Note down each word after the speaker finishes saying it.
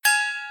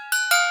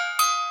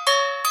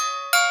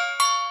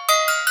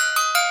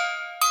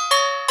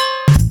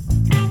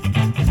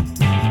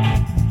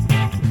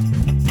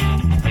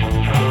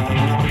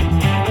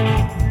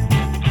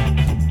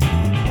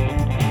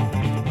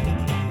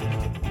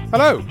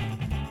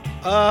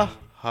ho!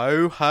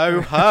 Ho,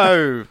 ho,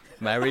 ho.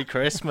 Merry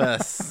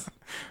Christmas.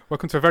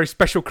 Welcome to a very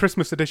special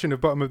Christmas edition of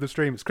Bottom of the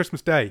Stream. It's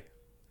Christmas Day,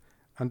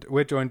 and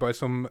we're joined by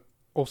some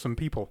awesome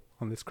people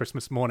on this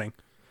Christmas morning.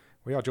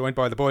 We are joined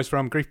by the boys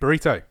from Grief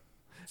Burrito.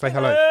 Say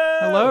hello.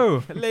 Hello.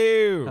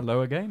 Hello.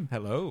 Hello again.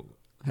 Hello.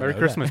 Merry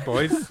Christmas,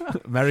 boys.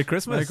 Merry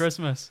Christmas. Merry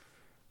Christmas.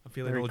 I'm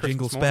feeling Merry all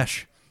jingle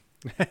Christmas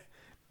spesh.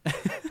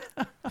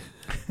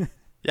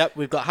 Yep,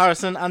 we've got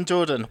Harrison and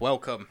Jordan.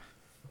 Welcome.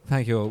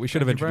 Thank you all. We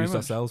should have Thank you very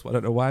introduced much. ourselves, but I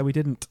don't know why we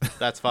didn't.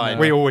 That's fine.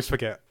 We always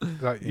forget.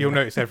 Like, you'll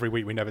notice every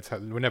week we never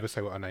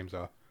say what our names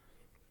are.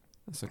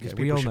 That's okay. Because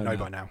We people all should know know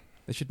by now. now.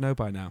 They should know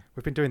by now.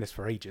 We've been doing this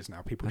for ages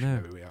now. People I should know.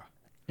 know who we are.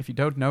 If you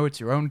don't know, it's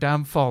your own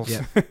damn fault.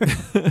 Yeah.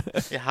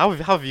 Yeah, how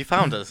have you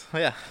found us?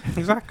 Yeah.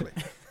 Exactly.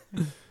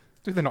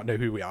 Do they not know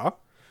who we are?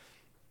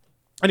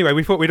 Anyway,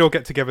 we thought we'd all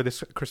get together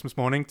this Christmas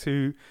morning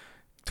to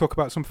talk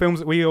about some films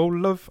that we all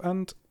love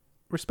and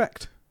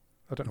respect.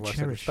 I don't know why I said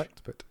Cherish.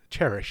 respect, but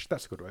cherish.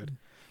 That's a good word.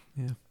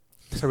 Yeah.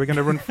 So we're going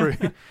to run through.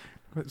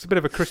 It's a bit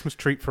of a Christmas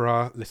treat for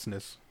our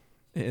listeners,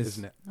 It is.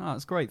 isn't it? Oh,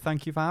 that's great.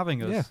 Thank you for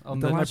having us. Yeah, on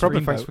no the No problem.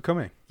 stream Thanks boat. for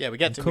coming. Yeah, we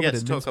get to Covered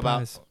in talk mince about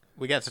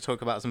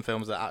pies. some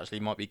films that actually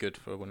might be good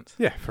for once.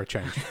 Yeah, for a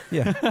change.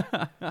 Yeah.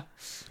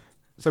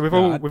 So we've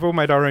all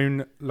made our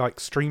own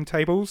like stream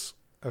tables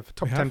of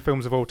top We 10 have.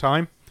 films of all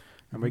time,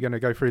 and we're going to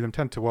go through them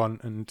 10 to 1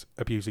 and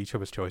abuse each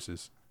other's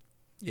choices.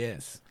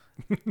 Yes.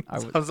 I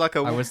w- Sounds like I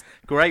a was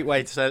great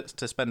way to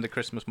spend a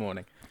Christmas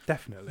morning.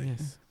 Definitely.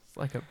 Yes. it's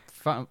like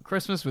a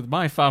Christmas with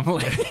my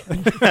family.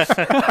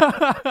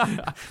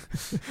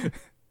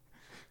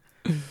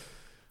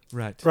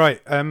 Right.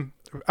 Right.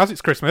 As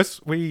it's Christmas,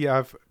 we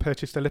have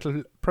purchased a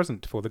little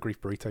present for the Grief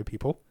Burrito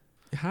people,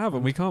 You have,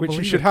 and we can't which you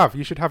believe should it. have.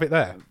 You should have it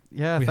there.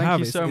 Yeah, We thank have.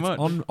 you It's- so it's much.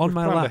 on We've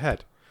my planned lap,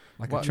 ahead.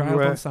 like What, a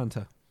child you, on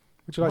Santa.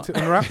 Would you like to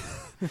unwrap?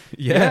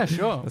 Yeah,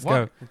 sure. Let's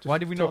What? go. Why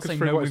did we talk not us say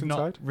through no? what's We've not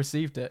inside.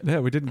 received it.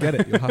 No, we didn't get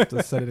it. You'll have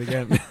to say it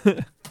again.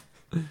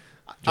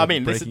 I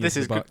mean, this Breaking is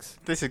into the good. box.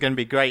 This is going to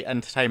be great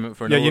entertainment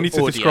for an Yeah, you need to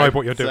audio, describe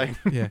what you're so- doing.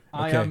 Yeah.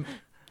 Okay.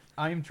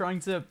 I am trying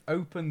to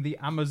open the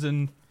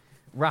Amazon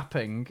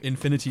wrapping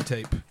Infinity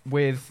tape.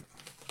 with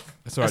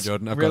That's all right,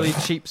 Jordan. I've really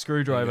got it. cheap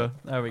screwdriver.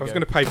 There we I go. was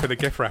going to pay for the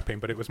gift wrapping,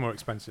 but it was more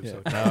expensive. Yeah.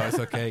 So. No, it's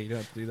okay. You don't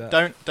have to do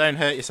that. Don't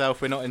hurt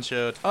yourself. We're not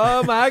insured.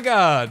 Oh my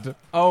god!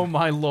 Oh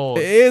my lord.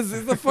 It is.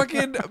 It's the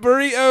fucking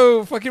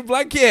burrito fucking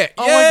blanket.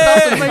 Oh my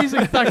god, that's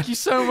amazing. Thank you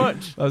so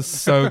much. That's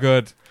so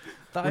good.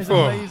 That is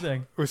Oh.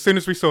 amazing. As soon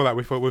as we saw that,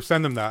 we thought we'll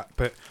send them that.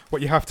 But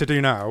what you have to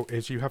do now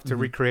is you have to Mhm.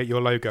 recreate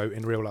your logo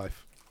in real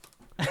life.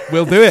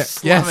 We'll do it.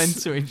 Slam Yes.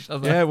 into each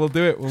other. Yeah, we'll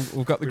do it.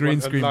 We've got the We green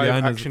want a screen live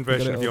behind us. action We'll get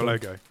version it of your all done.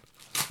 logo.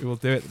 We will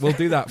do it. We'll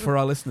do that for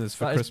our listeners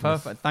for That is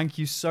Christmas. perfect. Thank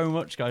you so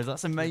much, guys.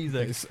 That's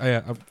amazing.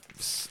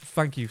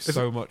 Thank you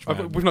so much,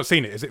 man. We've not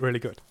seen it. Is it really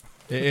good?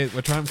 It is.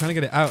 I'm trying to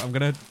get it out. I'm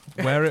gonna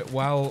wear it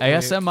while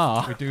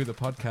ASMR. we do the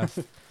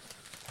podcast.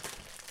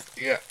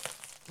 Yeah,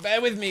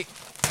 bear with me.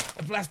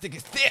 The plastic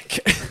is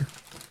thick.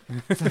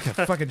 It's like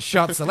a fucking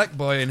shot select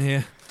boy in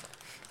here.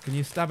 Can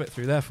you stab it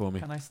through there for me?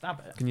 Can I stab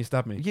it? Can you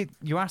stab me?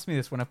 You asked me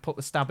this when I put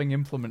the stabbing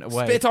implement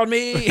away. Spit on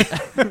me!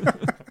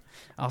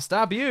 I'll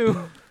stab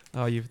you.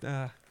 Oh, you've.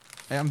 Hey,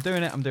 I'm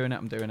doing it.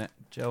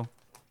 Chill.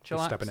 You're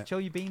Out. stabbing it. Chill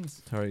your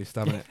beans. Sorry, you're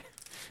stabbing it.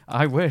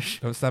 I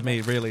wish. Don't stab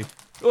me, really.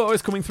 Oh,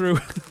 it's coming through.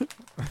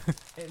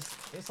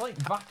 It's like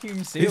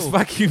vacuum sealed. It's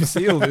vacuum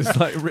sealed. It's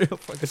like real.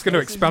 Fucking It's going to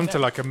This is expand it. to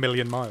like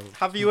 1,000,000 miles.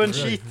 Have you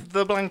unsheathed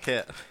the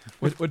blanket?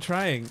 We're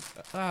trying.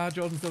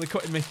 Jordan's nearly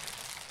cutting me.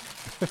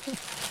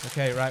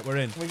 Okay, right, we're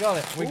in. We got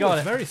it. We Ooh, got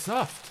it's it. very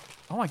soft.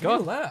 Oh my Feel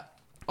god. that.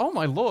 Oh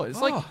my lord. It's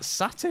Oh. like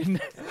satin.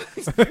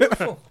 It's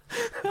beautiful.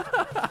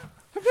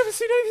 I've never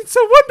seen anything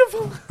so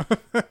wonderful.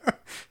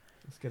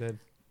 Let's get in.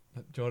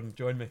 Jordan,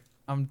 join me.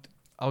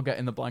 I'll get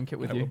in the blanket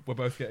with Yeah, you. We're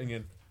both getting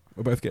in.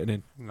 We're both getting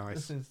in.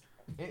 Nice.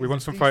 It We is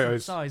want a some decent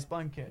photos. Size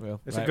blanket.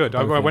 Well, It's right, a good. we're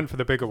I both in. went for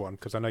the bigger one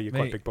because I know you're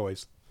quite Mate. big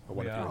boys. Or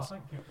one We of are. yours.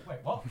 Thank you. Wait,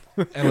 what?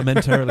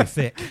 Elementarily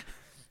thick.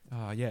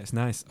 Oh, yeah, it's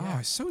nice. Yeah. Oh,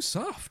 it's so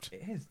soft.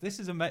 It is. This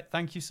is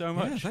thank you so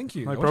Yeah, much. thank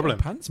you. No I wish problem.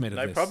 my pants made of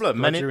No this. problem.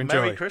 Glad Merry you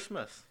enjoy.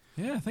 Christmas.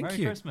 Yeah, thank Merry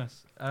you.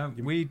 Christmas.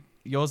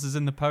 Yours is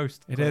in the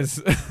post. It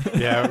is.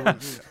 Yeah.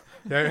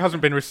 Yeah, it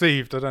hasn't been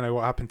received. I don't know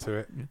what happened to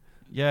it.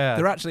 Yeah.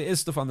 There actually is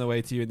stuff on the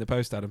way to you in the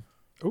post, Adam.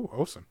 Oh,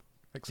 awesome.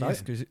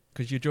 Exciting. Yes,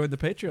 because you joined the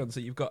Patreon, so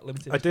you've got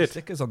limited I did.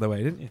 stickers on the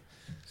way, didn't you?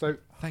 So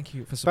Thank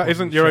you for that supporting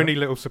isn't the your show. only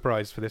little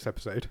surprise for this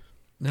episode.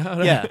 No,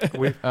 no. Yeah.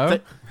 We Oh.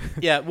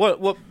 Yeah.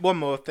 One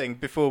more thing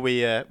before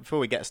we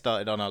get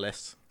started on our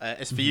list.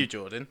 It's for you,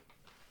 Jordan.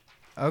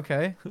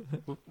 Okay.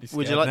 He's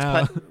Would you scared like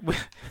now. to play?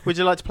 Would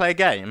you like to play a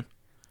game?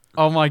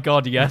 Oh my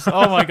god, yes.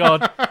 Oh my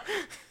god.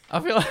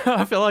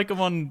 I feel like I'm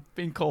on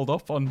being called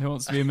up on Who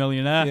Wants to Be a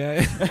Millionaire.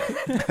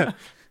 Yeah.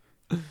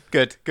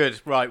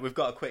 Good. Right, we've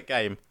got a quick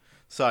game.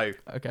 So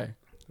Okay.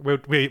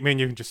 me and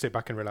you can just sit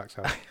back and relax.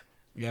 Harry.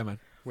 Yeah, man.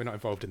 We're not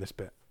involved in this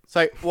bit.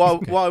 So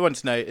what I want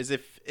to know is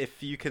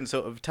if you can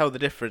sort of tell the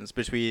difference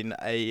between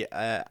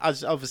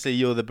as obviously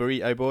you're the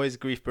burrito boys,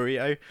 Grief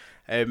Burrito,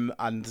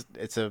 and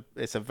it's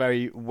a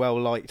very well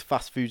liked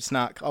fast food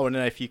snack. I want to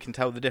know if you can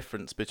tell the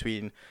difference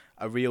between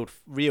a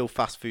real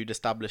fast food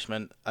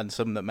establishment, and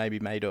some that may be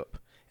made up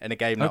in a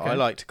game that I Okay.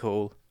 like to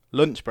call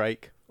Lunch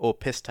Break or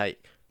Piss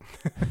Take.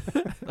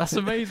 That's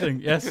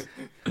amazing. Yes.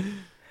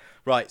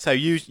 Right, so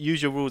use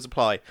your rules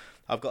apply.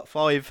 I've got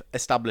 5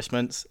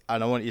 establishments,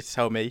 and I want you to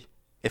tell me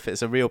if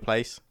it's a real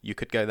place, you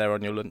could go there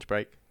on your lunch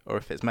break, or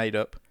if it's made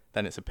up,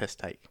 then it's a piss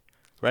take.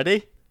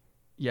 Ready?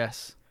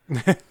 Yes.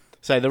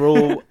 So they're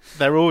all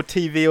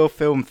TV or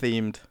film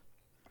themed.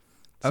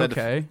 So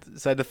Okay.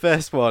 So the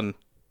first one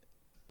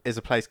is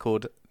a place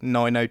called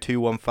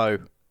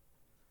 90210.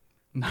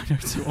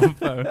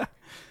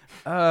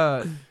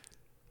 90210.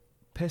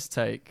 Piss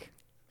take.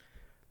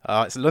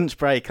 It's lunch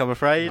break, I'm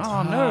afraid.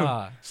 Oh no.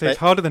 Ah, See, it's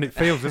harder than it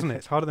feels, isn't it?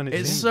 It's harder than it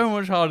It's seems. so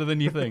much harder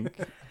than you think.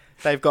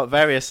 They've got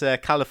various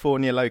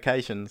California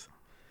locations.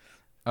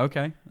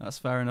 Okay, that's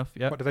fair enough.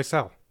 Yeah. What do they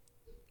sell?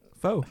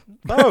 faux.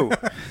 Oh,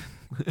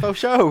 faux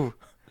show.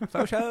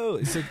 Faux show.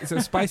 It's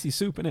a spicy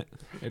soup, innit?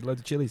 It had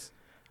loads of chilies.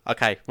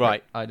 Okay,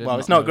 right. I did Well, not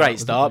it's not a know that great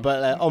was a start, thing.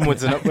 but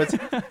onwards and upwards.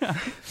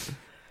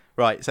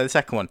 Right, so the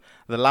second one,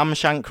 the Lamb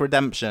Shank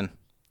Redemption.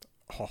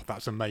 Oh,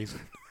 that's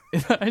amazing.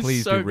 That is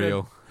Please so be good.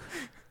 real.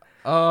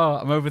 Oh,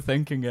 I'm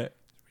overthinking it.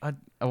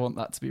 I want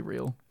that to be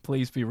real.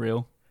 Please be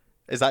real.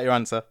 Is that your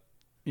answer?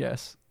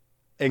 Yes.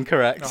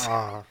 Incorrect.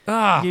 Ah,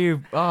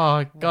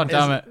 Ah, God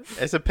damn it.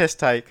 It's a piss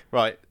take.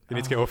 Right. you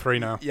need to get all 3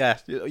 now. Yeah,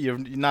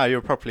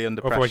 you're properly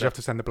under Otherwise, you pressure. have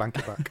to send the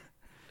blanket back.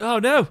 oh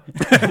no!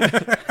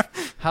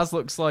 Has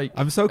looks like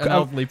I'm so. an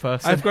elderly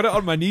person. I've got it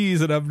on my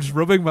knees and I'm just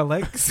rubbing my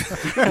legs.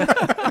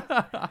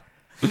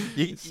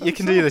 You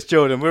can do this,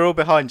 Jordan. We're all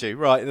behind you.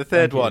 Right, the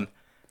third Thank you. one.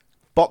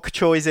 Bok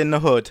choy's in the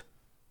hood.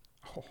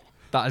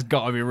 That has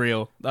got to be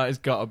real. That has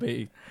got to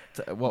be.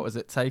 What was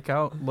it?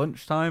 Takeout?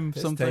 Lunchtime?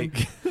 Piss Something?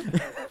 take.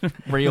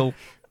 Real.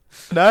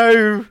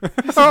 No.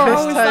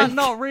 How is that take.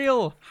 not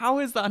real? How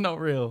is that not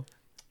real?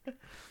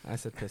 I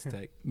said piss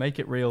take. Make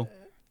it real.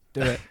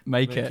 Do it.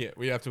 Make it. it.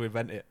 We have to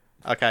invent it.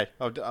 Okay,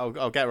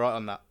 I'll get right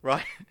on that.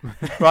 Right.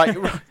 right.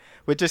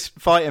 We're just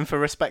fighting for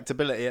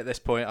respectability at this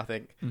point, I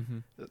think. Mm-hmm.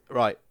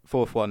 Right,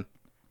 fourth one.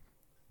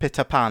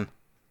 Pitta Pan.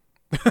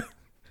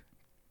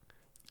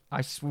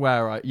 I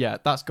swear. Yeah,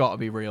 that's got to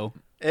be real.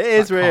 It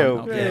is That can't real.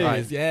 not be It right.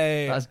 is,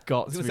 yay. That's I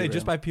got was to going be to say, real.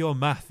 just by pure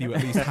math, you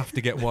at least have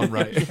to get one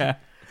right. Yeah.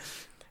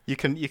 You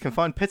can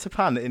find Pitta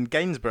Pan in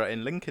Gainsborough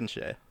in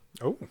Lincolnshire.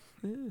 Oh,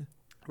 Yeah.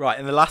 Right,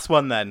 and the last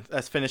one then.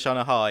 Let's finish on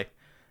a high.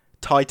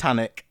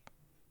 Titanic.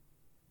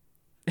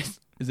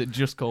 Is it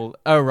just called?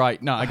 Oh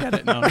right, no, I get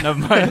it now. Never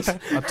mind.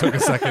 That took a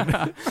second.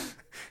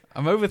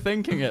 I'm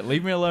overthinking it.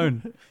 Leave me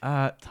alone.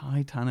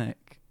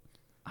 Titanic.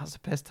 That's a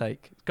piss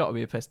take. It's got to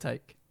be a piss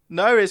take.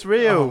 No, it's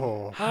real.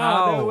 oh.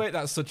 How? no, wait,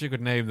 that's such a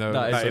good name, though.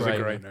 That That is a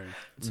great. great name.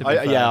 To be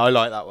fair. Yeah, I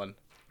like that one.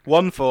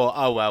 1-4.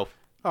 Oh well.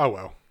 Oh,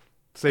 well.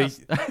 See,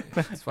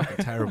 It's fucking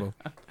terrible.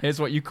 Here's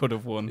what you could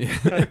have won.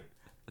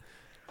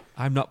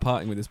 I'm not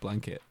parting with this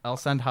blanket. I'll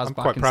send Haz I'm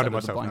back quite proud instead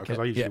of the myself now because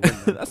I blanket.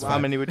 usually win. That's Well, how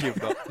fine. many would you have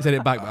got? I said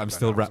it back, but I I'm don't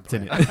still know, wrapped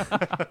in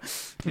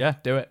that's it. Yeah,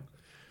 do it.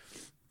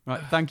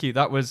 Right, thank you.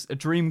 That was a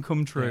dream come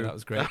Yeah, true. that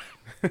was great.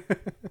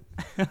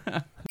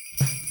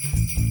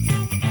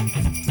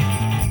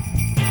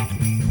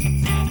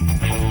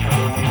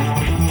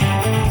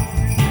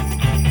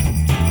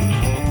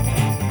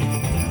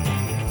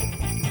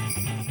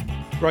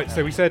 Right,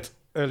 so we said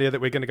earlier that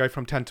we're going to go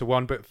from 10 to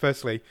 1, but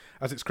firstly,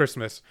 as it's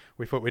Christmas,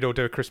 we thought we'd all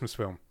do a Christmas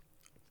film.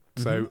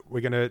 So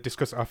we're going to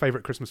discuss our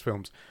favourite Christmas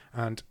films.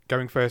 And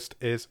going first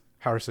is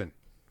Harrison.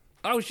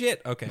 Oh,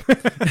 shit. Okay.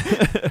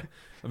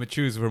 Let me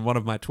choose from one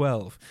of my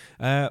 12.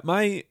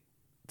 My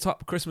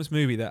top Christmas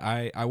movie that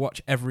I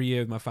watch every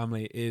year with my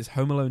family is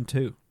Home Alone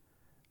 2.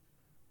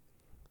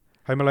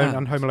 Home Alone And-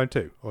 and Home Alone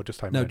 2? Or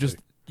just Home No, Alone just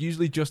 2?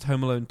 usually just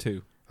Home Alone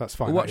 2. That's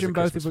fine. we'll that watch is a them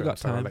both Christmas if we've film, got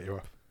so I'll time. let you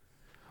off.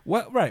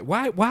 What? Right.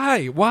 Why?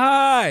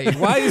 Why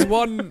is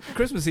one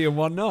Christmassy and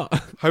one not?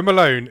 Home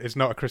Alone is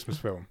not a Christmas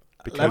film.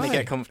 Let me Why?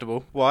 get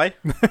comfortable. Why?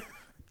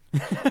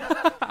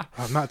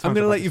 I'm I'm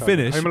gonna let you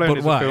finish, Home Alone but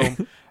is why? a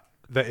film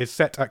that is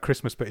set at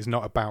Christmas but is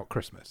not about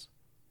Christmas.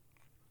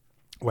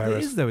 It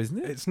Whereas is though, isn't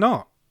it? it's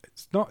not.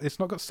 It's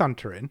not got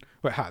Santa in.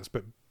 Well, it has,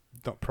 but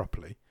not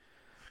properly.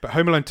 But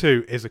Home Alone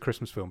 2 is a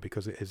Christmas film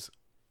because it is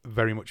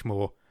very much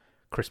more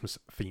Christmas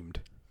themed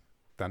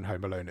than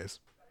Home Alone is.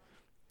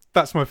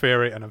 That's my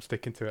theory, and I'm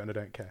sticking to it, and I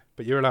don't care.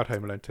 But you're allowed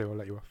Home Alone 2. I'll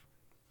let you off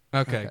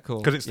Okay, cool.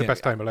 because it's the Yeah.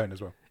 best Home Alone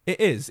as well. It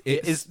is.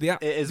 It is- The,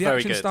 it is the very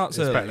action good. starts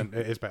It early.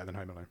 is better than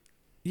Home Alone.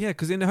 Yeah,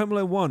 because in Home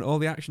Alone 1, all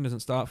the action doesn't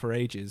start for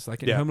ages.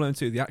 Like in Yeah. Home Alone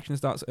 2, the action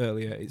starts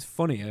earlier. It's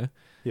funnier.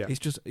 Yeah. It's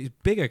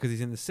bigger because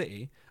he's in the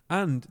city.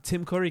 And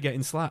Tim Curry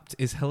getting slapped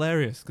is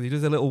hilarious because he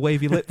does a little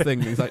wavy lip thing.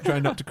 And he's like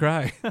trying not to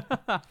cry.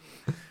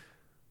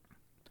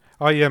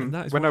 And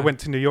that is When I why. went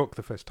to New York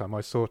the first time,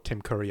 I saw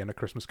Tim Curry in A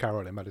Christmas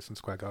Carol in Madison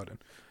Square Garden.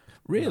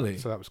 Really?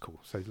 So that was cool.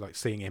 So like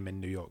seeing him in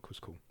New York was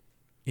cool.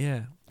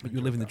 Yeah. But you're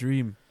enjoyed living the that.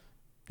 dream.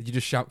 Did you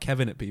just shout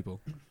Kevin at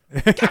people?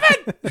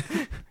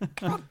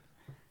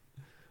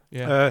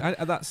 Yeah.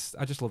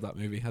 I just love that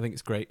movie. I think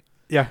it's great.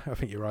 Yeah, I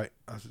think you're right.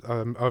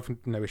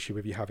 I've no issue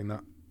with you having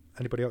that.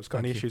 Anybody else got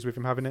Thank any you. issues with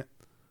him having it?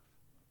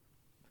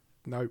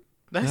 No.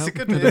 That's No, a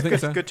good, I don't it's think good,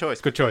 so. good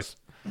choice. Good choice.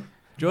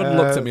 Jordan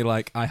looked at me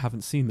like I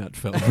haven't seen that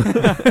film.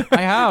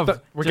 I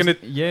have. We're just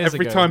gonna years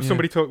every ago. time Yeah.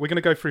 somebody talk, we're gonna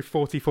go through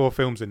 44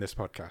 films in this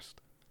podcast.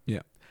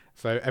 Yeah.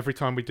 So every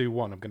time we do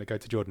one, I'm gonna go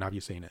to Jordan. Have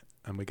you seen it?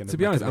 And we're gonna. To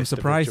be make a honest, I'm list of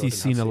if surprised Jordan he's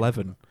has seen it.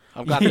 11.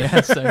 I'm glad.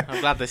 Yeah, so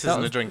I'm glad this That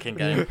isn't was- a drinking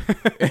game.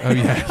 Oh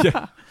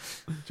yeah.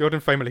 Jordan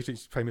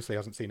famously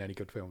hasn't seen any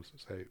good films.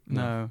 So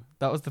no,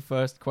 that was the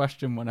first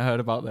question when I heard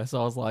about this. I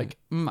was like,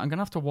 I'm gonna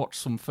have to watch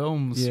some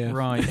films, Yeah.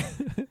 right?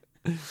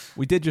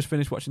 We did just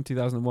finish watching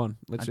 2001,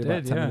 literally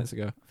about did, 10 yeah. minutes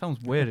ago.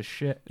 Film's weird as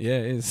shit. Yeah,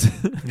 it is.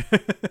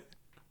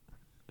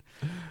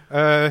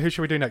 Who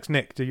should we do next?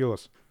 Nick, do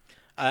yours.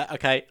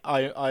 Okay,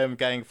 I am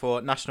going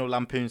for National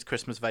Lampoon's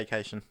Christmas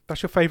Vacation.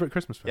 That's your favourite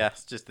Christmas film.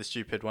 Yes, just the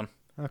stupid one.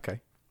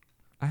 Okay.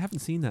 I haven't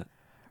seen that.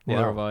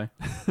 Neither Wow. have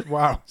I.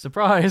 Wow.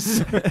 Surprise!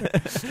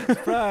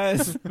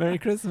 Surprise! Merry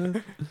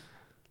Christmas.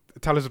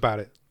 Tell us about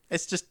it.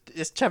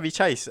 It's Chevy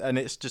Chase, and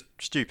it's just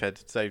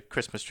stupid. So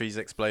Christmas trees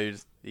explode.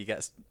 He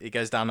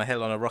goes down a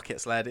hill on a rocket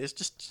sled. It's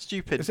just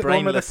stupid, Is it the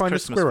one where they brainless find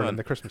Christmas a squirrel fun. in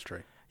the Christmas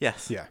tree?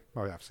 Yes. Yeah,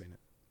 I have seen it.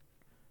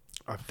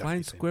 I've definitely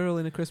Find seen it. squirrel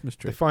in a Christmas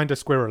They tree. find a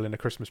squirrel in a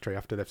Christmas tree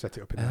after they've set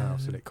it up in the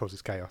house, and Oh. it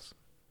causes chaos.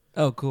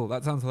 Oh, cool.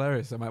 That sounds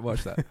hilarious. I might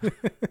watch that.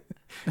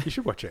 You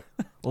should watch it.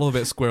 A little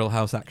bit of squirrel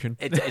house action.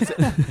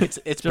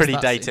 It's pretty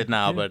that dated scene.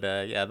 now, Yeah.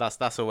 but yeah,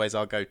 that's always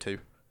our go-to.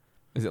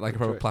 Is it like a Good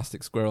proper choice.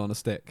 plastic squirrel on a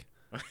stick?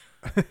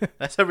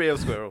 That's a real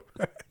squirrel.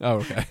 Oh,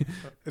 okay.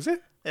 Is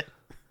it? Yeah.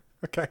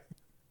 Okay.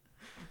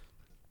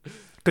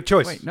 Good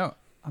choice. Wait, no,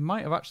 I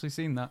might have actually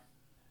seen that.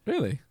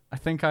 Really? I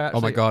think I actually.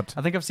 Oh my god.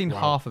 I think I've seen Wow.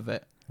 half of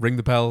it. Ring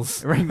the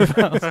bells. Ring the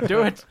bells.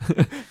 Do it.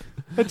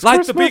 It's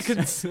Light the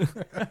Christmas.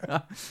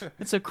 beacons.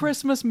 It's a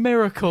Christmas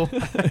miracle.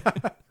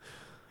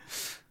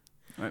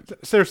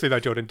 Seriously though,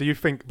 Jordan, do you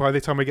think by the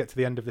time we get to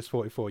the end of this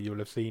 44, you will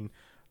have seen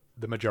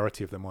the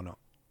majority of them or not?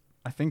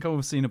 I think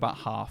I've seen about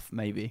half,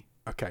 maybe.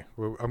 Okay,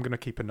 well, I'm going to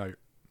keep a note.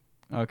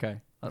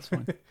 Okay, that's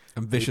fine.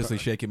 I'm viciously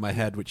shaking my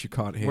head, which you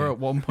can't hear. We're at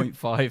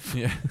 1.5.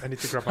 Yeah. I need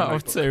to grab my Out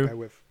of notebook. 2. Bear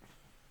with.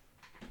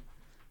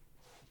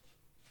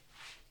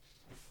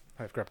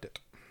 I've grabbed it.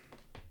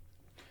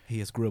 He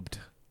is grubbed.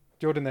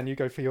 Jordan, then you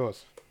go for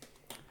yours.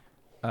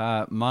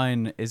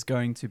 Mine is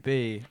going to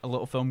be a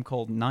little film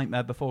called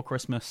Nightmare Before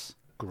Christmas.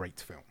 Great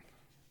film.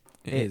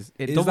 It is.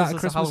 It Is doubles that a as a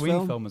Christmas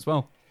Halloween film as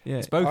well. Yeah.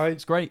 It's both.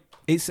 It's great.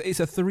 It's a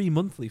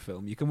 3-monthly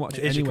film. You can watch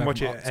it It is, you anywhere can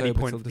watch it from at any October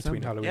point till between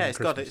December. Halloween Yeah, and it's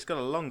Christmas. got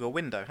a longer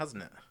window,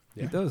 hasn't it?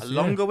 Yeah. It does. A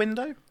yeah. longer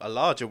window, a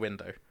larger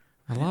window.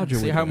 A larger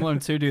See window. Home Alone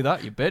 2 do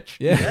that, you bitch.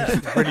 Yeah.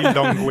 Really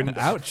long window.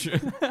 Ouch.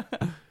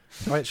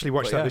 I actually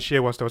watched But that yeah. this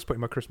year whilst I was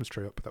putting my Christmas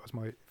tree up. That was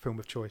my film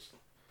of choice.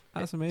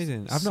 That's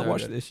amazing. I've not So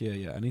watched good. it this year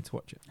yet. I need to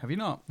watch it. Have you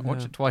not? I No.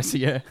 watch it twice a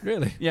year.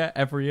 Really? Yeah,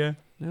 every year.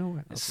 No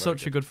way. It's very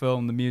such a good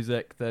film. The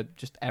music,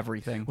 just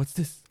everything. What's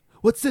this?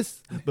 What's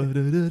this?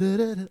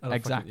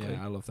 Exactly. Yeah,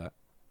 I love that.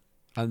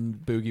 And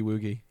Boogie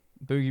Woogie.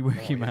 Boogie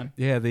Woogie yeah. Man.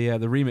 Yeah, the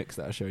remix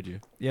that I showed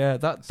you. Yeah,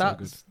 So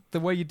that's the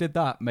way you did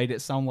that made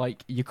it sound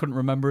like you couldn't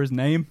remember his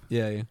name.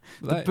 Yeah, yeah.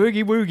 The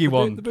Boogie Woogie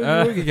one. The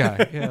Boogie Woogie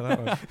guy. Yeah, that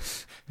one.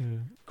 Yeah.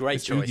 Great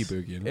It's choice. Oogie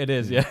Boogie. Isn't It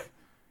is, yeah.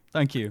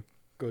 Thank you.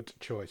 Good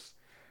choice.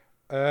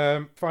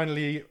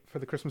 Finally, for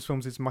the Christmas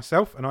films, is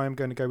myself, and I am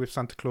going to go with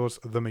Santa Claus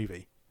the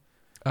movie,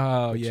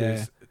 Oh, which yeah.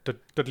 is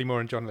Dudley Moore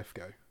and John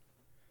Lithgow,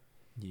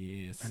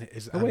 Yes. and it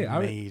is Oh, wait,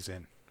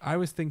 amazing. I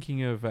was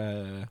thinking of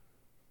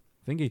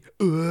thingy.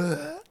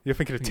 You're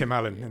thinking of Tim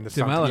Allen in the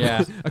Tim Santa Allen.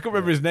 Yeah. I can't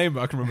remember his name,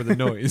 but I can remember the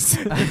noise.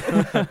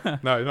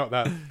 No, not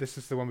that. This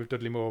is the one with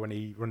Dudley Moore when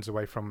he runs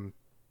away from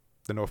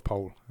the North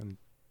Pole and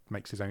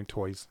makes his own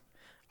toys.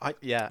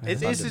 Yeah, Yeah,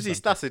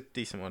 that's a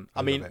decent one.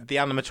 I I mean, love it. the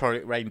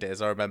animatronic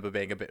reindeers I remember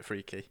being a bit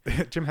freaky.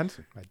 Jim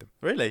Henson made them.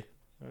 Really?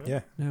 Yeah.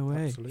 No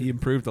way. Absolutely. He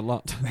improved a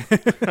lot.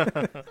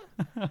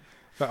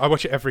 But I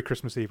watch it every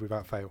Christmas Eve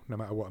without fail, no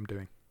matter what I'm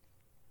doing.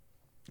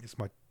 It's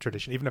my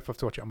tradition, even if I have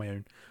to watch it on my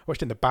own. I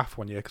watched it in the bath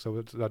one year because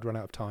I'd run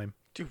out of time.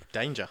 Dude,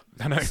 danger.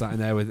 I know. Sat in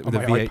there with On a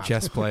my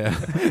VHS player.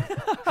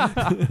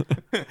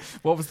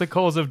 What was the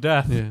cause of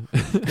death? Yeah.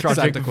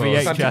 Tragic Santa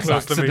Claus. Santa VHS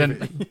Claus the accident.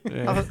 movie.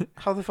 Yeah.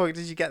 How the fuck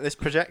did you get this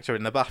projector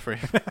in the bathroom?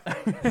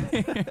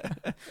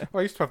 Well,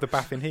 I used to have the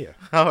bath in here.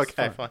 Oh, It's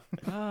okay, fine.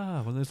 fine.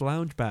 One of those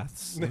lounge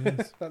baths.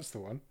 Yes. That's the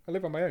one. I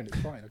live on my own. It's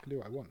fine. I can do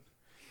what I want.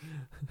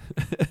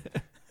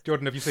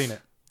 Jordan, have you seen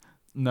it?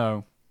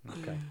 No.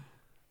 Okay.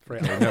 Free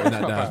Okay, out. noting that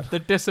It's not down. bad. The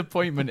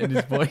disappointment in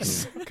his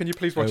voice. Can you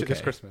please watch it this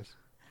Okay. Christmas?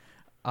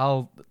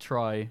 I'll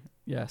try.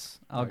 Yes,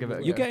 I'll No, give it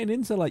a You're go. getting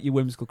into like your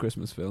whimsical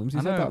Christmas films. You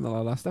I said know. that in the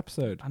last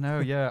episode. I know,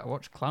 yeah. I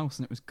watched Klaus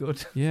and it was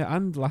good. Yeah,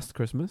 and Last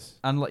Christmas.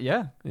 And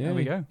Yeah, there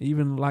we go.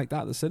 Even like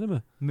that at the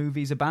cinema.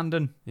 Movies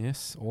abandoned.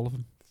 Yes, all of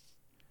them.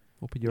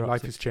 Open your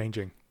Life is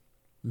changing.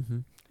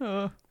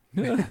 Mm-hmm.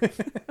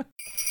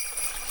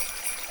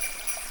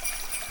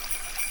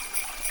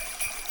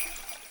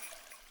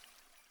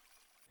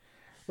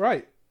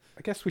 Right.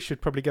 I guess we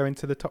should probably go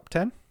into the top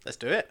 10. Let's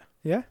do it.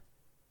 Yeah?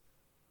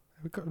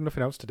 We've got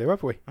nothing else to do,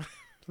 have we?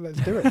 So let's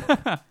do it.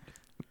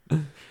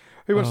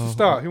 Who wants to Oh.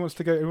 start? Who wants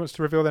to go? Who wants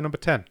to reveal their number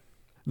 10?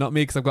 Not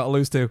me, because I've got to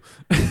lose too.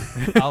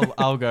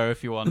 I'll go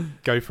if you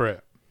want. Go for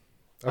it.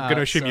 I'm going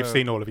to assume you've so-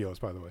 seen all of yours,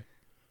 by the way.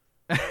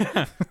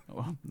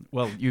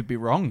 Well, you'd be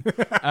wrong. Looked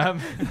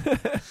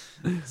at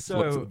the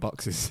So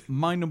boxes.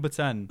 my number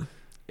 10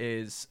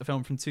 is a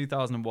film from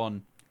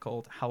 2001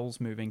 called Howl's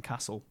Moving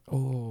Castle.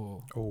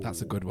 Oh,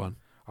 that's a Ooh. good one.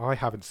 I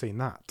haven't seen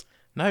that.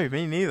 No,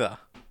 me neither.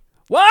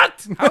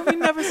 What? How have you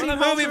never seen a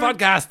Howl's movie Moving-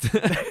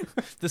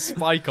 podcast. The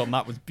spike on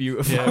that was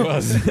beautiful. Yeah, it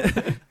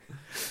was.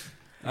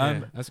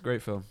 Um, That's a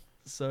great film.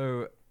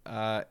 So,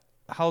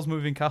 Howl's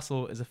Moving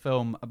Castle is a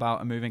film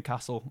about a moving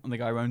castle, and the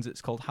guy who owns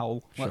it's called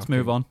Howl. Let's Shocking.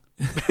 move on.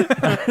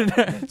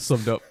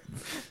 Summed up.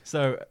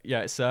 So,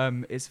 yeah, it's a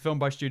film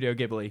by Studio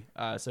Ghibli.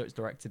 So it's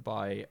directed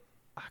by,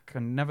 I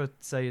can never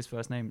say his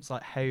first name. It's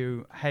like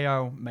Hayao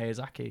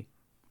Miyazaki.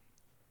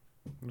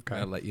 Okay.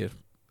 I'll let you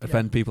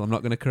offend people. I'm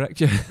not going to correct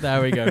you.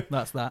 There we go.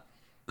 That's that.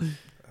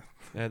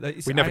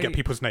 We never get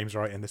people's names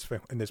right in this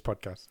film, in this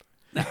podcast.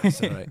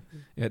 It's all right.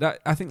 Yeah,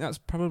 I think that's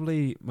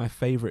probably my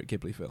favourite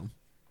Ghibli film.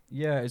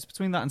 Yeah, it's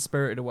between that and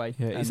Spirited Away.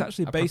 Yeah, it's and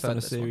actually I based on preferred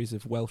a this one. series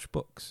of Welsh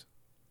books.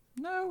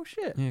 No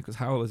shit. Yeah, because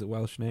Howl is a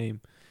Welsh name.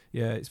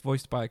 Yeah, it's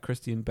voiced by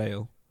Christian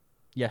Bale.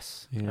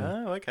 Yes.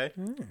 Yeah. Oh, okay.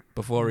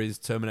 Before his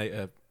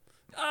Terminator.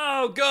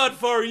 Oh God,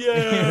 for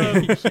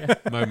you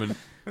moment.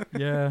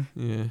 Yeah.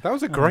 Yeah. That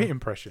was a great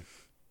impression.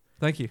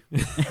 Thank you.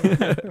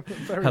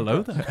 Very Hello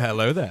impressed. there.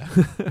 Hello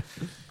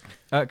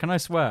there. Can I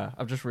swear?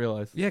 I've just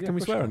realised. Yeah, can we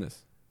for swear sure. on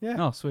this? Yeah.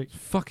 Oh, sweet.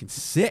 Fucking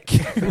sick.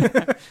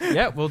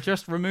 Yeah, we'll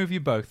just remove you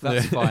both.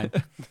 That's fine.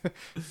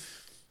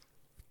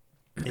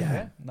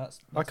 Yeah. That's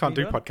I can't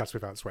me do done. podcasts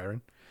without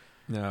swearing.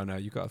 No,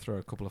 you got to throw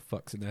a couple of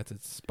fucks in there to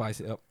spice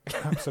it up.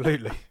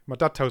 Absolutely. My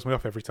dad tells me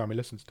off every time he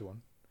listens to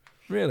one.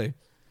 Really?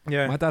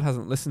 Yeah. My dad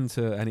hasn't listened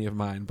to any of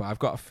mine, but I've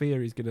got a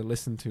fear he's going to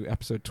listen to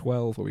episode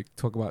 12 where we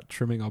talk about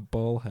trimming our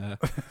ball hair.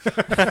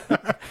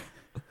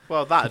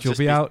 Well, that'd Which will just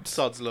be be out.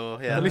 Sod's Law,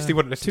 yeah. At least he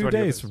wouldn't listen 2 to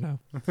any days of from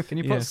now. Can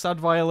you Yeah. put sad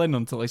violin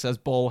until he says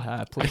ball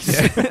hair, please?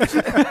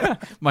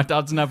 My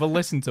dad's never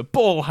listened to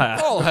ball hair.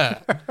 Ball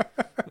hair!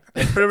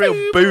 Put a real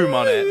boom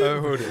on it. Oh,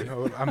 hold it.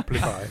 Oh,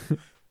 amplify.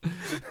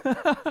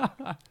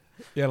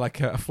 Yeah, like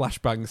a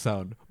flashbang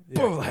sound. Yeah.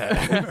 Ball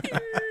hair!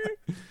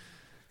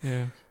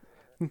 Yeah.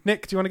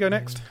 Nick, do you want to go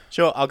next?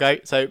 Sure, I'll go.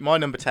 So my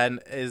number 10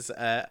 is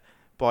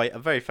by a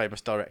very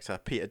famous director,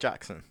 Peter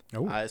Jackson.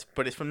 Oh,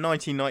 But it's from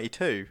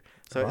 1992,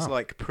 so it's Wow.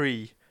 like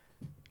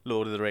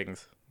pre-Lord of the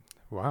Rings.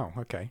 wow.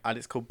 Okay. And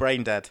it's called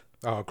Brain Dead.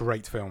 Oh,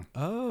 great film.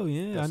 Oh,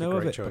 yeah, That's I a know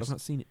of great it, but choice. I've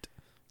not seen it.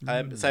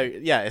 So,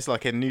 yeah, it's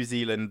like a New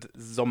Zealand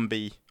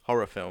zombie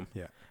horror film.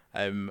 Yeah.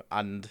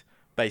 And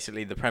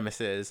basically the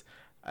premise is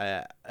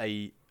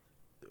a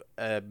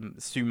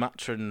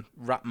Sumatran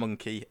rat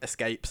monkey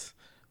escapes,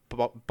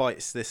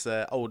 bites this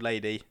old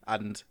lady,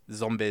 and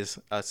zombies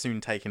are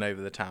soon taking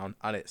over the town,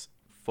 and it's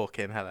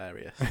fucking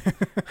hilarious.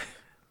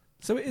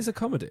 So it is a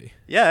comedy?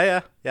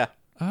 Yeah.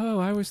 Oh,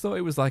 I always thought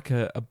it was like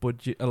a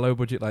low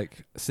budget,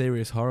 like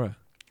serious horror.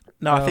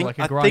 No, Oh, like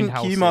a I think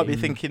grindhouse you might be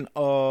scene. thinking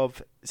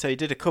of. So he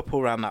did a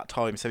couple around that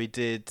time. So he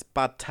did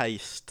Bad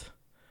Taste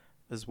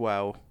as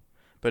well,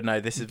 but no,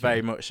 this is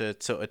very much a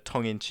sort of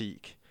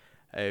tongue-in-cheek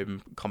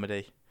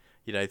comedy.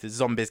 You know, the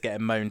zombies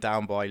getting mown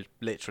down by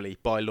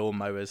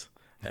lawnmowers.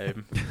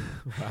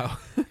 Wow.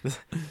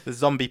 The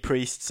zombie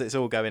priests, it's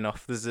all going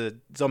off. There's a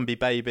zombie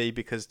baby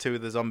because 2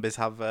 of the zombies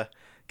have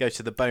go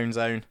to the bone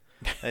zone.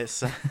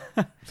 It's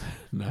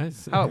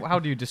Nice. How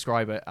do you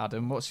describe it,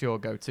 Adam? What's your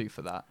go-to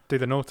for that? Do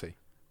the naughty.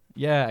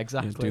 Yeah,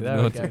 exactly. do the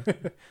There we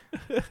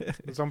go.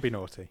 The zombie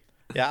naughty.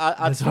 yeah,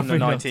 I'd from the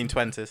zombie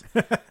 1920s.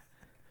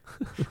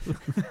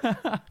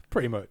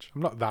 Pretty much.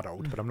 I'm not that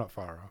old, but I'm not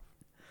far off.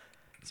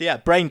 So yeah,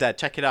 Brain Dead,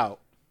 check it out.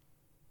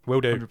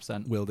 Will do.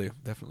 100%. Will do,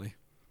 definitely.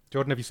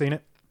 Jordan, have you seen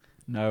it?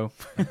 No.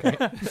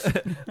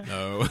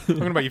 No. I'm going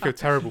to make you feel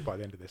terrible by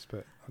the end of this,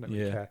 but I don't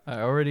really Yeah. care.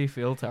 I already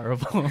feel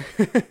terrible.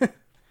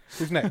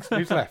 Who's next?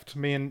 Who's left?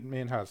 Me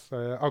and Haz.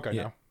 I'll go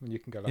Yeah. now, and you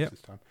can go last Yep.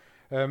 this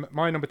time.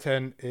 My number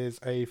 10 is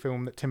a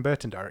film that Tim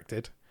Burton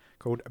directed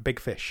called Big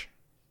Fish.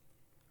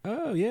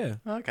 Oh, yeah.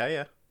 Okay,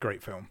 yeah.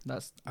 Great film. It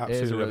is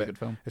Absolutely a love really it. good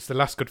film. It's the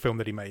last good film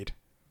that he made.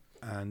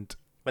 And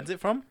When's it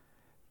from?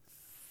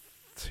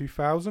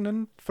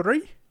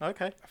 2003?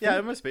 Okay. Yeah,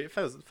 it must be. It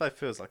feels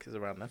like it's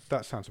around then.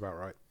 That sounds about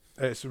right.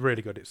 It's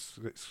really good. It's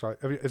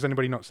like, has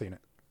anybody not seen it?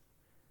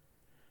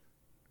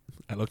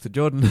 I looked at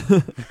Jordan.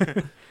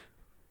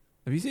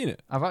 Have you seen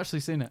it? I've actually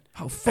seen it.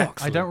 Oh,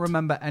 fuck. I don't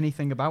remember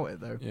anything about it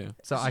though, Yeah.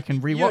 so I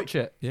can rewatch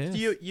it. Yeah.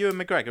 It's Ewan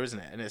McGregor, isn't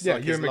it? And it's Yeah,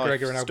 like Ewan his life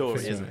McGregor and Albert story,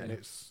 Finney, isn't and it?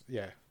 it's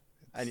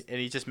And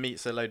he just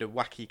meets a load of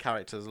wacky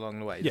characters along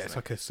the way. yeah, doesn't it's he?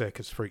 like a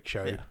circus freak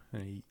show. Yeah.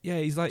 And he, Yeah,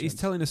 he's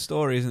telling a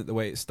story, isn't it? The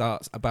way it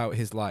starts about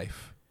his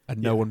life,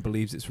 and no Yeah. one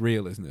believes it's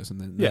real, isn't it?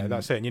 And then yeah,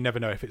 that's it. And you never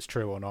know if it's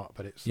true or not,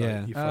 but it's Yeah.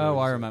 like, you follow Oh,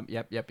 I his- remember.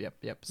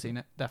 Yep. Seen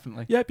it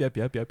definitely. Yep.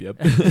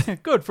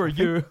 Good for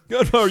you.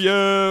 Good for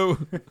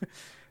you.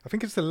 I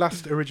think it's the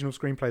last original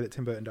screenplay that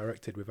Tim Burton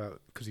directed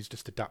without, because he's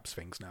just adapts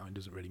things now and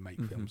doesn't really make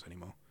Mhm. films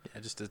anymore. Yeah,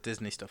 just does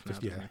Disney stuff now,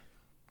 Just- doesn't yeah.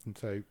 And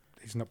so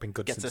he's not been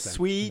good Gets since a then.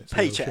 sweet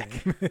And it's a real paycheck.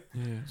 shame.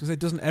 Yeah. So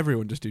doesn't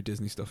everyone just do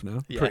Disney stuff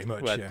now? he? Pretty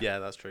much, Well, yeah. yeah,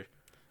 that's true.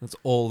 That's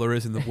all there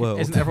is in the world.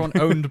 Isn't everyone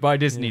owned by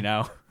Disney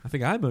now? I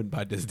think I'm owned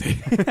by Disney.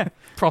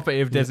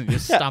 Property of Disney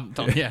just stamped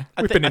on you.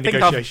 We've been in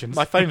negotiations.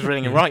 My phone's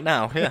ringing right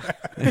now. Yeah,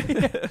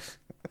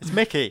 it's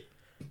Mickey.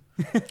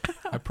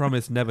 I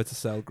promise never to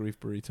sell Grief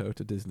Burrito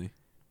to Disney.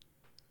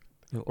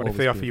 It'll What if always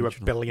they be offer you $1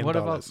 original.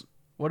 billion?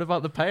 What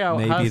about the payout?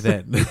 Maybe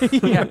then.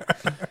 Yeah.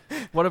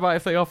 What about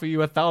if they offer you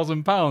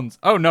 £1,000?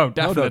 Oh no,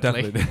 definitely. Oh, no,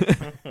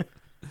 definitely.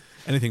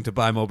 Anything to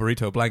buy more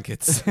burrito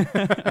blankets.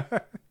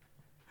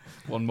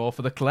 One more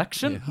for the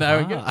collection. Yeah. There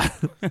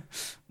we go.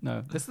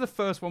 No, this is the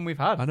first one we've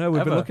had. I know, we've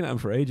been ever. looking at them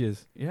for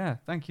ages. Yeah,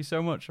 thank you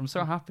so much. I'm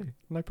so happy.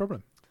 No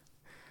problem.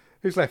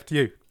 Who's left?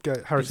 You. Go,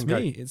 Harrison.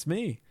 It's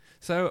me.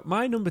 So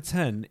my number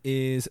 10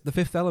 is The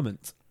Fifth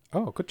Element.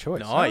 Go. Oh, good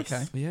choice. Nice.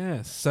 Okay.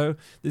 Yes. So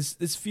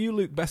there's few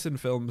Luc Besson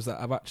films that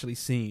I've actually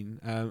seen.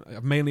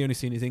 I've mainly only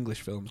seen his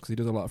English films because he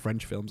does a lot of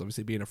French films,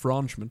 obviously being a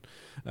Frenchman.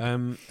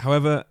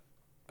 However,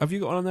 have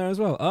you got one on there as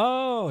well?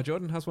 Oh,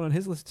 Jordan has one on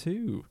his list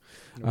too.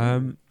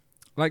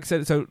 Like I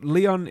said, so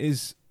Leon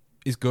is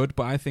good,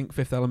 but I think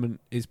Fifth Element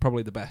is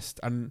probably the best.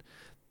 And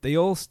they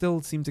all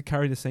still seem to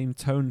carry the same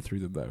tone through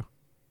them, though.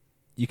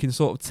 You can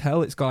sort of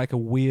tell it's got like a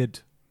weird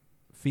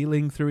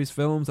feeling through his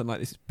films, and like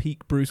this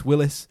peak Bruce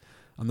Willis,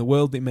 and the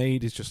world they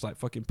made is just like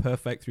fucking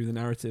perfect through the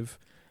narrative.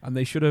 And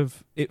they should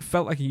have. It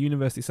felt like a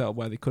university setup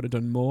where they could have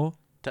done more.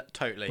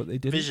 Totally. But they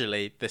didn't.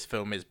 Visually, this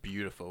film is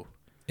beautiful.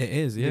 It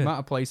is, The yeah. amount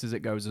of places it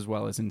goes as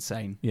well is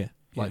insane. Yeah.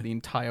 Like yeah. the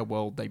entire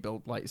world they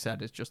built, like you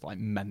said, is just like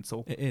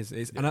mental. It is.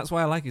 And that's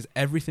why I like it, is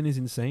everything is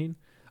insane.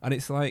 And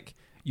it's like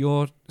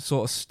you're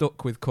sort of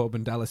stuck with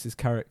Corbin Dallas's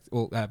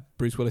character,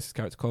 Bruce Willis's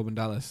character, Corbin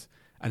Dallas,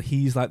 and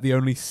he's like the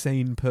only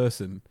sane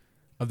person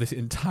of this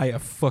entire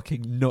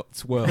fucking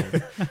nuts world.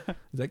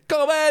 He's like,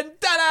 Corbin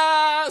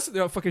Dallas! They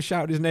don't fucking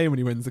shout his name when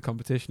he wins the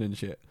competition and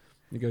shit.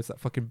 And he goes to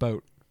that fucking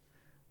boat.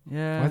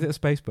 Yeah. Why is it a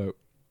space boat?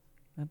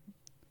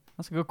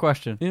 That's a good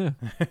question. Yeah.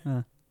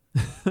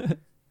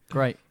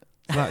 Great.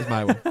 So that is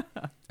my one.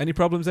 Any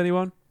problems,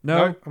 anyone? No?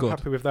 No, I'm Good.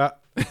 happy with that.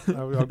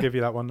 I'll give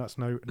you that one. That's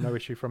no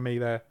issue from me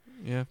there.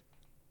 Yeah.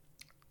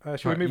 Shall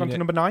Right, we move you on to get-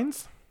 number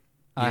 9s?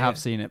 I Yeah. have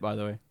seen it, by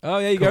the way. Oh,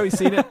 there you go. He's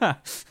seen it.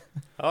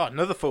 Oh,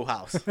 another Full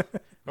House.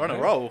 We're on a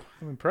roll.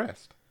 I'm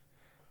impressed.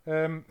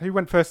 Who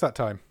went first that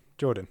time?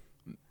 Jordan.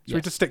 Should we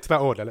Yes. just stick to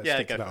that order? Let's Yeah,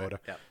 stick go to that for order.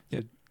 it.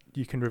 Yeah.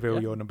 You can reveal Yeah.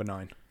 your number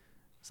 9.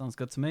 Sounds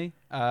good to me.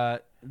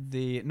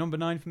 The number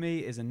 9 for me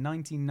is a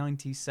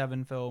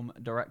 1997 film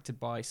directed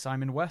by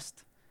Simon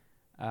West,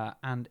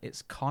 and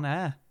it's Con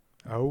Air.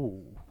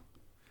 Oh,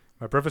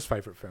 my brother's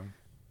favourite film.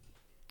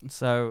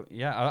 So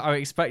yeah, I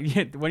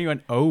expect when you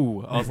went,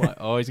 oh, I was like,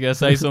 oh, he's gonna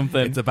say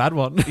something. It's a bad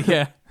one.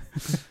 Yeah.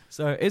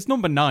 So it's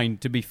number 9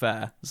 to be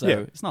fair. So Yeah.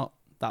 it's not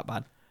that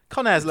bad.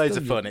 Con Air's loads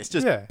of fun. It's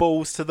just Yeah.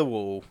 balls to the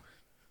wall.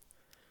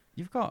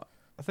 You've got,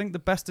 I think the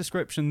best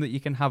description that you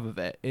can have of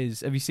it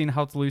is, have you seen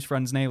How to Lose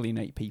Friends and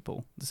Alienate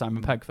People, the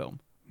Simon Pegg film?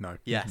 No.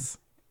 Yes.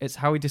 It's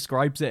how he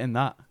describes it in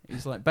that.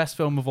 He's like, best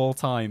film of all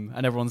time.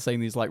 And everyone's saying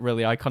these like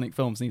really iconic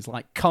films. And he's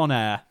like, Con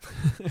Air.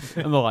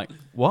 And they're like,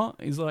 what?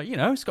 He's like,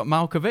 it's got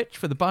Malkovich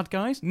for the bad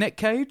guys, Nick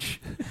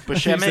Cage.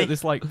 He's at Buscemi.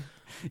 this like,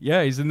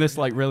 yeah, he's in this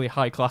like really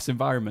high class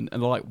environment.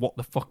 And they're like, what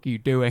the fuck are you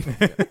doing?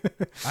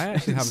 I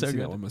actually haven't So seen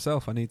good. that one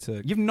myself. I need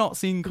to. You've not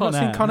seen You've Con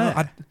not Air? seen Con Air?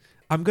 No,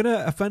 I'm going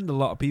to offend a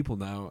lot of people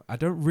now. I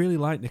don't really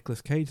like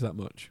Nicolas Cage that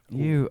much.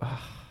 You,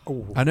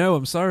 Oh, I know,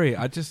 I'm sorry.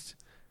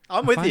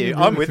 I'm with find you. it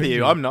I'm really with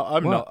you. cringy. I'm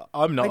not What?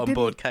 on didn't-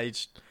 board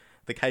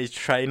the Cage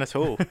train at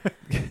all.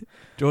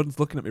 Jordan's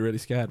looking at me really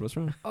scared. What's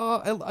wrong?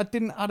 I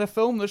didn't add a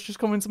film that's just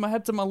come into my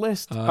head to my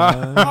list.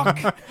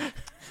 Fuck.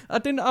 I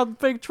didn't add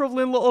Big Trouble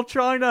in Little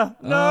China.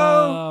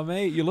 No, Oh,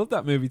 mate, you love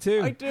that movie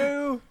too. I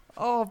do.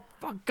 Oh,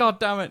 fuck, God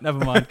damn it.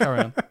 Never mind. Carry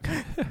on.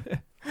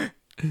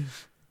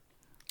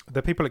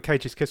 the people at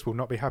Cage's Kiss will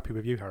not be happy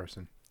with you,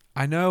 Harrison.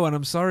 I know, and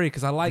I'm sorry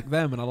because I like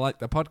them and I like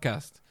their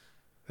podcast.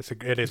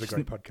 It is a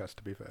great podcast,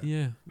 to be fair.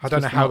 Yeah. I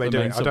don't know just how not they the do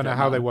main it. I don't know subject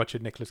how they matter. watch a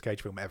Nicolas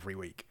Cage film every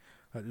week.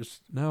 That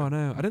just No, I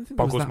know. I don't think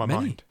there was boggles that my many.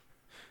 mind.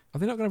 Are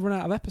they not going to run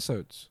out of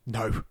episodes?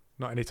 No,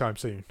 not anytime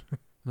soon.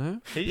 No?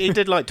 He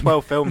did like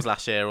 12 films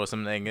last year or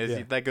something.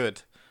 Yeah. They're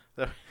good.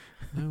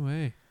 No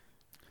way.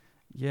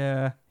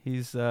 Yeah,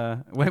 he's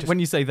when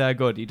you say they're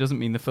good, he doesn't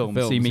mean the films.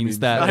 films, he he means means-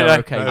 they're, I they're know.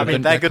 okay. I I with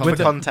mean, the- they're good with for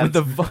the, content.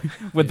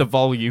 with the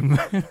volume.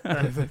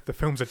 The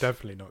films are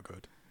definitely not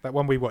good. That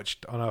one we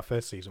watched on our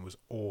first season was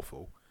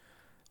awful.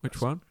 Which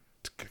one?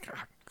 I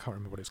can't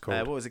remember what it's called.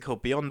 What was it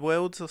called? Beyond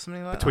Worlds or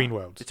something like Between that?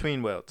 Worlds.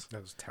 Between Worlds.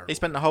 That was terrible. He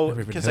spent the whole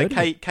Never even because heard of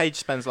it. Cage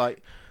spends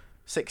like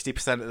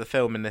 60% of the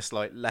film in this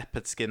like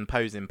leopard skin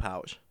posing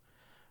pouch.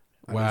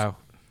 And Wow.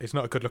 He's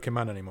not a good-looking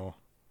man anymore.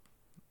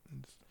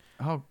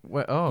 Oh,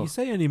 You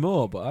say any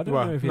more, but I don't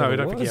Well, know if he no, ever I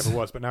don't was. think he ever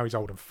was, but now he's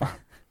old and fat.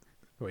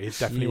 Well, he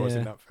definitely was in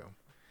Yeah. that film.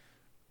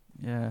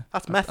 yeah.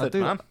 That's I Method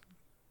do- Man.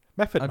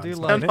 Method I Man's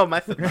do not like- in it. Not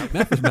Method Man.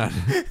 Method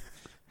Man.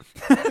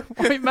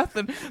 White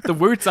Method, the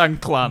Wu-Tang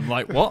Clan.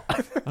 Like what?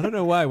 I don't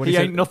know why. When He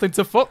he, ain't said, nothing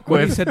to fuck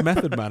when he with. said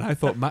Method Man, I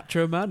thought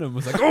Macho Man and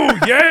was like, oh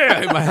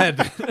yeah, in my head.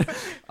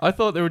 I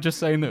thought they were just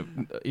saying that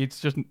it's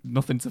just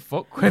nothing to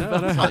fuck with. No,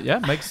 I was no. like, yeah,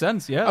 makes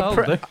sense. Yeah, I'm,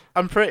 that'll do.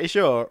 I'm pretty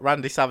sure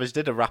Randy Savage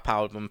did a rap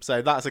album,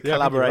 so that's a Yeah, I think you're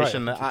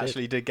collaboration right, I that think he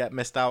actually did get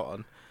missed out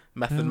on.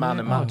 Method Oh, Man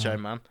and yeah. Macho Oh.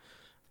 Man.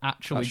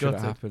 Actually That should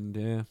have gutted. happened,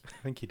 yeah.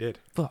 I think he did.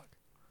 Fuck.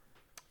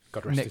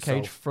 God rest Nick his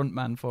Cage soul.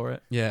 frontman for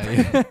it.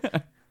 Yeah,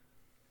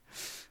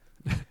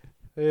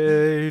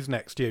 Who's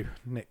next? You,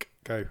 Nick.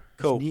 Go.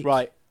 Cool. Sneak.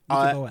 Right.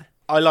 yeah.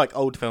 I like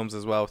old films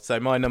as well. So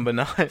my number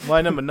 9,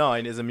 my number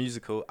 9 is a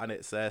musical, and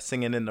it's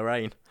Singing in the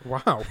Rain.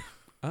 Wow.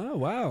 Oh,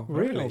 wow.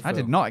 Really? Very old I did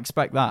film. not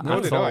expect that. Nor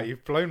at did all. I.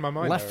 You've blown my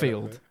mind. Left there a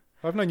little field. bit.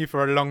 I've known you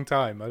for a long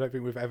time. I don't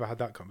think we've ever had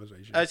that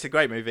conversation. It's a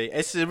great movie.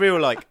 It's a real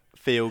like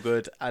feel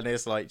good, and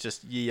it's like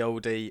just ye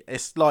olde.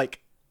 It's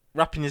like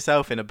wrapping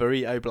yourself in a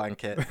burrito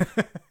blanket.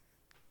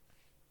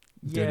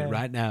 Doing it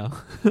right now.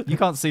 You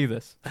can't see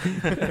this.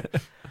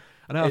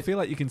 I know, I feel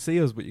like you can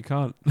see us, but you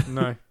can't.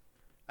 No.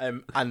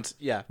 And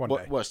yeah, One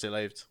day. watched it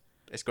loads.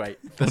 It's great.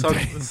 The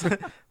songs,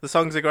 the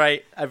songs are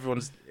great.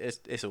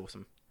 It's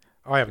awesome.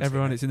 I haven't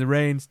Everyone, seen it's in the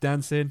rain, it's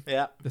dancing,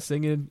 Yeah. the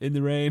singing in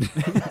the rain.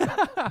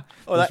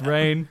 Oh, There's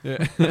rain.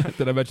 Yeah.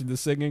 Did I mention the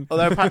singing?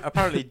 Although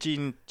apparently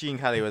Gene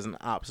Kelly was an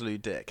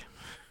absolute dick.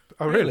 it.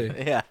 Oh, really?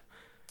 Yeah.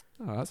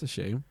 Oh, that's a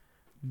shame.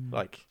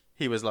 Like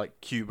he was like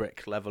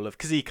Kubrick level of,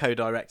 because he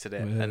co-directed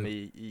it Yeah. and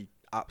he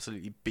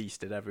absolutely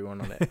beasted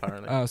everyone on it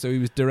apparently. Oh, so he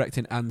was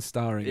directing and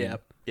starring. in Yeah,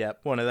 it. yeah,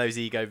 one of those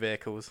ego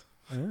vehicles.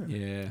 Oh,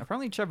 Yeah.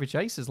 Apparently Chevy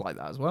Chase is like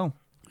that as well.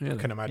 I Really?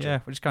 can imagine. Yeah,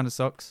 which kind of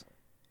sucks.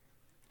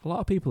 A lot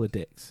of people are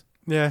dicks.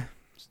 Yeah.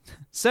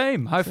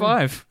 Same. High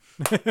five.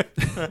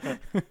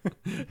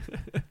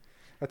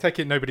 I take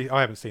it nobody.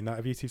 I haven't seen that.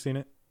 Have you two seen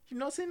it? You've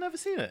never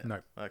seen it? No.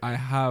 Okay. I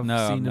have No,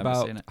 I've seen never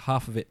about seen it.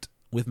 half of it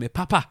with my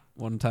papa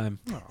one time.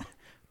 Oh.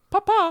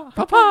 Papa,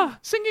 Papa,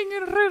 singing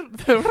in the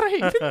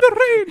rain, in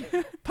the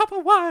rain. Papa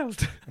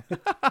Wild.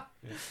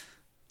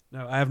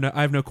 No, I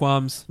have no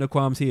qualms. No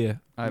qualms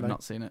here. I have No.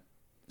 not seen it.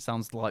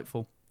 Sounds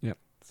delightful.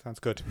 Sounds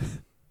good.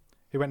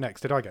 Who went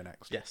next? Did I go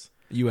next? Yes.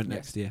 You went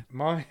Yes. next, yeah.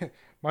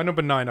 My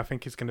number 9, I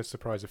think, is going to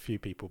surprise a few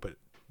people, but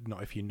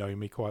not if you know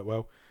me quite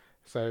well.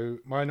 So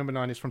my number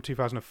 9 is from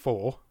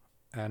 2004,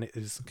 and it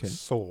is Okay.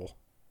 Saw.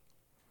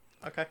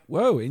 Okay.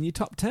 Whoa, in your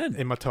top 10.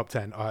 In my top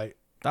 10, I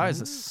That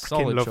is a freaking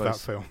solid love choice.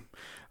 that film.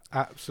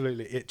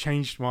 Absolutely, it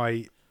changed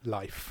my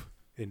life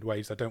in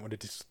ways I don't want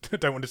to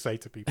don't want to say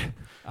to people.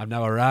 I'm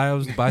now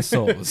aroused by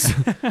saws.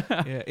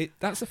 Yeah,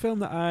 that's a film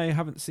that I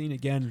haven't seen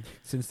again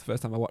since the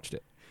first time I watched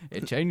it.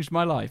 It changed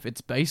my life.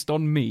 It's based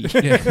on me.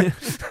 Yeah.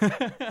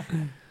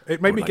 It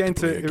made would me like get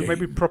to play into a it made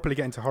me game. properly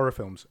get into horror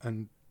films,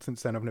 and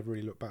since then I've never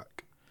really looked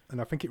back.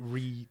 And I think it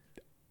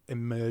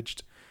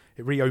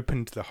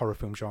reopened the horror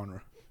film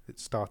genre. It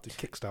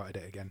kickstarted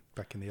it again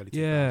back in the early 2000s.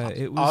 Yeah,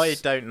 it was. I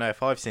don't know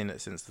if I've seen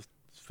it since the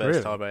first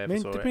Really? time I ever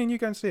saw Did it. me and you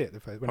go and see it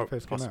when it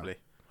first Possibly.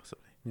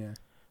 came out?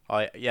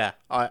 Yeah.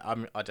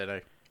 I don't know.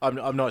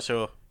 I'm not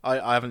sure.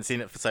 I haven't seen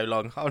it for so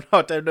long.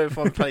 I don't know if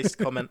I'm placed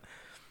to comment.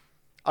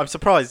 I'm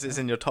surprised it's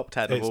in your top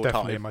 10 of It's all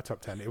definitely in time. my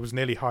top 10. It was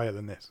nearly higher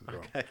than this as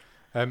well.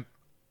 Okay.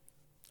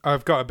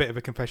 I've got a bit of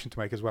a confession to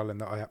make as well, in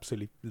that I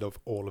absolutely love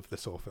all of the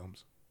Saw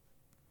films.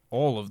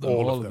 All of them.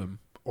 All all of of them,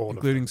 All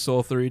including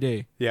Saw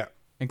 3D. Yeah,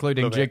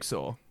 including Love it.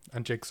 Jigsaw.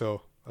 and Jigsaw.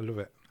 I love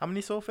it. How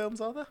many Saw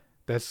films are there?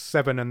 There's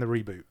 7 and the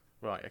reboot.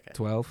 Right, okay.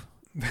 12.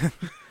 I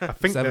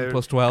think 7 they're-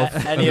 plus 12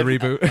 and Any the of-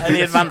 reboot.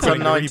 Any advance on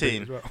including the reboot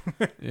 19? as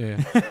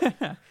well.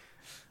 Yeah.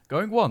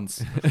 Going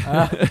once.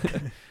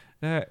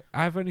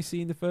 I've only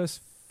seen the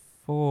first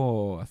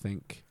 4, I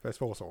think. There's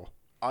 4 Saw.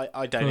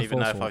 I don't Full even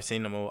know if Saw. I've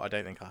seen them all. I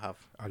don't think I have.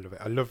 I love it.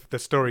 I love the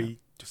story.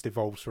 Just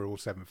evolves through all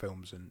 7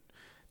 films, and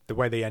the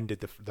way they ended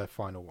the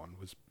final one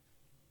was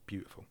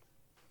beautiful.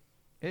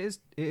 It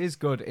is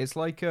good. It's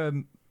like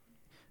the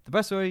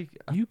best way.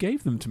 You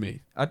gave them to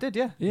me. I did,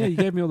 yeah. Yeah, you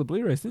gave me all the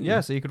Blu-rays, didn't you?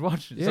 Yeah, so you could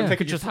watch it. Yeah. So you Take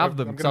could it just yourself. have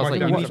them. I'm Because I gonna was write like,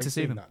 down you what need I've to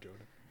see seen them. that, Jordan.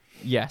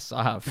 Yes,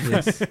 I have.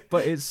 Yes.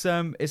 But it's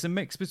a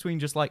mix between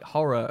just like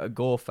horror, a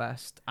gore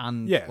fest,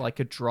 and Yeah. like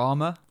a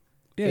drama.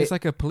 Yeah, it's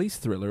like a police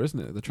thriller, isn't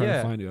it? They're trying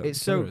to find you.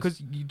 It's so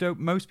because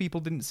most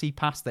people didn't see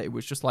past that. It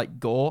was just like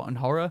gore and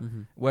horror.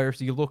 Mhm.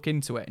 Whereas you look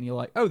into it and you're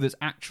like, oh, there's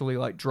actually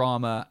like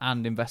drama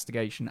and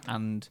investigation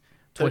and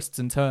twists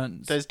and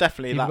turns. There's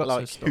definitely People that got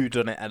like some stuff.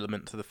 whodunit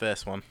element to the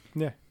first one.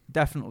 Yeah,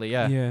 Definitely,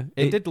 yeah. Yeah.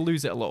 It did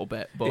lose it a little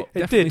bit, but It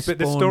definitely did, but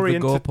the spawned story the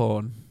gore into-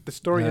 porn. the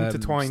story Um,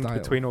 intertwined style.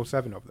 between all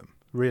 7 of them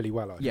really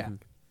well. I yeah.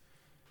 think.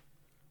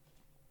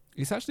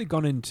 It's actually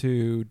gone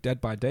into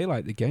Dead by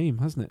Daylight, the game,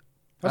 hasn't it?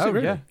 Has Oh, it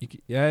really?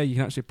 yeah. You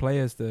can actually play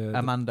as the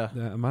Amanda.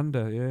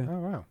 Amanda. Yeah, Oh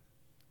wow,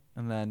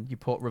 And then you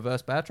put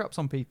reverse bear traps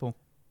on people.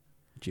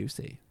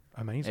 juicy.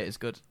 amazing. It is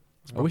good.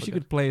 It's I wish you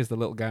proper could play as the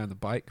little guy on the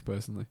bike,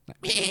 personally.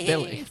 Like,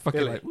 Billy. fucking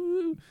Billy. like,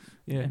 woo.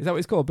 Yeah, is that what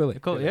it's called, Billy?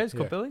 good. Yeah, it's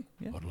called Yeah. Billy.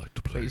 Yeah. I'd like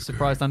to But you're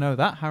surprised I know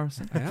that,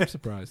 Harrison. I am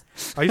surprised.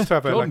 I used to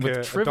have Jordan a with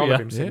doll trivia.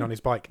 of him sitting Yeah. on his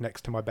bike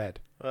next to my bed.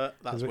 That's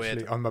Literally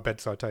weird. on my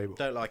bedside table.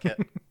 Don't like it.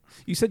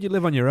 You said you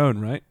live on your own,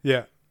 right?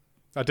 Yeah,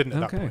 I didn't at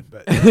that Okay. point,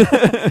 but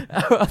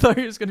I thought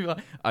he was going to be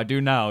like, I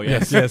do now,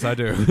 yes. yes, I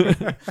do.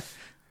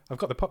 I've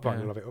got the pop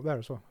vinyl Yeah. of it up there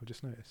as well. I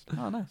just noticed.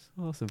 Oh, nice.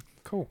 Awesome.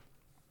 Cool.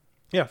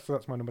 Yeah, so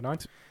that's my number 9.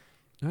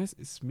 Nice.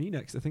 It's me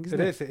next, I think, It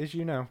isn't it? is. It is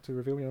you now to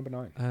reveal your number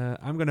 9.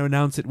 I'm going to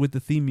announce it with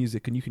the theme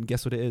music, and you can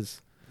guess what it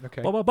is.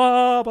 Okay. Ba ba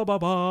ba ba ba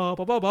ba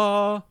ba ba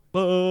ba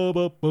ba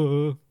ba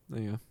ba.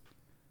 There you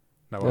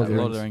No, Lord of the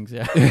Lord of the Rings,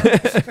 yeah.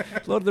 go.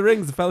 Lord of the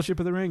Rings, the Fellowship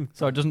of the Ring.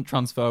 So it doesn't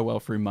transfer well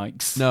through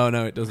mics. No,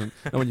 it doesn't.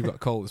 Not when you've got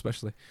cold,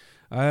 especially.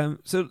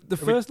 So the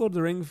first Lord of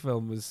the Rings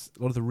film was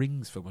Lord of the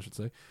Rings film, I should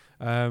say.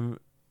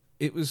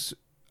 It was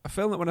a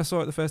film that when I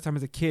saw it the first time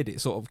as a kid, it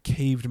sort of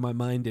caved my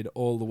mind in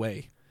all the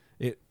way.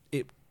 It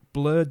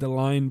blurred the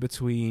line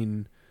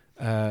between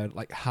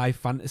like high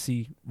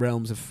fantasy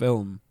realms of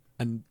film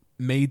and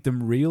made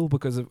them real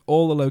because of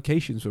all the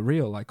locations were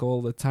real. Like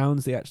all the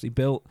towns they actually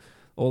built,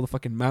 all the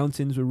fucking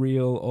mountains were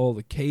real, all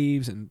the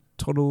caves and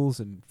tunnels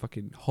and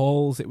fucking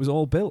halls. It was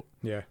all built.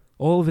 Yeah.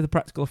 All of the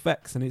practical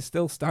effects, and it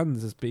still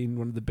stands as being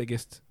one of the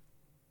biggest,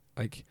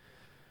 like,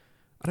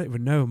 I don't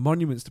even know,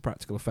 monuments to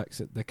practical effects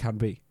that there can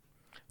be.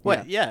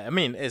 Well, yeah, I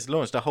mean, it's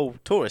launched a whole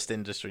tourist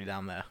industry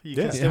down there. You Yeah,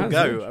 can it still has,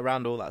 go yeah.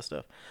 around all that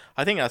stuff.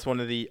 I think that's one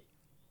of the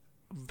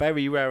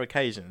very rare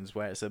occasions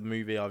where it's a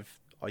movie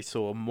I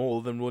saw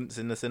more than once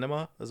in the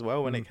cinema as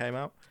well when it came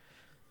out.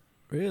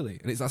 Really?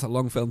 And that's a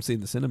long film seen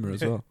in the cinema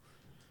as well.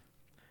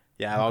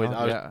 Yeah,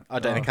 Yeah. I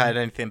don't think I had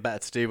anything better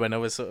to do when I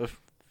was sort of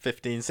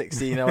 15,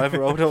 16,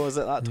 however old I was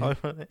at that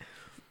time.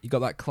 You got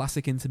that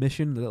classic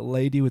intermission, the little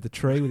lady with the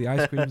tray with the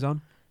ice creams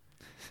on.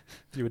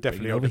 You were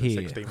definitely Bring it older over than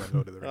here. 16 when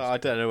Lord of the Rings. I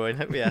don't know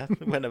when. Yeah,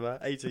 whenever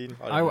 18.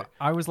 I don't know.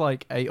 I was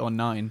like 8 or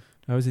 9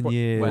 I was in What-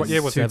 year when what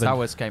year was Two it?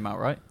 Towers came out,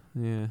 right?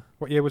 Yeah.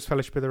 What year was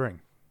Fellowship of the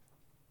Ring?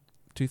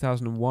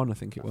 2001, I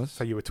think it was.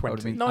 So you were I would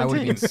have 20. been, I would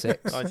have been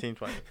 6. 19,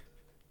 20.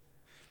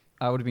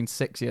 I would have been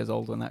 6 years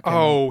old when that came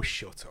out. Oh,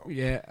 shut up.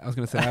 Yeah, I was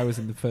going to say I was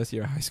in the first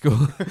year of high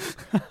school.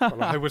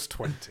 Well, I was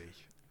 20.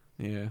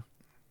 Yeah.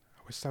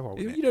 I was so old.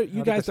 You, Nick. you, don't, How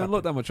you did guys this don't look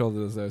happen? that much older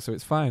than us, though, so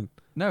it's fine.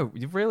 No,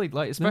 you really,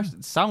 like,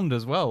 especially sound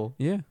as well.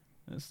 Yeah.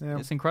 Yeah.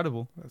 It's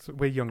incredible.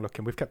 We're young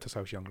looking. We've kept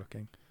ourselves young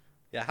looking.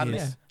 Yeah,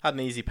 Yes. had an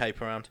easy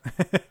paper round.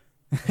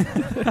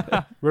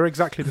 We're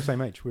exactly the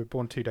same age. We were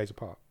born 2 days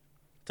apart.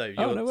 So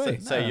you're, Oh, no way.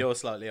 So No. you're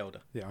slightly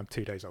older. Yeah, I'm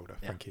 2 days older.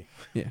 Yeah. Thank you.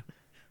 Yeah.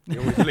 He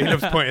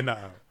loves pointing that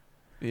out.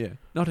 Yeah.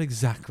 Not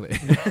exactly.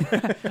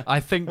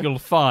 I think you'll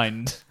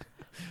find.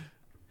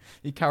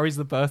 He carries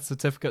the birth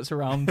certificates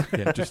around.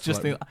 Yeah, just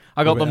like,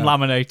 I got rub it them out.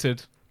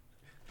 laminated.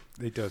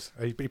 He does.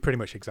 He pretty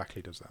much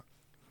exactly does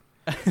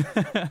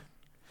that.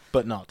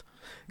 But not.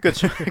 Good,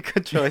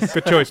 good choice.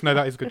 Good choice. No,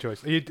 that is a good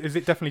choice. Is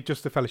it definitely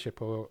just the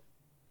Fellowship or?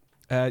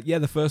 Yeah,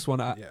 the first one.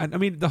 Yeah. And I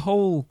mean, the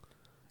whole.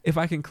 If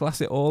I can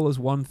class it all as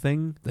one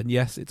thing, then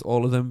yes, it's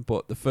all of them.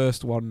 But the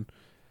first one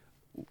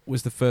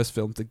was the first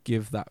film to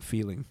give that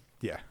feeling.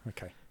 Yeah.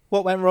 Okay.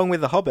 What went wrong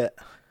with The Hobbit?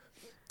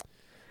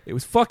 It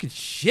was fucking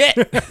shit.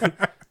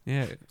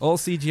 Yeah, all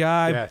CGI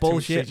Yeah, too much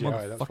bullshit.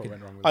 CGI, that's what motherfucking.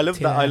 went wrong with I it. loved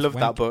that. I Tin-ass loved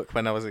that wank. book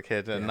when I was a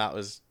kid, and Yeah. that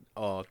was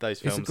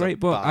those films. It's a great are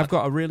book. bad. I've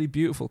got a really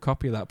beautiful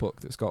copy of that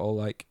book that's got all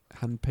like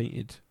hand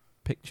painted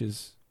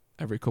pictures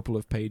every couple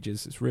of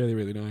pages. It's really,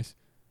 really nice.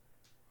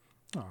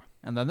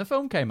 And then the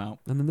film came out.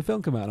 And then the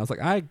film came out, and I was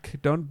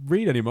like, don't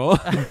read anymore.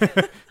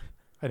 I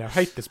know. I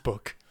hate this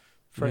book.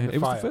 Throw it in Yeah, the it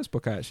was fire. the first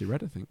book I actually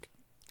read, I think.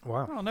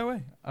 Wow. Oh, no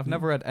way. I've Yeah.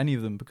 never read any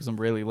of them because I'm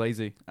really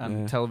lazy.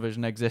 And Yeah.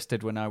 television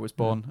existed when I was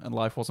born and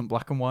life wasn't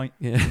black and white.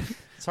 Yeah.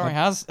 Sorry,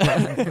 Has.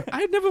 I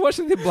had never watched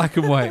anything black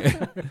and white.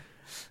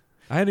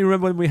 I only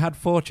remember when we had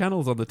 4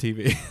 channels on the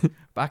TV.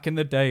 Back in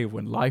the day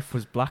when life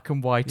was black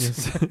and white.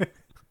 Yes.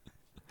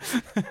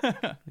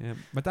 Yeah,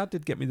 my dad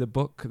did get me the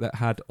book that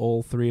had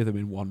all 3 of them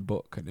in one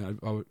book, and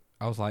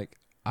I was like,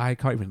 I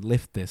can't even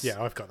lift this.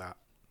 Yeah, I've got that,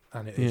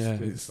 and it is. Yeah,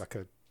 It's it's- like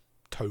a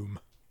tome.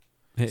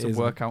 It's a is.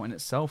 workout in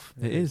itself.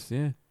 It is,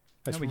 yeah.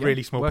 It's There we go.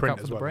 really small Workout print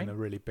for as the well, brain. and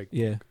a really big.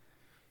 Yeah.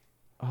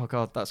 Oh,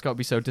 God, that's got to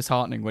be so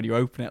disheartening when you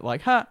open it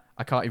like, ha,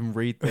 I can't even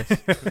read this.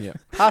 Yeah.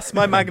 Pass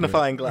my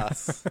magnifying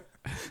glass.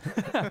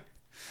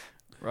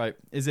 Right.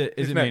 Is it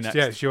Who's me next? next?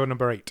 Yeah, it's your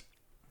number 8.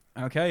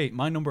 Okay,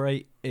 my number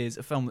 8 is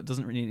a film that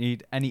doesn't really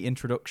need any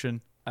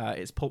introduction.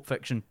 It's Pulp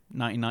Fiction,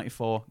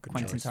 1994, Good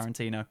Quentin choice.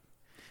 Tarantino.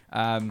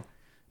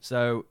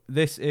 So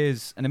this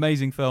is an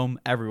amazing film.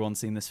 Everyone's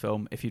seen this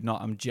film. If you've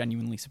not, I'm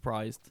genuinely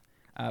surprised.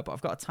 But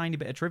I've got a tiny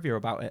bit of trivia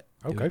about it.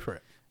 Oh, go for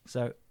it.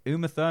 So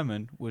Uma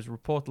Thurman was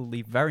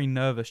reportedly very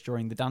nervous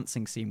during the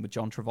dancing scene with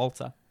John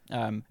Travolta,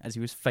 as he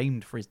was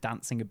famed for his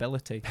dancing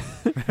ability.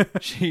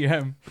 She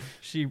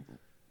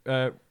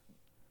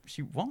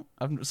what?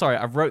 I'm sorry,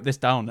 I wrote this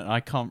down and I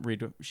can't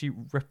read it. He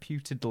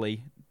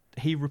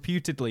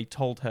reputedly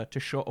told her to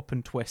shut up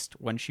and twist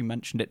when she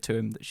mentioned it to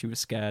him that she was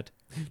scared.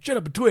 Shut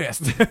up and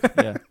twist.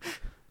 Yeah,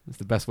 That's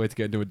the best way to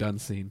get into a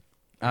dance scene.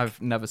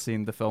 I've never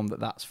seen the film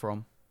that's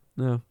from.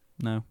 No,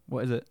 No,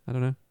 what is it? I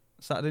don't know.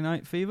 Saturday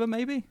Night Fever,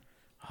 maybe?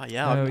 Oh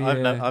yeah, Oh,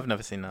 yeah. I've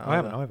never seen that. I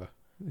haven't either. either.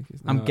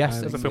 I'm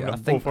guessing. There's a film I like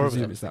think four of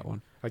presume them. it's that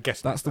one. I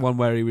guess That's the one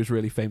where he was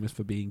really famous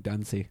for being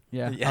dancey.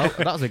 Yeah. Yeah.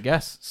 Oh, that was a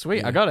guess. Sweet,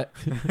 Yeah. I got it.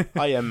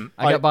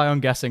 I get by on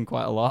guessing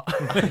quite a lot.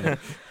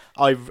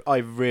 I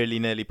really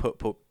nearly put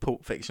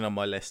Pulp Fiction on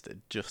my list. It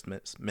just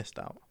missed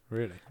out.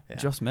 Really. Yeah.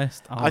 Just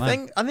missed. Oh, I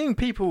man. think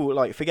people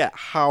like forget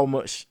how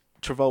much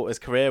Travolta's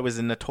career was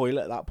in the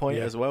toilet at that point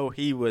Yeah. as well.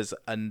 He was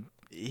in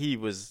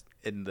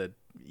the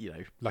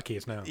Like he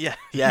is now.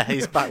 yeah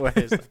he's back where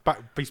he is.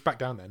 He's back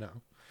down there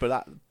now. But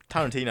that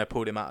Tarantino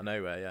pulled him out of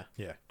nowhere. Yeah,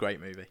 Yeah. great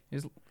movie.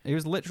 He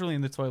was literally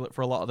in the toilet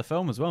for a lot of the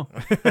film as well.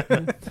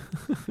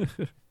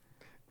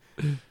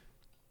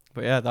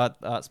 But yeah,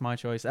 that's my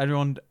choice.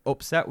 Everyone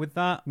upset with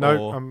that? No,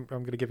 Or- I'm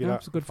going to give you No, that.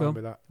 it's a good I'm fine film.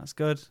 with that. That's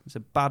good. It's a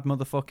bad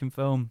motherfucking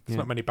film. There's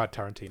not many bad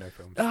Tarantino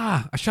films.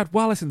 I shot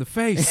Wallace in the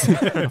face.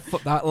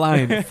 That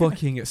line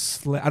fucking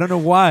I don't know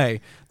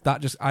why.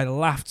 I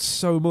laughed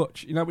so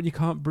much. You know when you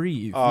can't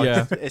breathe. Oh,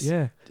 Yeah. it's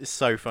Yeah.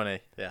 so funny.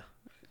 Yeah,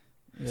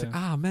 It's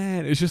like,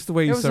 man, it's just the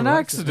way It you was so an right.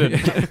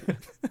 accident.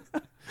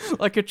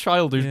 Like a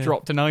child who's Yeah.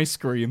 dropped an ice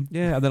cream.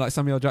 Yeah, and then like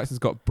Samuel Jackson's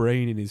got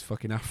brain in his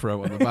fucking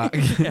afro on the back.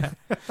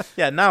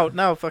 yeah.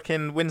 Now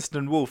fucking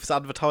Winston Wolfe's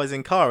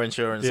advertising car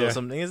insurance Yeah. or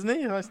something, isn't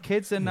he?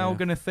 Kids are now Yeah.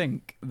 going to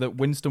think that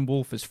Winston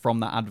Wolfe is from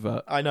that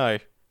advert. I know.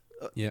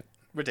 Yeah.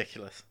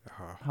 Ridiculous.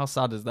 Oh, How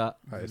sad is that?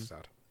 that is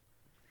sad.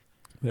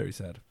 Very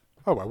sad.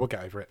 Oh, well, we'll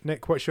get over it.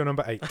 Nick, what's your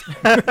number 8?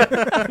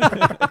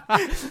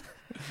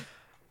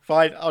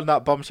 Fine, on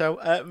that bombshell.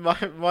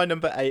 My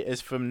number 8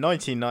 is from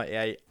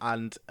 1998,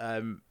 and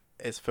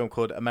it's a film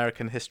called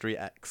American History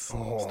X,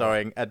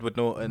 starring Edward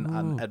Norton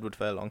and Oh. Edward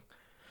Furlong.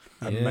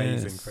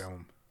 Amazing Yes.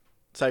 film.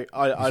 So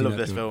I seen love that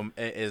this film?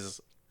 film. It is,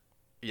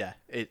 yeah,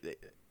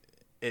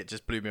 it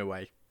just blew me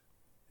away.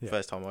 Yeah.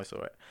 First time I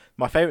saw it.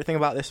 My favourite thing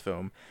about this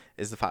film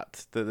is the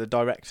fact that the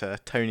director,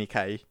 Tony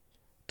Kaye,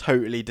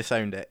 totally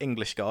disowned it.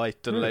 English guy,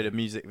 done a Really? load of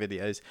music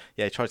videos.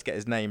 Yeah, he tried to get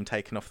his name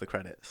taken off the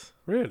credits.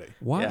 Really?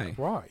 Why? Yeah.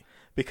 Why?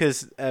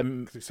 Because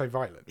Because it's so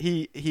violent.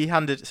 he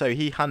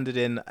handed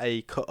in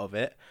a cut of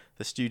it.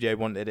 The studio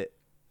wanted it.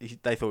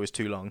 They thought it was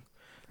too long,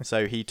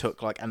 so he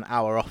took like an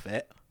hour off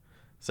it.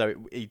 So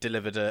he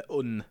delivered a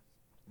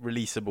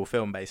unreleasable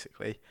film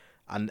basically,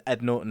 and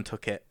Ed Norton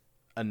took it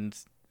and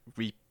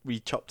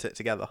re-chopped it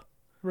together.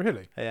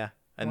 Really? Yeah,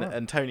 and Wow.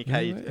 and Tony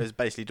Kaye Yeah, right. has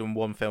basically done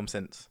one film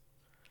since.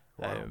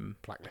 Wow.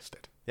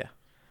 Blacklisted. yeah.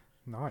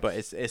 Nice. But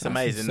it's That's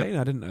amazing. insane.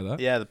 I didn't know that.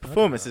 Yeah, the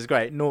performance is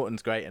great.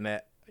 Norton's great in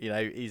it. You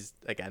know, he's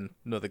again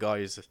another guy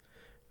who's a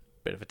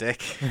bit of a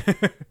dick.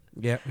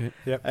 Yeah.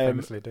 Yep,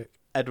 famously dick.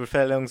 Edward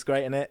Furlong's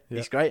great in it. Yeah.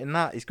 He's great in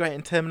that. He's great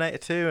in Terminator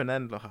 2, and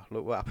then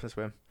look what happens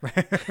to him.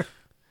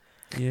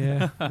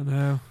 Yeah, I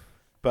know.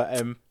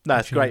 But no,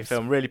 it's a great Choice.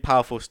 film. Really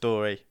powerful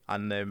story,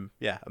 and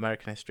yeah,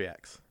 American History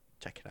X.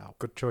 Check it out.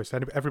 Good choice.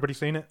 Everybody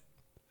seen it?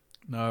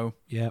 No.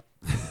 Yeah.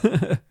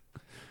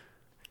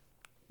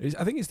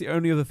 I think it's the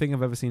only other thing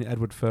I've ever seen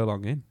Edward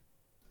Furlong in.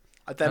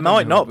 There don't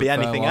might know not what be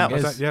Edward anything Furlong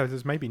else. is. Yeah,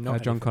 there's maybe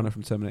not. John anything. Connor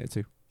from Terminator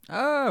 2.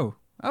 Oh.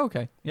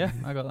 Okay. Yeah,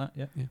 I got that.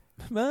 Yeah.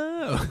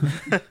 No.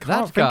 Can't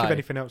That think guy. of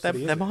anything else. There- that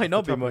he is there in might off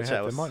not the be top of my much head.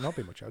 else. There might not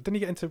be much else. Didn't he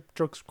get into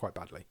drugs quite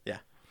badly?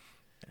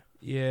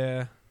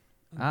 Yeah.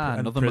 Ah,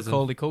 And another prison.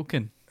 Macaulay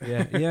Culkin.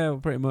 Yeah, well,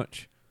 pretty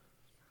much.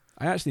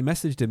 I actually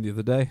messaged him the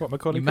other day. What,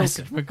 Macaulay You Culkin?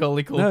 messaged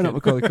Macaulay Culkin. No, not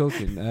Macaulay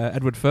Culkin.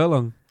 Edward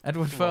Furlong.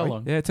 Edward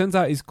Furlong. Yeah, it turns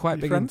out he's quite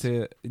You big friends?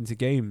 into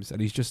games,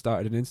 and he's just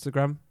started an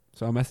Instagram.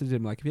 So I messaged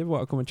him like, if you ever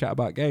want to come and chat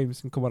about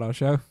games, and come on our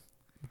show.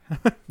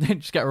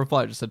 Just get a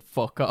reply that just said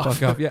 "fuck off."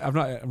 Fuck off. Yeah, I've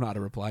not had a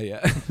reply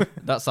yet.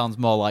 That sounds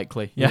more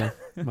likely. Yeah.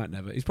 Might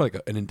never. He's probably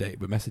got inundated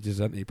with messages,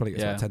 hasn't he? He probably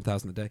gets Yeah. like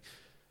 10,000 a day.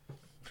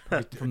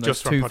 From those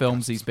Just from two podcasts.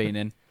 films he's been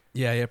in.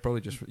 Yeah,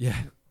 probably just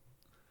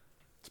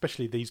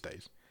Especially these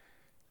days.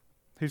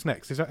 Who's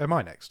next? Am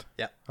I next?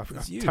 Yeah. I'm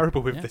It's you.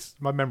 terrible with Yeah. this.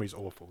 My memory's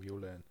awful. You'll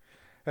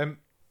learn.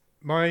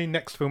 My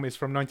next film is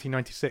from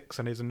 1996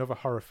 and is another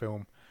horror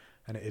film,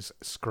 and it is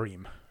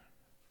Scream.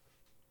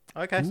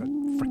 Okay. I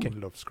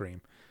freaking love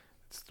Scream.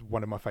 It's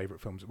one of my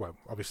favourite films. Well,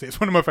 obviously, it's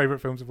one of my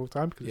favourite films of all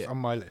time because it's Yeah. on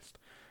my list.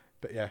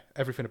 But yeah,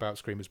 everything about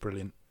Scream is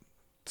brilliant.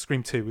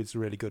 Scream 2 is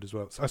really good as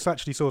well. So I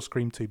actually saw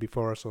Scream 2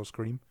 before I saw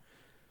Scream.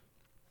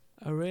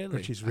 Oh, really?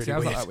 Which is See, really I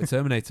was like weird. that with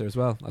Terminator as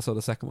well. I saw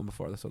the second one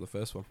before I saw the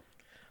first one.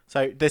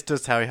 So this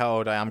does tell you how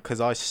old I am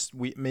because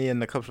me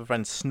and a couple of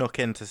friends snuck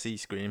in to see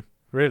Scream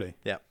Really?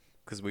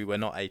 because we were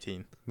not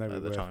 18 No, at we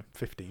the were time.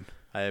 15.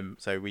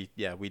 So we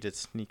did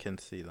sneak in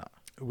to see that.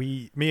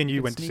 Me and you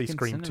Good went to see sneaking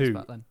Scream cinemas 2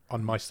 back then.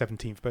 on my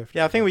 17th birthday.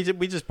 Yeah, I think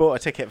we just bought a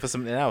ticket for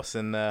something else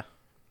and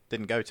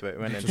didn't go to it.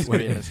 We went in to Just went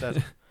Scream in.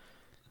 instead.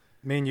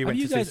 Me and you Have went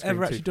you to see guys Scream ever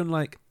 2. actually done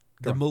like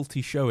Go the on.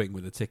 multi-showing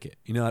with a ticket?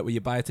 You know, like where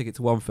you buy a ticket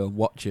to one film,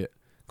 watch it,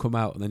 come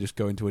out, and then just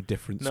go into a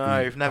different No, screen?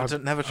 I've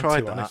never I'm tried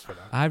too that. honest for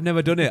that. I've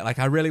never done it. Like,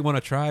 I really want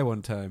to try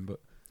one time,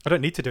 but... I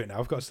don't need to do it now.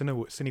 I've got a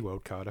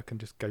Cineworld card. I can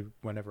just go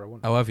whenever I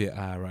want. Oh, have you?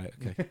 Ah, right,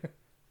 okay.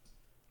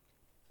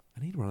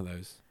 I need one of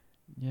those.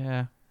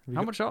 Yeah. Have you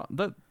How got- much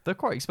are they're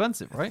quite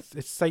expensive, right?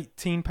 It's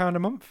 £18 a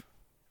month.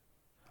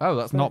 Oh,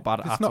 that's So not bad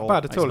it's at not all.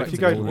 bad at I all. If you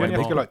expected go, it to you be only have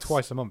to go more. like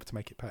twice a month to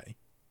make it pay.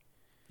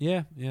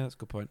 Yeah, that's a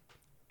good point.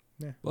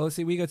 Well,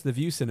 see, we go to the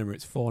View Cinema.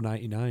 It's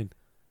 $4.99.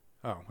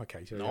 Oh,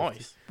 okay. So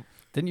Nice.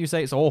 Didn't you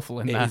say it's awful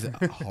in It there?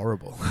 is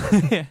horrible.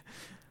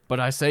 But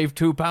I saved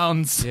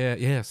 £2.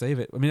 Yeah, save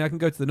it. I mean, I can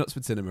go to the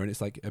Knutsford Cinema and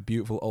it's like a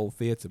beautiful old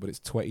theatre, but it's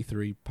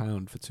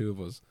 £23 for two of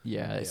us.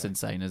 Yeah, it's Yeah.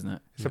 insane, isn't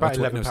it? It's about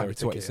Or £11 sorry, a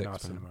ticket in £26, our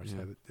cinema, yeah.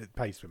 so it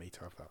pays for me to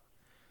have that.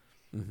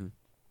 Mm-hmm.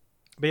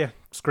 But yeah,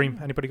 Scream.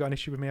 Anybody got an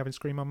issue with me having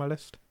Scream on my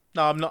list?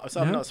 No, I'm not.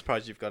 So I'm No? not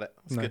surprised you've got it.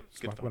 It's good. It's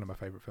good. one of my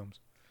favourite films.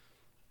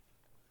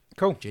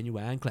 Cool.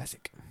 Genuine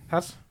classic.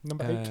 Has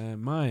number 8?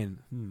 Mine.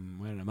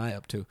 Where am I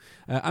up to?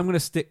 I'm going to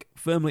stick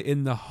firmly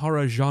in the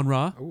horror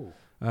genre, Ooh,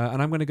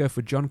 and I'm going to go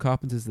for John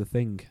Carpenter's The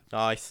Thing.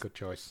 Nice. good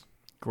choice.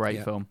 Great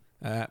Yeah. film.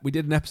 We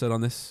did an episode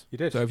on this. You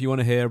did. So if you want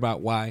to hear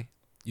about why,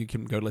 you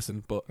can go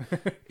listen. But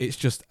it's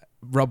just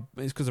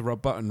it's because of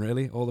Rob Bottin,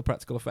 really. All the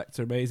practical effects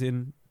are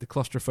amazing. The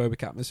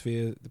claustrophobic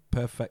atmosphere, the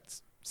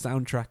perfect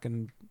soundtrack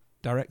and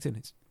directing.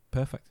 It's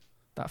perfect.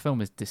 That film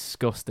is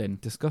disgusting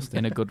Disgusting.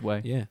 in a good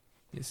way. Yeah,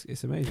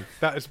 it's amazing.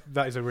 That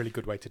is a really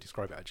good way to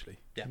describe it. Actually,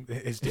 Yeah.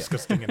 it is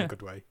disgusting in a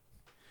good way.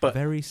 But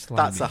Very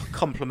slimy. That's a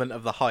compliment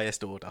of the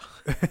highest order.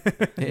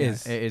 It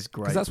is. It is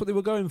great. Because that's what they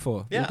were going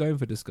for. They Yeah. were going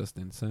for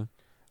disgusting. So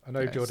I know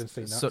Yeah, Jordan's it's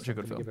seen that. such so a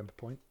good I'm gonna film. Give him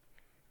a point.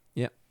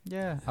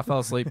 Yeah, I fell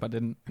asleep. I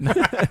didn't.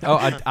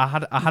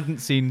 I hadn't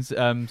seen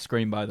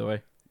Scream, by the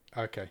way.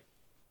 Okay,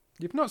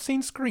 you've not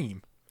seen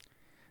Scream?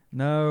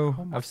 No,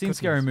 Oh my I've seen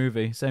Scary goodness.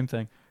 Movie. Same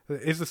thing.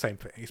 It is the same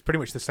thing. It's pretty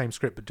much the same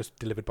script, but just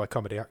delivered by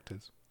comedy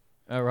actors.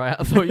 All right,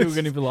 I thought you were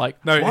going to be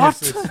like, No, what?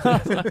 it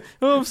is.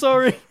 Oh, I'm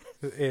sorry.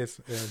 It is,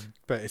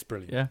 but it's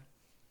brilliant. Yeah,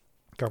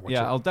 Go and watch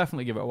yeah, it. I'll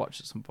definitely give it a watch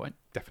at some point.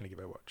 Definitely give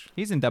it a watch.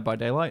 He's in Dead by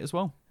Daylight as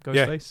well.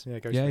 Yeah, Ghostface,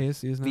 yeah, yeah, he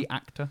is now. the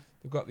actor.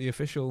 They've got the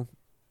official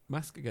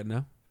mask again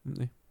now, haven't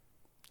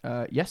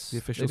they? Yes, The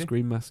official they do.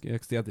 Scream mask, yeah,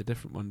 because they had the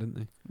different one, didn't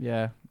they?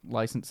 Yeah,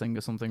 licensing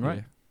or something,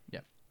 right?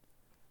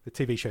 The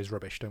TV show's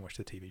rubbish. Don't watch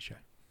the TV show.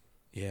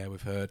 Yeah,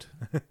 we've heard.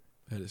 Heard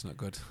it's not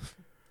good.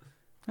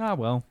 Ah,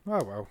 well.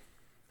 Oh well.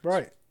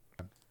 Right.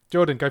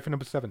 Jordan, go for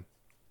number 7.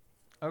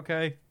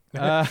 Okay.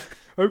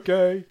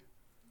 Okay.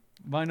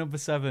 My number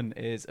 7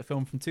 is a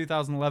film from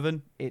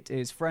 2011. It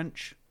is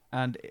French,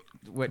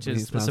 which I think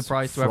is it's a pronounced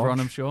surprise to everyone,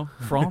 I'm French. sure.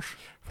 French.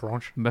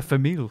 French. Ma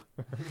famille.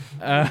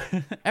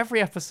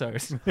 Every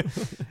episode.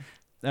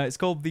 It's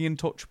called The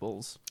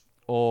Untouchables,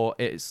 or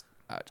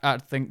I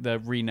think the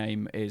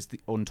rename is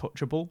The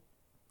Untouchable.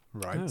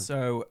 Right. Oh.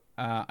 So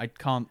I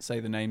can't say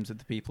the names of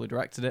the people who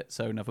directed it,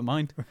 so never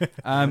mind.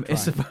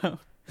 It's about.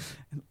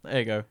 There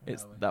you go.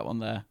 It's that one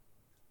there.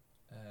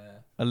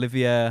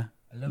 Olivier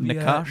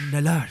Nakache.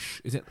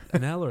 Nakache. Is it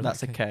an L or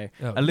That's a K.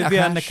 Oh, Olivier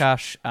Nakache.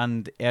 Nakache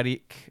and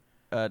Eric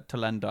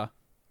Talendo.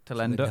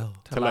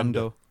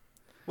 Talendo.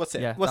 What's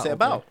it? Yeah, What's it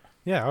that'll about?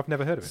 Yeah, I've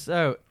never heard of it.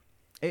 So,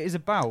 it is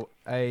about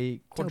a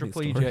Tell me a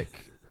story.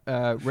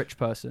 quadriplegic rich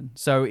person.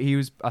 So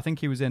I think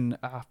he was in,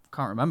 I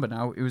can't remember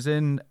now. He was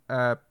in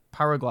a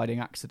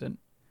paragliding accident,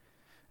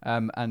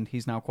 and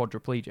he's now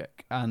quadriplegic.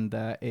 And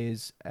there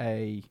is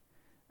a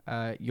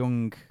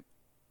young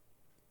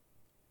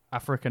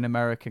African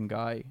American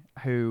guy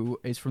who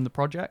is from the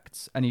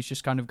projects, and he's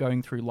just kind of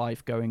going through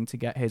life, going to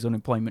get his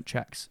unemployment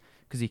checks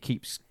because he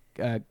keeps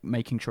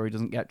making sure he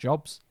doesn't get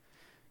jobs.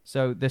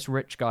 So this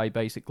rich guy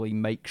basically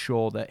makes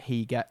sure that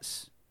he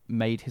gets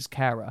made his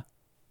carer.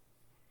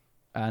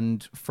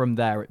 And from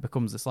there, it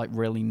becomes this like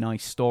really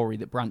nice story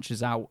that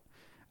branches out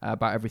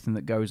about everything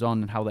that goes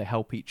on and how they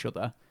help each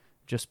other,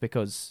 just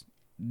because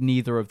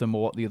neither of them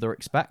are what the other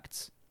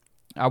expects.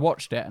 I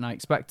watched it and I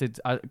expected,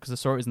 because I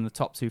saw it was in the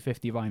top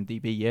 250 of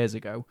IMDb years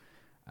ago.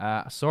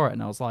 I saw it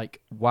and I was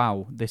like,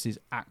 wow, this is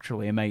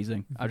actually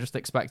amazing. I just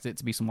expected it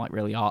to be some like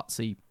really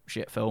artsy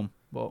shit film,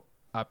 but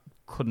I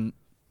couldn't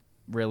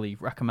really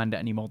recommend it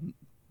any more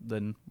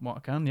than what I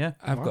can. Yeah,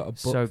 I've got a book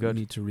So that you good.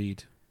 need to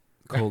read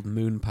called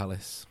Moon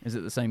Palace, is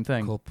it the same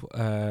thing? called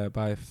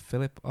by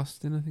Philip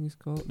Austin, I think it's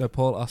called. No,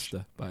 Paul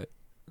Auster.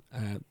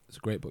 It's a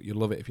great book. You'll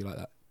love it if you like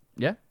that.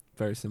 Yeah,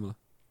 Very similar.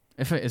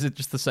 is it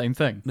just the same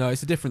thing? No,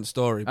 it's a different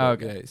story, but Oh,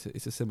 okay. yeah,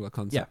 it's a similar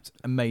concept.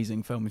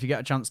 Amazing film. If you get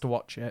a chance to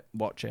watch it,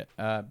 watch it.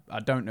 I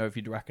don't know if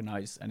you'd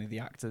recognise any of the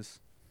actors,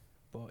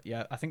 but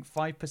yeah, I think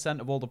 5%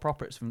 of all the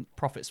profits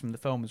from the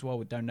film as well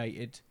were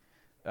donated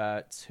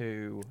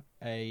to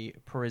a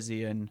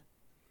Parisian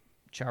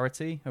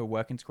charity who are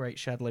working to create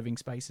shared living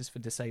spaces for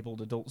disabled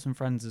adults and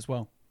friends as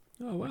well,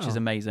 Oh, wow. which is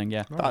amazing.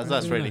 Yeah, That's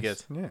very really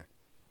nice. good. Yeah.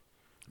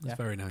 That's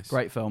very nice.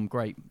 great film,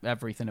 great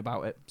everything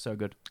about it, so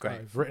good. Great.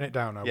 I've written it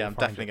down. Yeah, I'm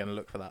definitely going to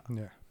look for that.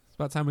 Yeah. It's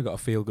about time we got a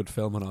feel-good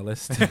film on our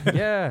list.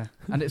 Yeah,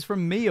 and it's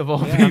from me of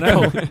all Yeah, I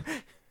know. people.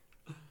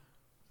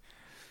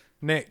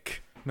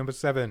 Nick, number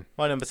 7.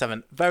 My number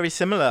 7, very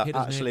similar Hit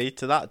us, actually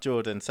to that,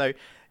 Jordan. So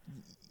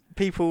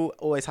people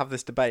always have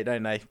this debate,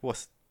 don't they?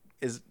 What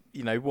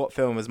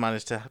film has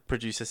managed to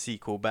produce a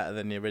sequel better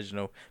than the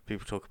original?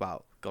 People talk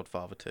about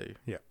Godfather 2,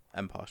 Yeah.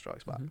 Empire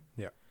Strikes Back. Mhm.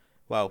 Yeah.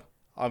 Well,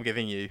 I'm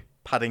giving you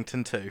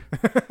Paddington 2.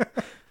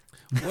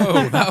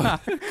 Whoa,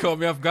 that caught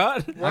me off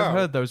guard. Wow. I've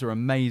heard those are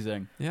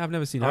amazing. Yeah, I've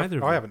never seen either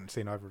of them. I haven't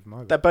seen either of them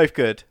either. They're both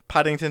good.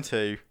 Paddington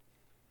 2,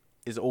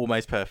 is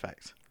almost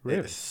perfect. Really?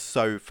 It's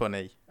so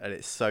funny and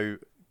it's so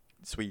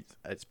sweet.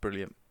 It's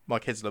brilliant. My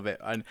kids love it,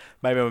 and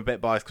maybe I'm a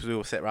bit biased because we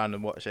all sit around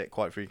and watch it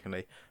quite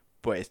frequently.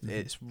 But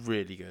it's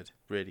really good,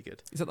 really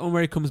good. Is that the one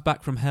where he comes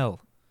back from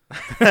hell?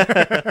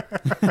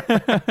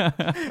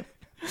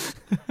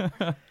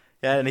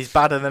 Yeah, and he's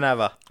badder than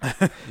ever.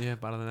 Yeah,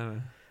 better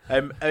than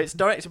ever. It's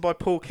directed by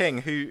Paul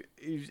King,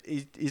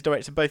 he's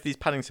directed both these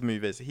Paddington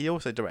movies. He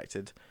also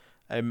directed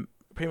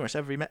pretty much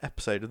every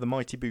episode of The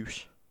Mighty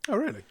Boosh. Oh,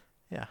 really?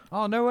 Yeah.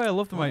 Oh no way! I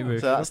love the Mighty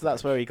Boosh. So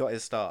that's where he got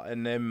his start,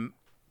 and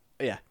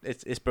yeah,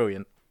 it's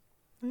brilliant.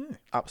 Yeah.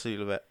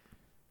 Absolutely love it.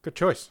 Good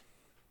choice.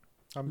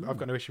 I've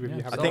got no issue with Yeah,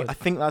 you having solid. I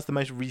think that's the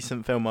most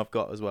recent film I've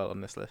got as well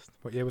on this list.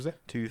 What year was it?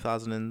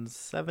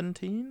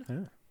 2017. Yeah.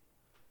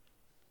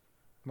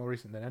 More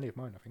recent than any of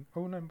mine, I think.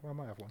 Oh, no, I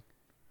might have one.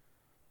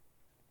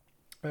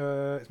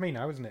 It's me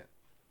now, isn't it?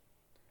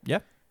 Yeah.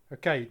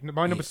 Okay,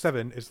 my number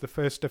 7 is the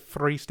first of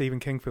 3 Stephen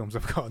King films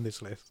I've got on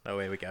this list. Oh,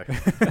 here we go.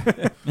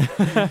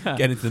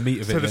 Get into the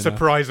meat of it. To the here now.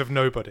 surprise of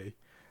nobody.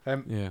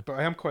 Yeah. But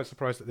I am quite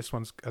surprised that this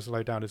one's as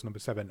low down as number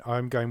 7.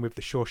 I'm going with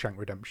The Shawshank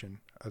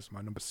Redemption as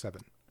my number 7.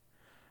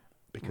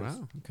 Because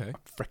Wow. Okay. I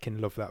freaking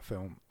love that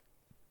film.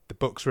 The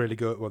book's really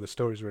good. Well, the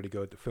story's really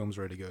good. The film's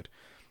really good.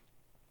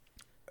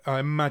 I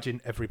imagine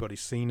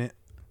everybody's seen it.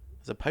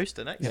 There's a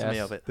poster next to Yes. me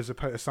of it. There's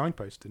a sign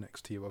poster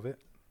next to you of it.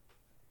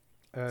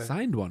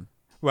 Signed one.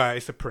 Well,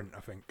 it's a print, I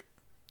think.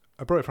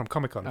 I brought it from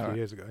Comic-Con a few Alright.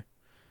 years ago.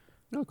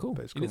 Oh, cool.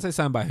 But it's You didn't cool. say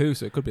signed by who,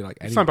 so it could be like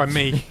It's signed by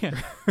me. Yeah,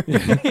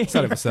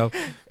 signed it myself.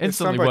 It's signed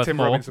Instantly by worth Tim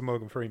more. Robbins and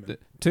Morgan Freeman.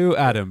 To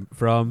Adam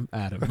from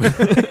Adam.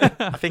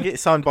 I think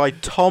it's signed by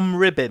Tom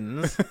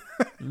Ribbins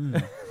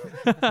Mm.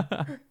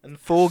 and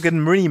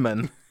Forgan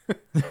Freeman.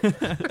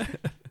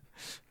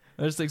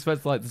 I just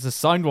expect like there's a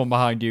signed one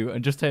behind you,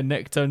 and just hear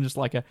Nick turn just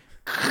like a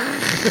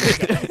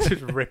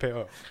Just rip it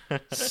up.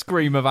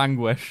 scream of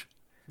anguish.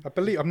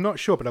 I'm not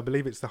sure, but I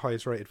believe it's the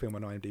highest rated film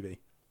on IMDb.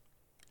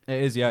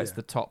 It is, yeah. It's Yeah.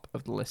 the top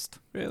of the list.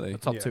 Really? The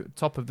top Yeah.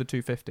 top of the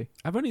 250.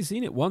 I've only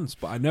seen it once,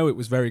 but I know it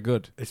was very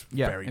good. It's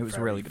Yeah, very, it was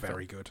very, really good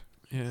very good.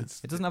 Yeah.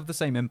 It's, It doesn't have the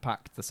same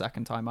impact the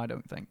second time, I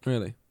don't think.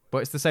 Really? But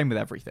it's the same with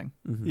everything.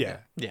 Mhm. yeah,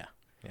 Yeah.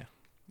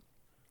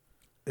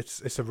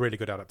 it's a really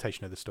good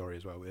adaptation of the story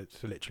as well.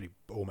 It's literally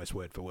almost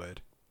word for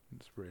word.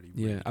 It's really,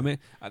 really Yeah, good. I mean,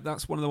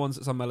 that's one of the ones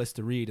that's on my list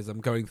to read as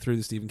I'm going through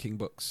the Stephen King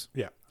books.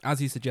 Yeah.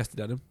 As you suggested,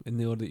 Adam, in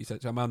the order that you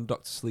said. So I'm on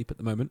Doctor Sleep at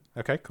the moment.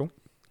 Okay, cool.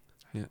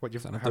 Yeah. So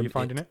And I've how are you done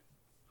finding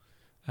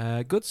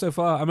it? Good so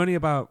far. I'm only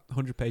about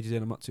 100 pages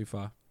in. I'm not too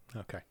far.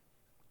 Okay,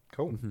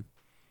 cool. Mhm.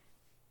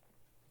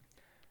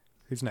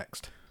 Who's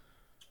next?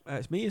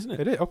 It's me, isn't it?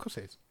 It is. Of course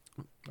it is.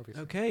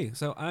 Obviously. Okay,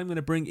 so I'm going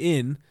to bring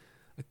in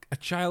a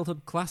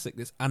childhood classic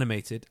that's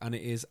animated, and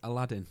it is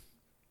Aladdin.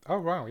 Oh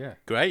wow, yeah.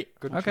 Great.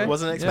 Good. Okay. choice.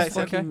 Wasn't Yes,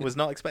 expecting. okay. Was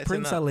not expecting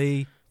Prince that.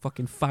 Ali,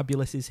 fucking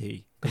fabulous is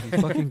he. 'Cause he's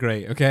fucking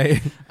great,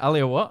 okay?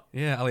 Alia what?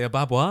 Yeah, Ali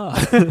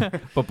Ababa.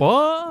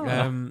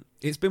 Baba.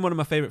 It's been one of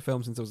my favourite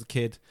films since I was a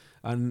kid.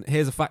 And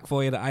here's a fact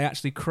for you that I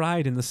actually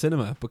cried in the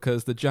cinema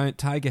because the giant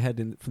tiger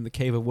head from the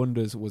Cave of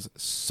Wonders was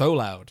so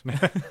loud.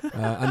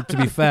 And to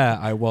be fair,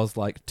 I was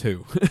like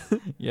 2.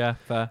 Yeah,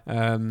 fair.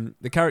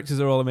 The characters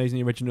are all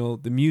amazingly original.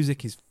 The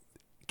music is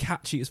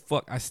catchy as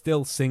fuck. I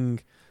still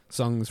sing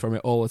songs from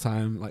it all the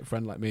time, like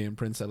Friend Like Me and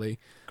Prince Ali.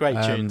 Great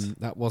tunes.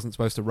 That wasn't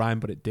supposed to rhyme,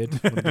 but it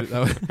did. Wanna do it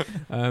that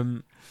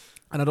way.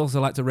 And I'd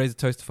also like to raise a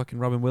toast to fucking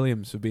Robin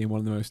Williams for being one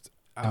of the most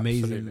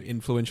amazing, Absolutely.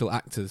 influential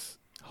actors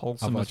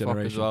Wholesome of our as fuck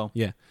generation. as well.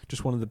 Yeah,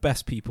 just one of the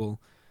best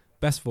people,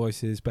 best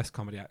voices, best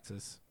comedy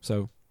actors.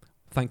 So,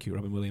 thank you,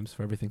 Robin Williams,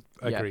 for everything.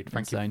 Yeah, Agreed.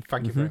 Thank insane. you.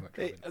 Thank you very Mhm.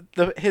 much.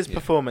 Robin. His Yeah.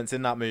 performance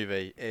in that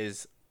movie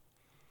is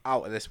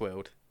out of this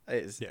world.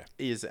 Yeah.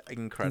 He is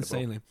incredible.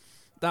 Insanely.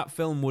 That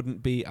film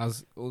wouldn't be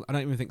as, well, I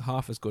don't even think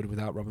half as good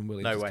without Robin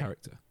Williams' No way.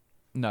 character.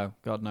 No,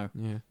 God no.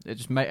 Yeah, It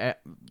just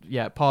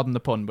yeah, pardon the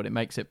pun, but it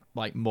makes it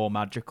like more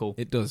magical.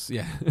 it does.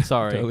 Yeah,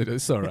 Sorry. totally does.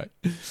 It's all right.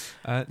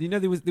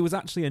 There was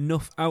actually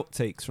enough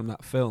outtakes from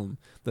that film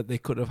that they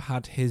could have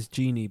had his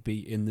genie be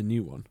in the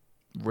new one.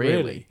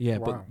 Really? Yeah,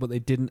 Wow. but they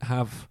didn't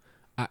have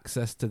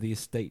access to the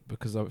estate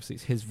because obviously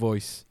it's his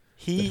voice.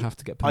 They'd He. have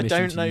to get I permission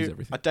don't to know. use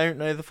everything. I don't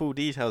know the full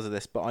details of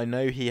this, but I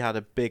know he had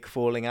a big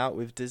falling out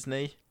with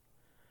Disney.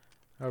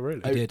 Oh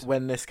really? I did.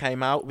 When this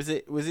came out. Was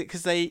it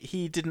because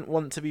he didn't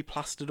want to be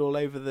plastered all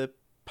over the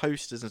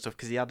posters and stuff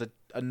because he had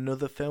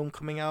another film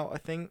coming out, I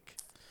think.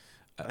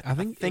 I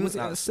think think was it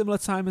at a that's- similar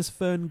time as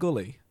Fern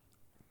Gully.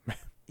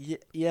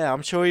 Yeah,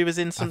 I'm sure he was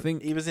in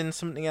think- he was in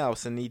something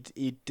else, and he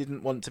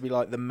didn't want to be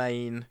like the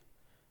main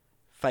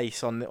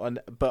face on.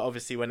 But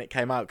obviously, when it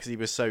came out, because he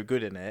was so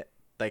good in it,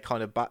 they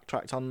kind of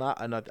backtracked on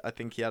that, and I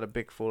think he had a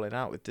big falling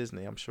out with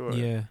Disney. I'm sure.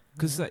 Yeah,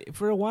 because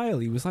for a while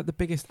he was like the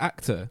biggest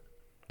actor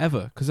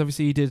ever. Because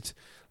obviously he did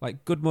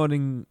like Good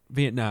Morning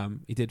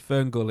Vietnam, he did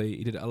Fern Gully,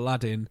 he did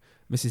Aladdin,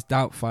 Mrs.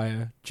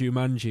 Doubtfire,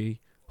 Jumanji,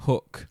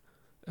 Hook.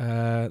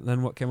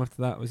 Then what came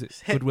after that? Was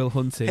it Hit- Goodwill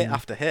Hunting? Hit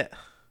after hit.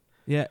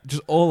 Yeah,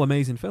 just all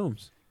amazing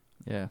films.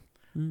 Yeah.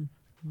 Mm.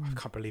 I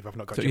can't believe I've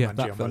not got So Jumanji yeah,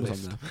 that on my film's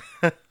list. on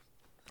there.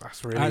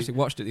 That's I really, actually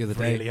watched it the other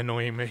day. really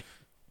annoying me.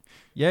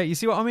 Yeah, you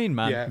see what I mean,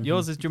 man? Yeah.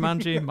 Yours is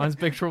Jumanji, mine's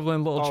Big Trouble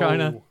in Little Oh,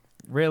 China.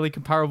 Really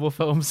comparable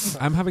films.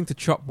 I'm having to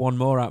chop one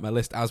more out my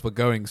list as we're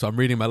going, so I'm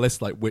reading my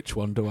list like, which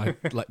one do I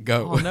let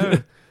go? Oh,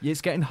 no.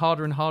 It's getting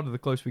harder and harder the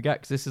closer we get,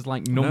 because this is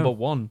like number No.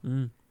 one.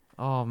 Mm.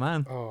 Oh,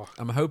 man. Oh,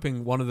 I'm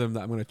hoping one of them that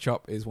I'm going to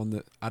chop is one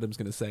that Adam's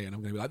going to say, and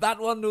I'm going to be like, that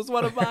one was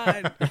one of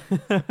mine.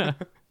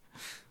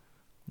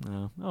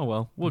 No. Oh,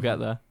 well. We'll get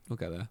there. We'll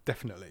get there.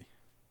 definitely.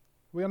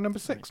 We're on number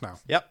 6 now.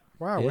 Yep.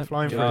 Wow, Yep. we're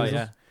flying through. Oh, this.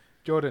 yeah.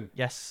 Jordan,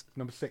 Yes.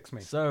 number 6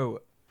 me.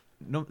 So,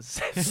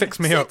 Six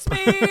me up.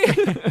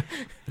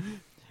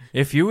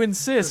 If you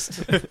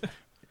insist.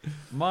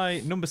 My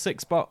number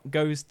 6 spot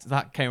goes.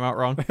 That came out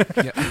wrong.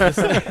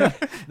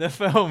 The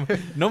film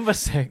number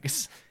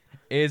 6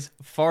 is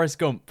Forrest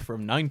Gump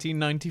from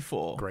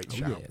 1994. Great Oh,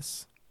 shout.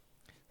 yes.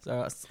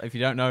 So, if you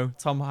don't know,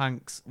 Tom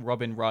Hanks,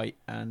 Robin Wright,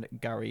 and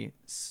Gary.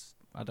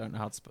 I don't know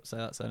how to say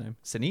that surname.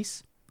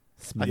 Sinise?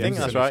 I think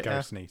that's right,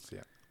 yeah. Sneeze,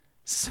 yeah.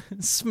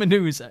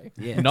 Sminooze.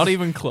 Yes. Not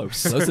even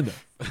close. Close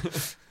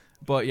enough.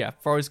 But yeah,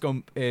 Forrest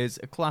Gump is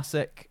a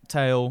classic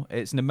tale.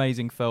 It's an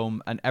amazing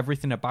film, and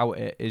everything about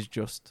it is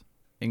just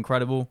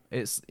incredible.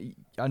 It's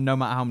no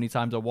matter how many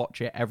times I watch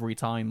it, every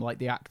time like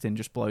the acting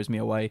just blows me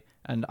away,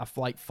 and I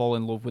like fall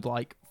in love with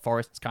like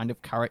Forrest's kind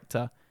of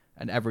character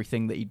and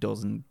everything that he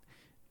does, and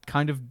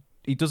kind of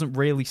he doesn't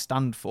really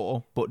stand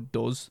for, but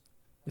does,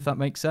 if that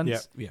makes sense. Yeah.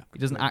 Yeah. He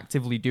doesn't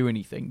actively do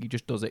anything. He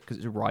just does it because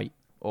it's right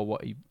or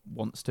what he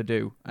wants to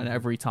do, and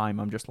every time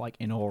I'm just like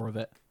in awe of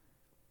it.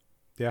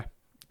 Yeah.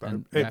 But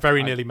And, it yeah,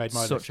 very nearly made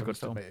my such list. a I good must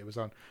film. admit.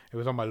 It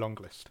was on my long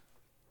list.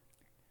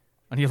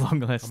 On your long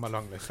list. On my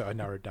long list that I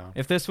narrowed down.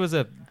 If this was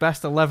a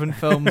best 11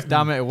 films,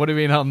 damn it would have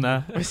been on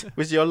there.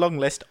 Was your long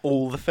list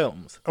all the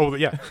films? All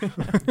the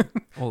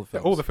All the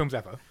films. all the films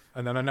ever,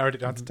 and then I narrowed it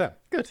down to 10.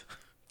 Good.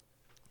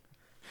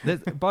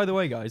 By the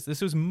way, guys,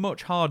 this was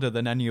much harder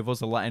than any of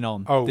us are letting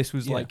on. Oh, this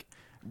was yeah.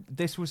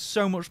 this was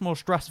so much more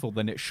stressful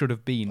than it should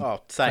have been.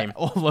 Oh, for same.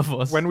 all of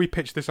us. When we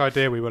pitched this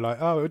idea, we were like,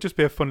 "Oh, it would just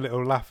be a fun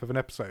little laugh of an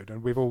episode,"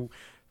 and we've all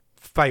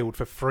failed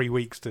for 3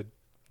 weeks to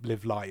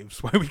live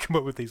lives where we come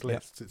up with these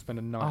lists. It's been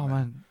a nightmare. Oh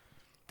man,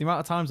 the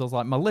amount of times I was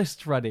like, my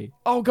list's ready.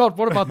 Oh god,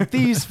 what about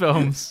these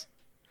films?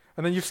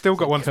 And then you've still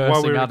got ones like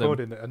while we're cursing Adam.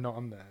 recording that are not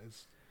on there.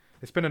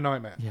 It's been a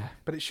nightmare. Yeah.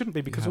 But it shouldn't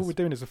be, because all has. we're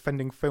doing is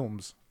offending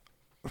films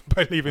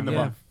by leaving them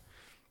Yeah. on.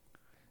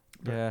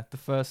 Yeah, the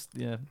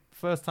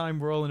first time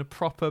we're all in a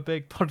proper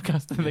big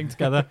podcasting thing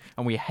together,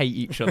 and we hate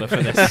each other for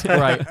this.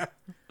 Right,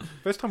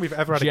 First time we've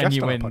ever had a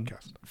Genuine guest on our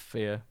podcast.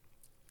 fear.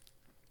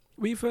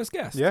 Were you first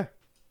guest? Yeah.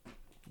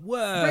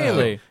 Whoa.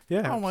 Really?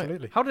 Yeah, Oh my-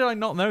 absolutely. How did I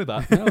not know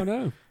that?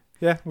 No.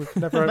 Yeah, we've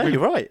never No, we've,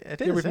 you're right.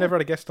 It is. yeah, we've yeah. never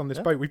had a guest on this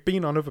Yeah. boat. We've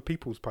been on other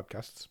people's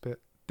podcasts, but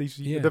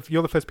Yeah.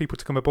 you're the first people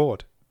to come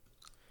aboard.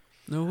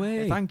 No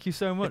way. Thank you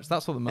so much.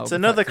 That's what the metal It's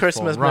another detector's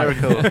for, Christmas right.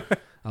 miracle.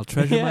 I'll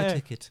treasure my Yeah.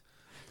 ticket.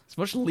 It's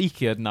much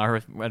leakier than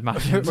I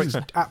imagined.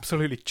 We're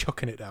absolutely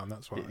chucking it down,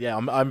 that's why. Yeah,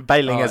 I'm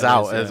bailing Oh, us it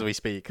out is, as yeah. we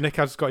speak. Nick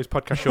has got his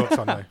podcast shorts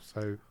on though,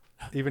 so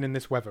even in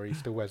this weather, he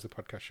still wears the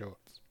podcast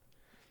shorts.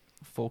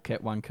 Full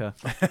kit wanker.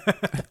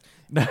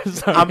 No,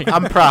 sorry.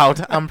 I'm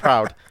proud. I'm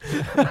proud.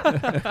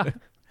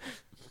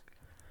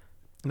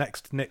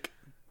 Next, Nick.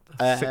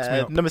 Six me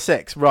up. Number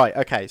 6. Right.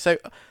 Okay. So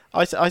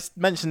I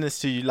mentioned this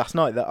to you last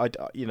night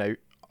that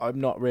I'm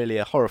not really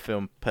a horror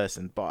film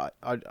person, but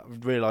I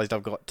realised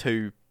I've got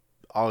 2,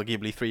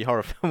 arguably 3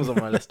 horror films on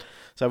my list.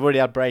 So I've already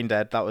had Brain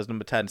Dead. That was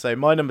number 10. So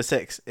my number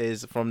 6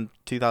 is from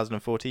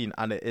 2014,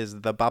 and it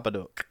is The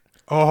Babadook.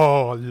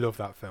 Oh, I love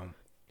that film.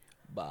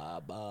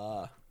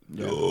 Baba.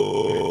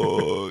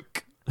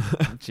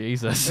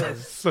 Jesus.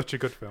 It's such a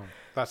good film.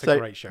 That's So- a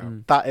great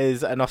show. That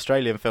is an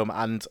Australian film,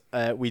 and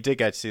we did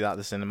go to see that at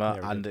the cinema,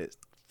 Yeah, we and did. it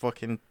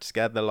fucking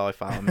scared the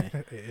life out of me.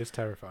 It is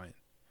terrifying.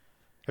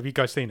 Have you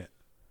guys seen it?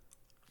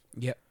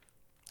 Yep.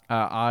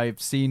 I've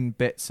seen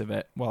bits of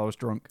it while I was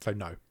drunk. So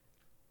no.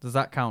 Does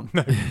that count?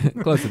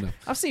 Close enough.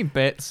 I've seen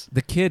bits.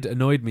 The kid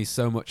annoyed me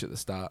so much at the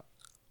start.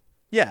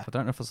 Yeah. I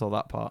don't know if I saw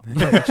that part.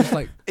 It's just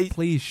like, It-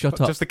 please shut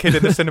up. Just the kid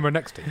in the cinema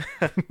next to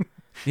you.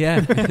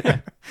 Yeah.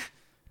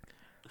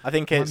 I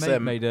think My it's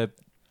mate made a.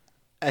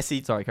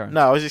 Essie. Sorry, Karen.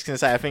 No, I was just gonna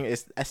say I think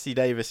it's Essie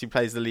Davis who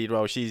plays the lead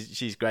role.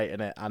 She's great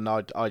in it, and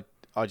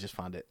I just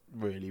found it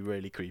really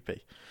really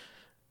creepy.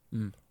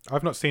 Mm.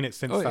 I've not seen it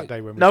since Oh, that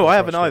day when we No, first I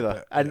haven't watched it,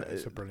 either. but, And, yeah,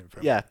 it's a brilliant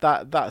film. Yeah,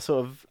 that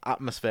sort of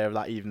atmosphere of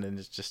that evening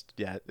is just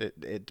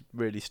it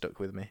really stuck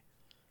with me.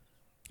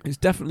 It's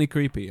definitely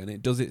creepy, and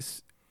it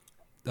does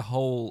the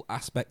whole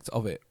aspect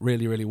of it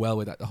really, really well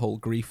with the whole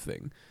grief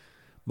thing.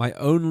 My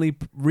only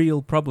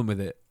real problem with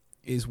it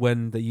is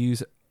when they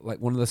use like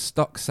one of the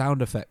stock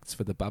sound effects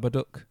for the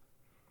Babadook.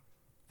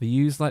 They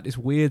use like this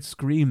weird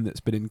scream that's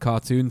been in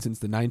cartoons since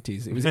the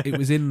 90s. It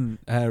was in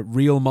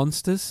Real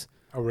Monsters.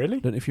 Oh, really? I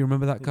don't know if you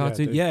remember that Yeah, I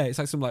cartoon. do. Yeah, it's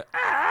like some like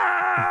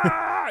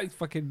it's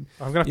fucking.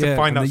 I'm going to have Yeah, to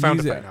find and that they sound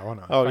use effect it. now,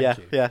 aren't I? Oh Thank yeah,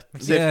 you. yeah.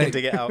 See if Yeah. you can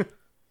dig it out.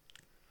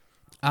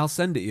 I'll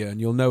send it you,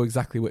 and you'll know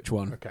exactly which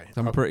one. Okay.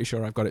 I'm I'll, pretty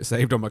sure I've got it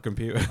saved on my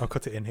computer. I'll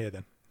cut it in here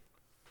then.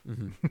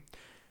 Mm-hmm.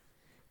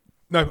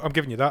 No, I'm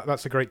giving you that.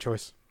 That's a great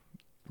choice.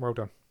 Well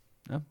done.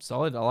 Yeah,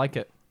 solid. I like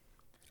it.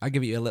 I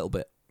give it you a little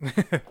bit.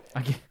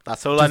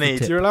 That's all I Just the need.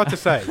 tip. You're allowed to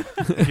say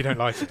if you don't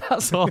like it.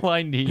 That's all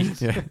I need.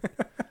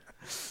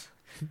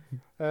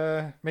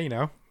 Me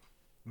now.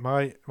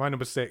 My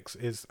number 6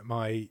 is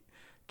my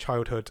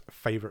childhood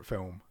favourite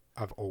film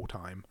of all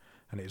time,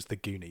 and it is The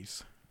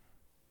Goonies.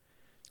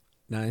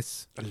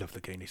 Nice. I love The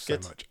Goonies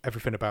Good. so much.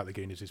 Everything about The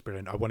Goonies is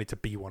brilliant. I wanted to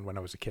be one when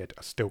I was a kid.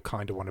 I still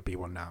kind of want to be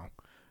one now,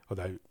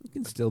 although You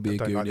can still I be a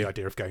don't like Goonie. the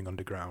idea of going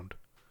underground.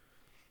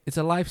 It's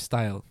a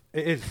lifestyle.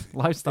 It is.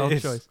 Lifestyle It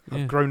is. choice. Yeah.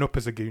 I've grown up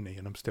as a Goonie,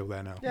 and I'm still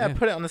there now. Yeah, Yeah.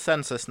 put it on the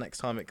census next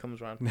time it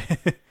comes round.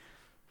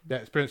 Yeah,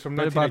 it's brilliant. It's from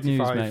Bit of bad news,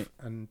 1985, mate.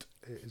 and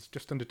it's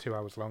just under 2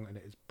 hours long, and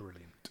it is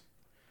brilliant.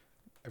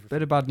 Everything.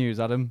 Bit of bad news,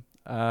 Adam.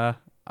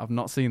 I've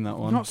not seen that I've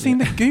one. not seen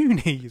The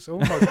Goonies. Oh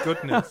my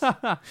goodness.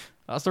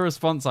 That's the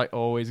response I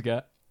always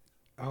get.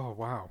 Oh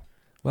wow.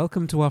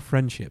 Welcome to our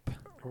friendship.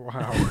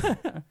 Wow.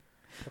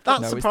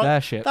 That, No, it's surpri-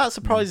 their shit. that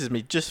surprises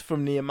me just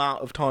from the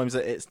amount of times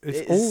that it's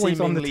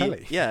always on the seemingly-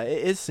 telly. Yeah,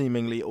 it is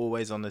seemingly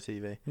always on the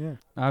TV. Yeah.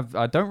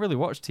 I don't really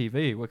watch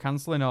TV. We're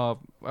cancelling our.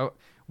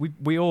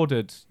 We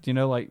ordered,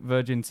 like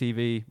Virgin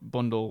TV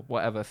bundle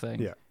whatever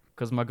thing. Yeah.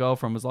 Because my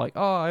girlfriend was like,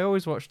 "Oh, I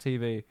always watch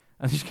TV,"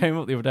 and she came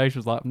up the other day. She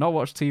was like, "I've not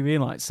watched TV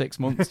in like 6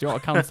 months. Do you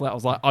want to cancel it?" I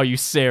was like, "Are you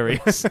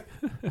serious?"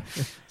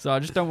 So I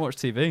just don't watch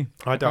TV.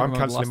 I'm can't remember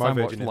cancelling the my last time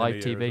I watched Virgin in live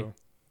the new year TV. as well.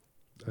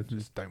 I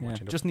just don't Yeah,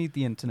 watch enough. just need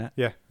the internet.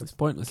 Yeah, It's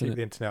pointless, keep isn't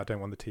the it? internet. I don't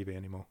want the TV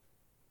anymore.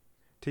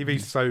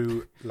 TV's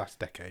so last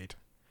decade.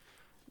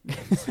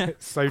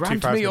 It's so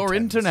Grant me your 2010s.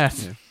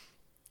 internet. Yeah.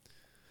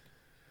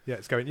 Yeah,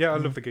 it's going. Yeah, I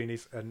love The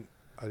Goonies, and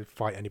I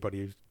fight anybody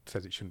who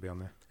says it shouldn't be on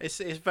there. It's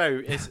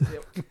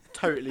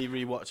totally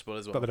rewatchable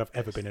as well. Not that I've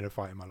ever been in a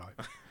fight in my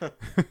life.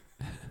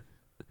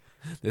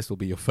 This will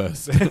be your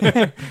first.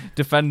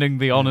 Defending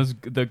the honors,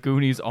 the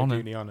Goonies The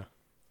honor. Goonie honor.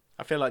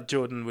 I feel like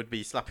Jordan would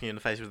be slapping you in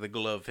the face with a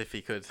glove if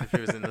he could, if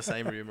he was in the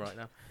same room right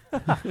now.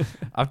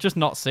 I've just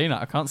not seen it.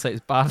 I can't say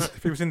it's bad.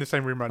 If he was in the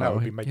same room right now, Oh,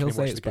 I'd be making he'll him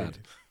say watch it's The bad.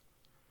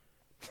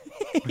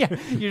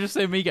 Goonies. Yeah, you just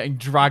say me getting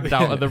dragged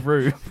out of the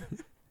room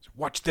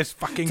Watch this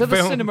fucking to the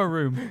film. cinema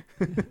room.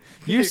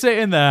 You sit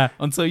in there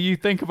until you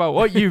think about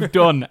what you've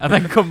done, and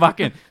then come back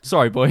in.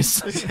 Sorry,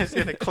 boys. It's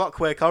in a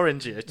Clockwork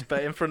Orange,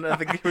 but in front of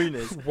the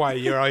Goonies. Why are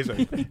your eyes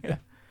open?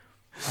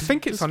 I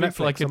think it's Just on speaks Netflix.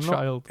 like a I'm not-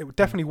 child. It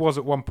definitely was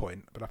at one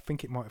point, but I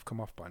think it might have come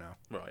off by now.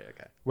 Right,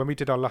 okay. When we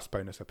did our last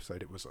bonus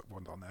episode, it was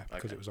one on there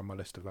because Okay. it was on my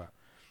list of that.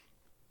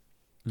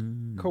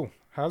 Mm. Cool.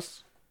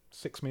 Has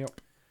 6 me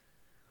up.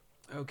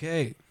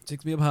 Okay,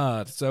 ticks me up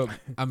hard. So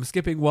I'm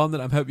skipping one that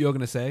I hope you're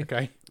going to say.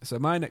 Okay. So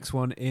my next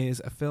one is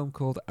a film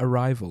called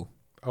Arrival.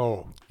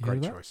 Oh, You great heard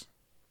of that? choice.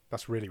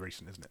 That's really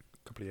recent, isn't it?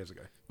 A couple of years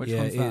ago. Which yeah,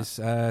 one's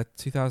it that?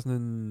 is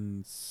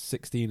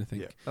 2016, I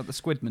think. Yeah. Like the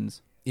Squidmans.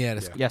 Yeah,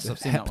 Yeah. Yes, I've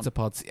seen that one.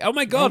 heptapods. Oh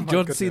my god, my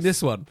Jordan's seen goodness.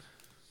 this one.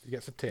 He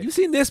gets a tick. You've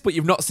seen this, but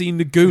you've not seen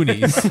the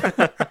Goonies.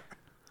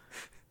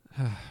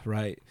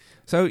 Right.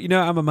 So,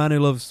 I'm a man who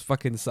loves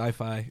fucking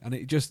sci-fi, and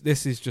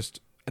this is just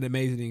an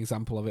amazing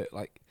example of it.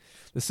 Like,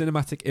 the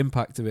cinematic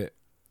impact of it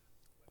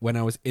when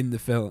I was in the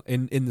film,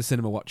 in the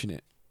cinema watching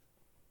it,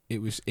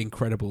 it was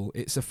incredible.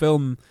 It's a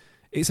film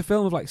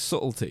of, like,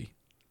 subtlety.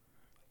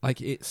 Like,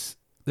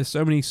 there's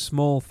so many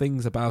small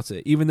things about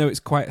it. Even though it's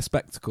quite a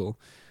spectacle,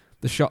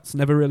 the shots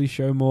never really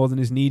show more than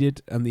is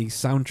needed, and the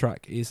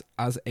soundtrack is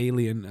as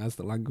alien as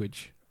the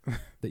language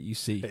that you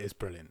see. It is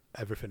brilliant.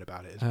 Everything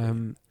about it is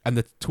brilliant. And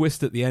the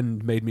twist at the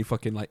end made me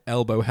fucking like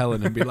elbow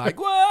Helen and be like,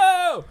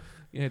 "Whoa!"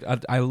 Yeah,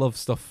 I love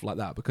stuff like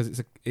that because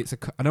it's a.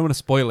 I don't want to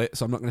spoil it,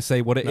 so I'm not going to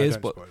say what it No, is.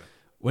 don't But spoil it.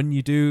 when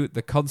you do,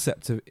 the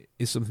concept of it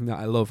is something that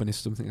I love and is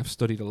something I've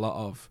studied a lot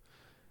of.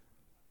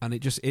 And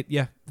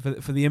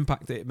for the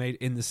impact that it made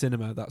in the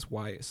cinema, that's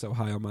why it's so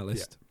high on my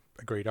list.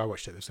 Agreed. I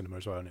watched it at the cinema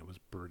as well, and it was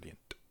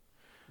brilliant.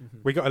 Mm-hmm.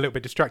 We got a little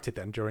bit distracted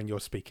then during your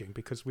speaking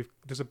because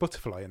there's a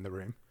butterfly in the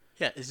room.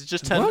 Yeah, it's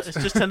just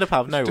turned up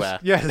out of nowhere.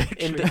 Yeah,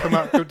 literally. Come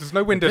out, there's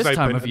no windows This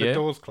time open of and the year.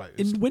 doors closed.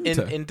 In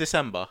winter, In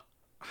December.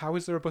 How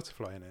is there a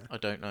butterfly in here? I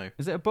don't know.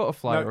 Is it a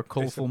butterfly No, or a it's a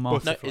colourful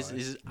moth? No,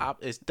 Butterfly.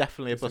 it's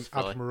definitely a It's an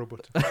butterfly. admiral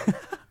butterfly.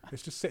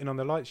 It's just sitting on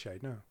the light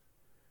shade now.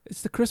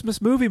 it's the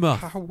Christmas movie moth.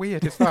 How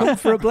weird is Come that?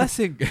 for a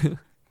blessing.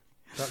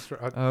 That's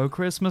right. Oh,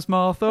 Christmas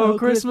moth, oh, Oh,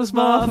 Christmas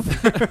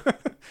Christmas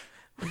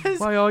moth.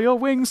 Why are your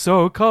wings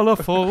so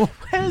colourful?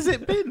 Where's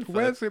it been?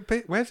 Where's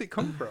it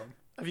come from?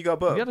 Have you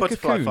got Have a you had a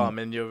butterfly cocoon? farm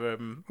in your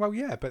Well,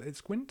 yeah, but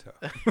it's winter.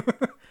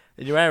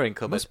 airing It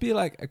cupboard? must be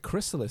like a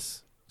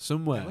chrysalis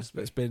somewhere It must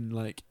be. that's been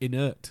like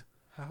inert.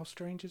 How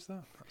strange is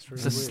that? That's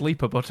really It's a weird.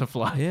 sleeper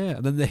butterfly. Yeah,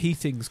 and then the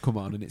heating's come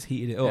on and it's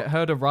heated it It up.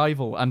 heard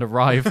arrival and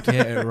arrived.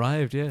 Yeah, it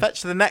arrived. Yeah.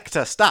 Fetch the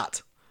nectar,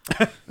 stat.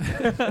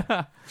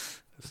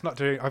 It's not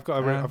doing. I've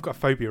got a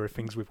phobia of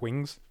things with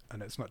wings,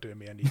 and it's not doing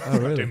me any. Oh it's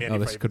not really? doing me any Oh,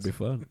 this could be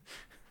favours. fun.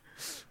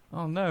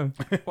 Oh no,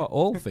 Well,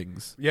 all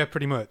things. Yeah,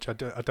 pretty much. I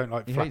don't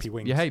like flappy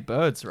wings. You hate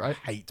birds, right?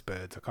 I hate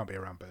birds. I can't be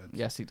around birds.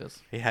 Yes, he does.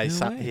 He hates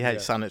No way. he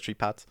hates Yeah. sanitary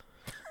pads.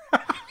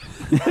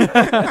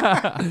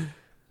 I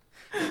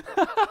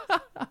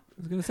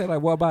was going to say,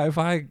 like, what about if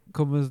I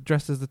come as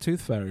dressed as the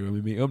Tooth Fairy when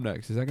we meet up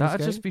next? Is that going to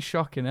That'd just be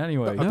shocking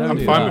anyway. No, Don't I'm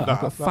do fine that. with that.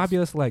 I've got That's-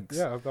 fabulous legs.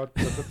 Yeah, I'd love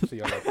to see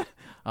your legs.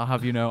 I'll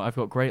have you know, I've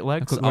got great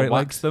legs. got I'll great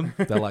wax them.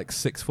 They're like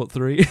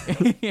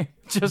 6'3".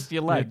 Just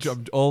your legs.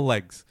 All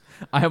legs.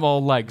 I am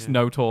all legs, Yeah.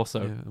 no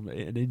torso. Yeah, I'm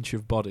an inch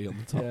of body on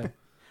the top. Yeah.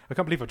 I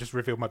can't believe I just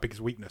revealed my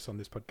biggest weakness on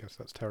this podcast.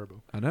 That's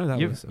terrible. I know that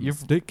was a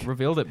You've mistake.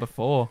 revealed it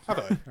before. Have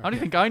I? How do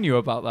you think I knew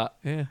about that?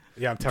 Yeah.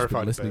 Yeah, I'm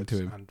terrified of listening birds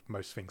to him. and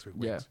most things with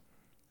Yeah. wings.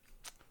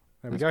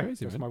 There we That's go.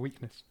 crazy, That's man. my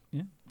weakness.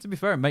 Yeah. To be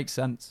fair, it makes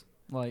sense.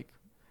 Like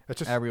It's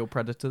just aerial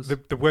predators.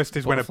 the worst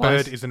is when a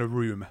Butterflies. bird is in a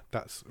room.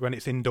 That's when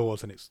it's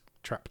indoors and it's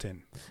trapped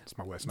in. It's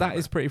my worst. That nightmare.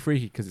 is pretty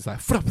freaky because it's like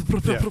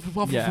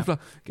Yeah. getting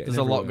There's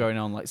a lot everywhere. going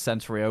on, like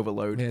sensory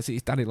overload. Yeah, see,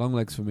 it's daddy long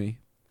legs for me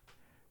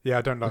Yeah,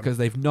 I don't like. because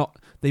they've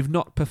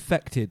not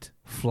perfected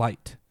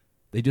flight.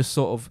 They just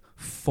sort of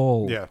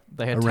fall Yeah,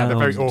 They had around. They're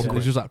very tendons. awkward.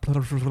 It's just like blah,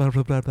 blah, blah,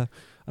 blah, blah, blah.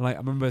 And like I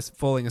remember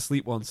falling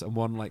asleep once and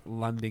one like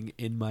landing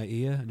in my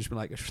ear and just being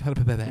like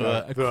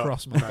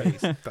across my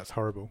face. that's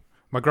horrible.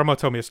 My grandma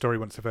told me a story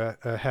once of a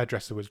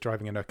hairdresser was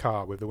driving in her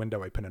car with the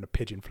window open and a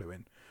pigeon flew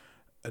in,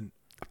 and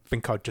I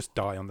think I'd just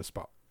die on the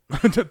spot. I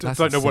don't know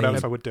what insane.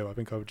 else I would do. I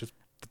think I would just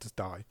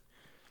die.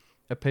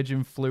 A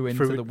pigeon flew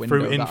into Through the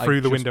window. that I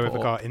through the just window of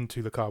put the up. car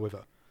into the car with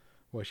her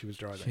while she was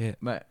driving.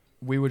 Shit. Mate,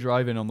 we were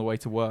driving on the way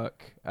to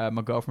work.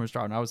 My girlfriend was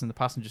driving. I was in the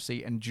passenger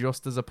seat, and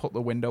just as I put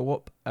the window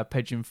up, a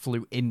pigeon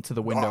flew into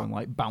the window Oh. and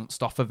like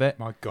bounced off of it.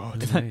 My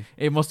God. Yeah.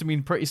 It must have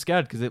been pretty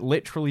scared because it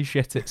literally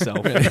shit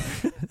itself.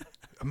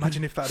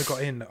 Imagine if that had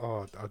got in.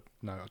 Oh,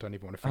 no, I don't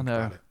even want to think I know.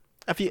 about it.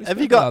 Have you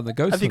It's got on the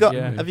ghost have you hunt,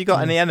 got yeah. have you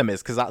got any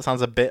enemies? Because that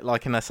sounds a bit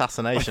like an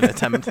assassination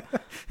attempt.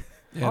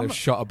 Yeah, they've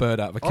shot a bird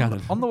out of a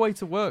cannon. on the way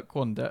to work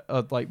one day,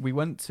 like we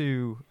went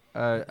to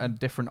a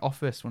different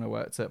office when I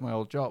worked at my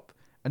old job,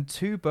 and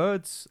 2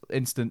 birds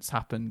incidents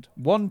happened.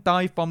 One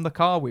dive bombed the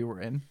car we were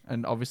in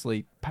and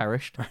obviously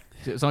perished.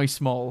 It was only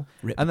small.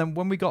 Rip. And then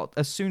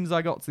as soon as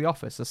I got to the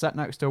office, I sat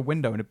next to a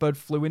window and a bird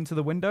flew into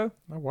the window,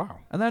 Oh wow,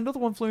 and then another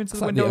one flew into That's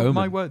the like The window of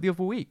my Omen. work the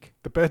other week.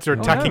 the birds are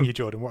Oh, attacking no. you,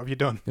 Jordan. What have you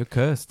done? You're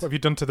cursed. What have you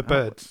done to the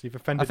birds? You've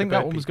offended. I think the that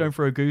bird one was people. going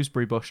for a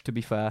gooseberry bush. To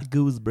be fair,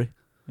 Gooseberry.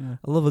 yeah.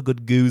 I love a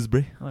good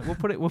gooseberry. Like, we'll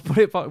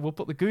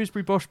put the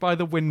gooseberry bush by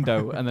the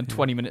window, and then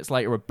 20 minutes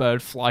later, a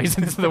bird flies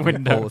into the All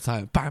window. the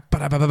time. Like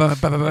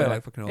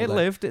fucking all It day.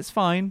 lived. It's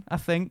fine. I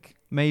think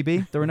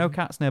maybe there are no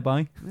cats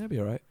nearby. Yeah, be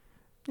alright.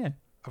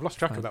 I've lost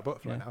track Fine. of that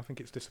butterfly Yeah. now. I think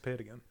it's disappeared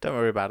again. Don't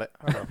worry about it.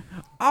 Oh, well.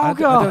 Oh I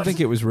don't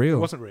think it was It real.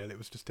 wasn't real. It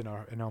was just in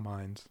our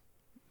minds.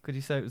 Could you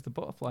say it was the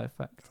butterfly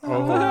effect? Oh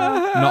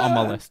Not on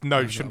my list. no,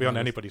 No, it shouldn't not be on on my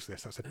list. anybody's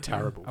list. That's a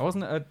terrible. I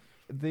wasn't at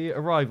the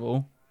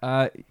Arrival.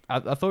 I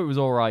thought it was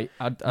all right.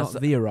 Not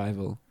The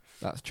Arrival.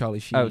 That's Charlie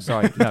Sheen. Oh,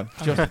 sorry. No,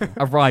 just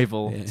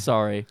Arrival. Yeah.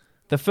 Sorry.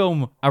 The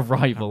film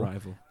Arrival.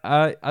 Arrival.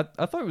 I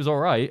thought it was all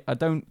right. I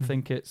don't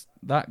think it's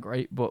that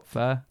great, but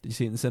fair. Did you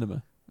see it in the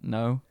cinema?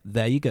 No.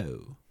 There you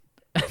go.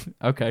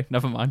 Okay,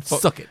 never mind.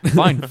 Suck it.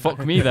 Fine, fuck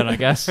me then, I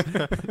guess.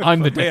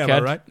 I'm the Yeah, am I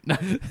dickhead.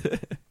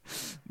 right?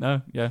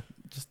 No, yeah.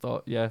 Just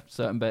thought, yeah,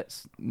 certain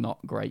bits not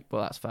great,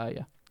 but that's fair,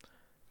 yeah.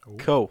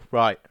 Cool.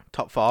 Right.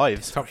 Top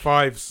 5. Top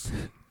 5s.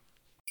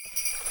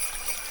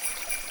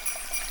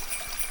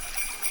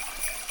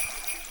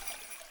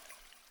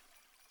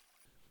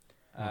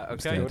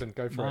 Okay, Jordan,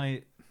 go for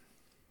it.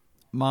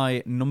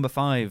 my number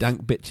 5.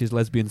 Dank Bitches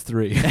Lesbians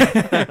 3.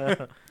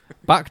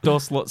 Backdoor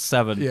Slut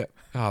 7. Yeah.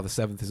 The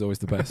 7th is always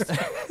the best.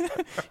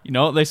 You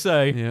know what they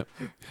say? Yeah.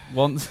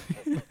 Once,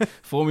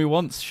 fool me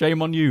once,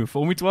 shame on you.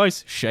 Fool me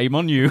twice, shame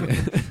on you.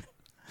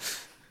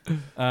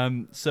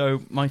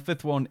 So my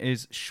 5th one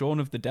is Shaun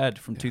of the Dead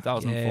from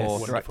 2004,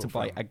 Yes. directed by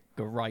Wonderful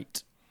Edgar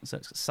Wright. So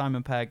it's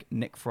Simon Pegg,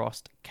 Nick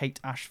Frost, Kate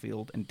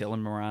Ashfield, and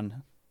Dylan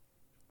Moran.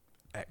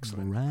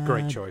 Excellent. Right.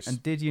 Great choice.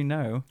 And did you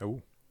know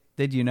Oh,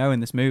 in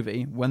this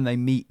movie, when they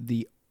meet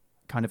the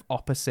kind of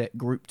opposite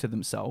group to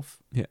themselves,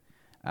 Yeah.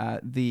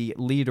 The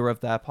leader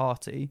of their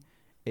party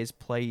is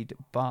played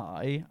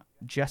by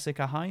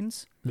Jessica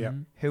Hines, yeah.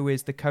 Mhm. who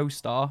is the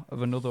co-star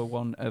of another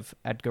one of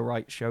Edgar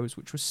Wright's shows,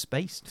 which was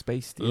Spaced.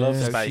 Spaced. Love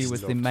So Spaced. she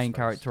was the Loved main Spaced.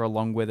 character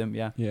along with him.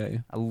 Yeah, Yeah, yeah.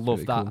 I love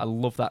Really that. cool. I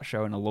love that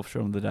show, and I love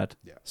Shaun of the Dead.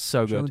 Yeah.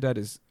 So Shaun of good. the Dead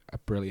is a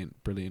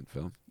brilliant, brilliant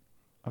film.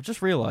 I've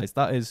just realised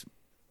that is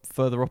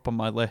further up on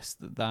my list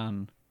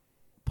than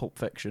Pulp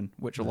Fiction,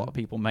 which a lot of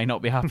people may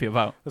not be happy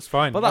about. That's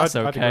fine. But that's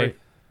I'd okay. agree.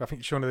 I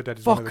think Shaun of the Dead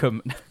is one Fuck of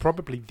them.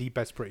 probably the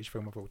best British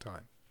film of all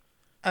time.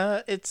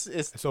 It's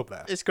It's up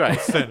there. it's great.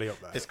 It's certainly up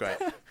there. It's great.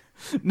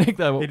 Nick,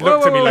 there. He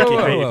looked at me like he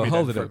whoa, hated whoa, me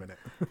hold then it for a up. minute.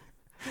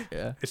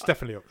 Yeah, It's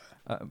definitely up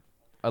there.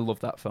 I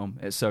love that film.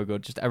 It's so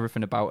good. Just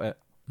everything about it.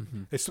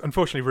 Mm-hmm. It's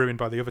unfortunately ruined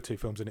by the other 2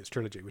 films in its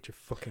trilogy, which are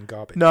fucking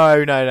garbage.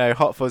 No.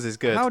 Hot Fuzz is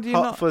good. How do you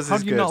Hot not? Fuzz How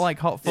is do you good. not like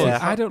Hot Fuzz? Yeah.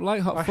 I don't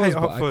like Hot I Fuzz, hate but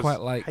Hot I Fuzz. quite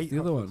like Hate the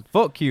Hot other Fuzz. one.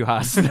 Fuck you,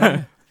 Has.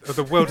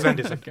 The World's End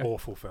is an Okay.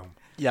 awful film.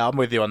 Yeah, I'm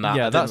with you on that. I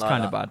Yeah, didn't that's like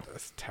kind of that. bad.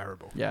 That's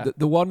terrible. Yeah.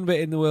 The one bit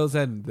in The World's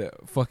End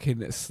that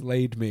fucking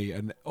slayed me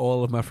and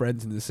all of my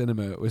friends in the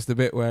cinema was the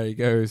bit where he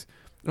goes,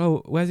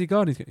 "Oh, where's he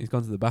gone? He's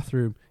gone to the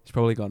bathroom. He's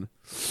probably gone,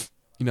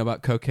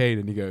 about cocaine."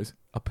 And he goes,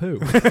 "A poo."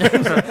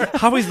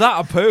 How is that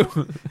a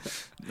poo?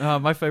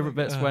 My favourite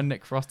bit's when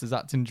Nick Frost is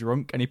acting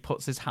drunk and he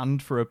puts his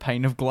hand through a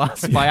pane of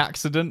glass by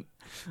accident.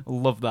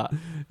 Love that.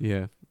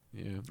 Yeah.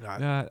 Right.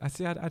 Yeah, I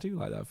see. I do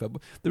like that film.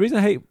 The reason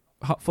I hate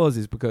Hot Fuzz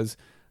is because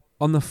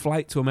on the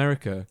flight to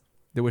America,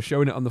 they were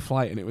showing it on the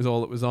flight, and it was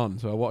all that was on.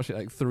 So I watched it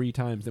like 3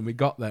 times. Then we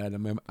got there, and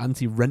my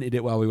auntie rented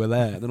it while we were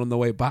there. And then on the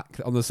way back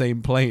on the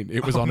same plane,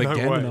 it was Oh, on no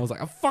again. way. And I was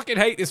like, I fucking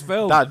hate this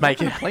film. That'd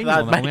make you. Plain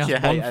That'd one, make only you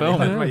has one hate film.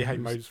 anything. I Yeah. really hate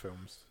most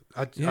films.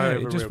 I It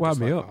have a just real wound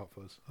me dislike up.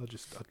 for Hot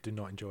Fuzz. I do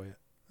not enjoy it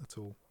at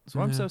all. So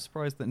I'm Yeah. so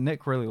surprised that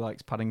Nick really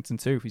likes Paddington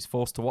 2. If he's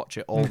forced to watch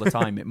it all the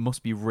time, it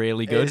must be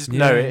really It good. is-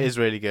 No, Yeah. it is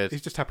really good. He's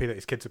just happy that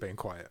his kids are being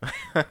quiet.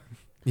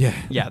 Yeah.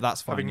 Yeah,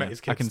 that's fine. Having yeah. met his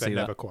I kids, can they're see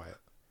never that. quiet.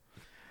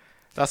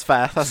 That's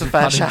fair. That's a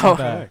fair Paddington shout.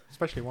 Bear. I know,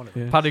 especially one of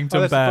them. Yeah. Paddington Oh,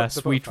 there's the Bear, the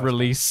sweet butterflies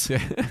release.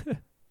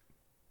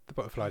 The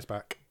butterfly's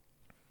back.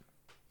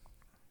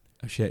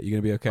 Oh shit, you're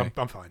gonna be okay.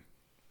 I'm fine.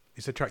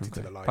 He's attracted to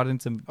Okay. the light.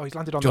 Paddington. Oh, he's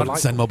landed on Jordan, the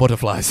light. send more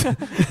butterflies.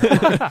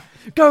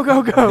 Go,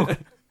 go, go!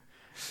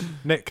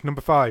 Nick, number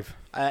 5.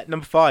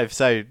 Number 5.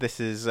 So this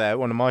is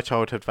one of my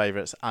childhood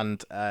favourites,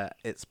 and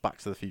it's Back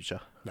to the Future.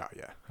 No,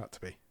 yeah, had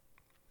to be.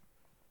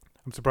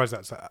 I'm surprised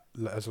that's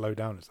as low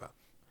down as that.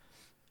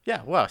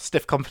 Yeah, well,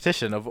 stiff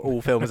competition of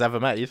all films ever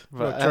made.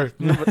 But, Well,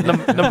 true.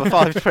 number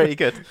 5 is pretty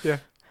good. Yeah.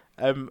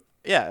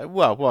 Yeah.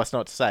 Well, what's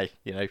not to say?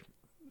 You know,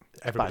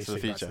 Everybody's to the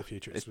seen Future.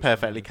 Future. it's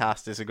perfectly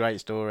cast. It's a great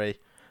story.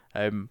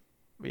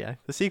 Yeah,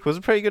 the sequels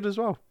are pretty good as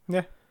well.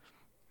 Yeah.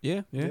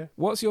 Yeah.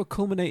 What's your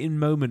culminating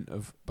moment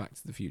of Back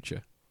to the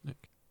Future?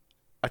 Nick?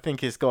 I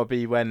think it's got to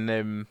be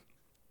when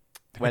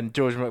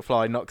George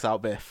McFly knocks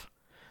out Biff,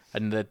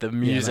 and the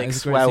music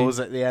is a great swells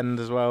at the end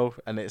as well,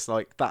 and it's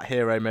like that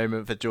hero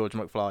moment for George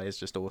McFly is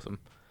just awesome.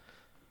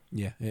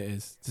 Yeah, it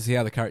is. To see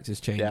how the characters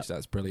change, Yeah.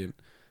 that's brilliant.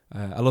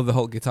 I love the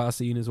whole guitar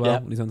scene as well Yeah.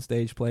 when he's on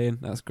stage playing.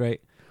 That's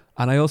great.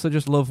 And I also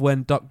just love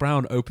when Doc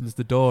Brown opens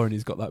the door and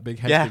he's got that big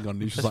head Yeah, thing on.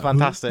 And he's It's just like,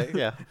 fantastic.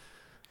 Yeah.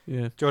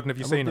 Yeah. Jordan, have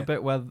you I seen love it? the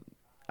bit where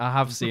I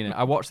have seen it.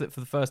 I watched it for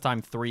the first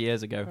time 3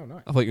 years ago. Oh,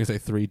 nice. I thought you were going to say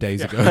 3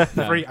 days Yeah. ago.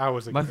 3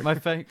 hours ago.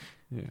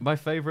 Yeah. My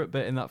favorite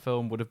bit in that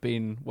film would have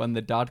been when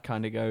the dad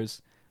kind of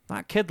goes,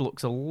 "That kid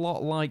looks a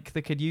lot like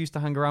the kid you used to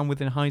hang around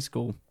with in high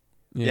school."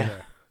 Yeah.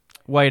 Yeah.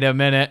 Wait a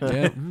minute.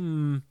 Yeah.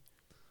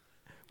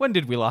 When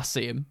did we last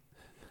see him?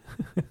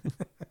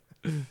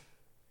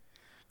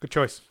 Good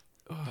choice.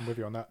 I'm with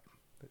you on that.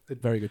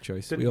 It Very good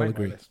choice. didn't We all make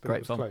my agree. list, but Great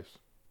it was fun. close.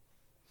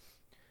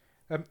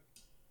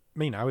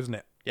 Me now, isn't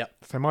it? Yep.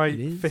 So my It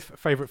is. 5th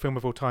favourite film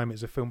of all time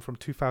is a film from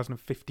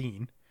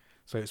 2015.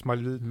 So it's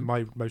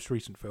my most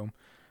recent film,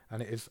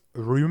 and it is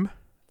Room,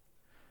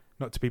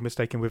 not to be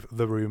mistaken with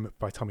The Room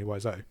by Tommy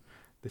Wiseau.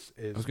 This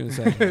I was is going to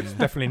say. it's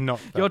definitely not.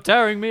 That. You're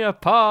tearing me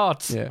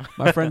apart. Yeah.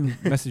 My friend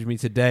messaged me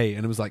today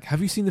and it was like, "Have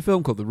you seen the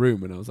film called The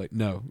Room?" And I was like,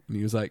 "No." And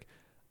he was like,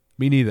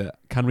 "Me neither.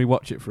 Can we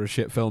watch it for a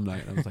shit film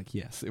night?" And I was like,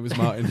 "Yes." It was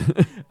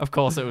Martin. Of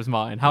course it was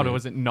Martin. How Yeah.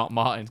 was it not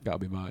Martin? Gotta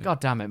be Martin. God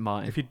damn it,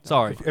 Martin. If you,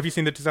 Sorry. Have you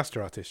seen The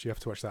Disaster Artist? You have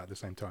to watch that at the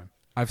same time.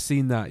 I've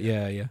seen that.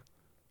 Yeah.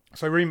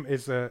 So Room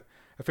is a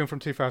film from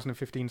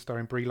 2015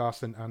 starring Brie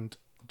Larson and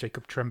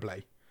Jacob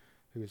Tremblay,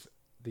 who is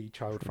the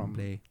child from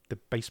the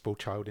baseball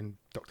child in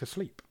Doctor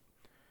Sleep.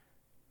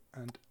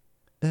 And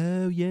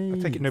Oh yeah. I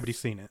take it nobody's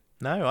seen it.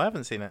 No, I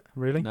haven't seen it.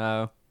 Really?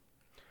 No.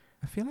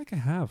 I feel like I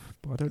have,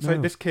 but I don't So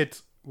know. this kid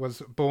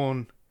was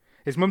born.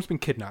 His mum's been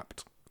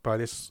kidnapped by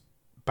this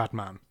bad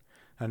man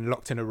and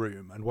locked in a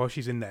room. And while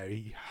she's in there,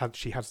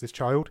 she has this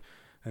child,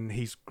 and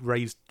he's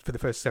raised for the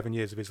first 7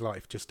 years of his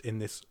life just in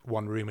this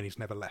one room, and he's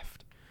never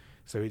left.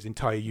 So his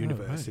entire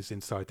universe right. is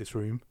inside this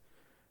room.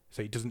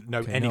 So he doesn't know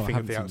Okay, no, I anything of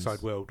haven't the seen outside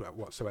this. world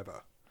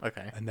whatsoever.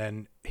 Okay. And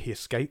then he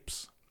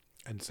escapes,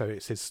 and so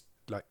it's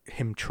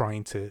him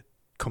trying to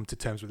come to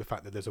terms with the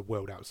fact that there's a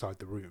world outside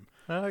the room.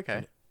 Oh,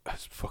 okay.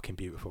 It's fucking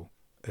beautiful.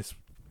 It's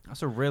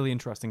That's a really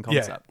interesting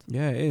concept.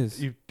 Yeah, it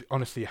is. you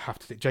honestly have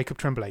to see Jacob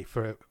Tremblay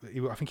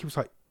I think he was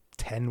like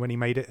 10 when he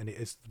made it, and it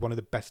is one of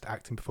the best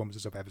acting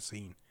performances I've ever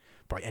seen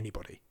by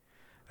anybody.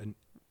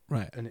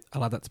 Right. And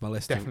I'll add that to my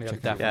list. Definitely Check add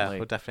it that. out. Definitely. Yeah,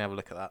 we'll definitely have a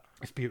look at that.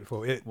 it's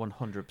beautiful.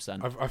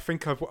 100%. I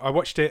think I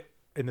watched it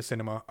in the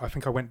cinema. I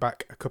think I went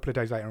back a couple of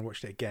days later and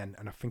watched it again,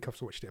 and I think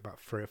I've watched it about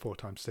 3 or 4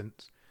 times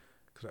since,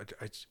 because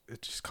I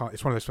just can't.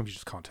 It's one of those films you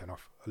just can't turn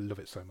off. I love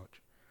it so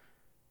much,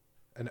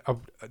 and I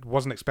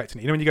wasn't expecting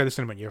it. You know, when you go to the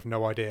cinema and you have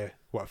no idea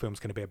what a film's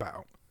going to be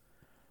about,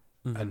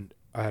 Mhm. and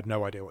I had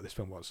no idea what this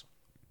film was,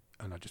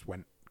 and I just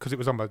went because it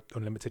was on my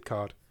unlimited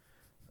card,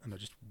 and I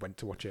just went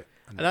to watch it.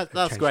 And it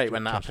that's changed- great it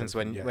when that changed happens.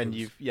 everything. When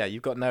Yeah, it was-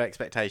 you've got no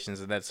expectations,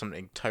 and then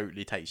something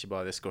totally takes you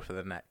by the scruff of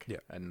the neck. Yeah.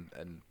 And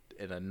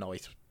in a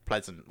nice,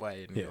 pleasant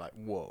way, and Yeah. you're like,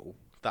 whoa,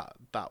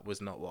 that was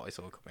not what I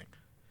saw coming.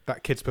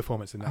 that kid's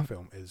performance in that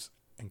film is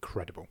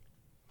incredible.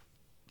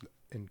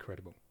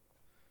 Incredible.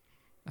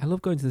 I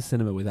love going to the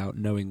cinema without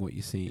knowing what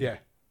you see. Yeah.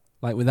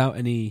 Like without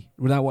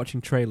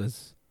watching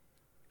trailers.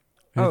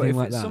 Oh, Anything if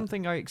like it's that.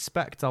 something I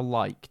expect, I'll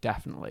like,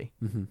 definitely.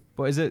 Mm-hmm.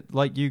 But is it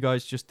like you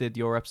guys just did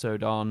your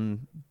episode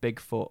on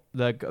Bigfoot,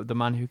 the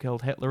man who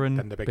killed Hitler, and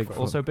And the Bigfoot. Bigfoot.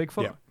 also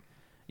Bigfoot? Yeah.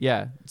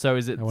 Yeah. So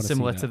is it I wanna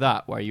similar see to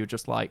that, where you're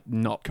just like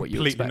not what you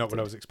Completely expected? not what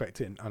I was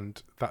expecting,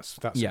 and that's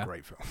Yeah. a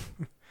great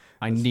film.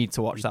 I need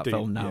to watch You that do-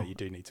 film now. Yeah, you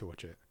do need to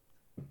watch it.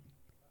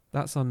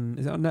 That's on.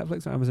 Is it on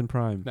Netflix or Amazon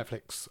Prime?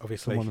 Netflix,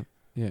 obviously. Someone-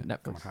 Yeah.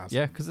 Come on, Netflix. Has.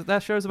 Yeah, because their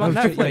show's about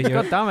Oh, shit, Netflix. yeah,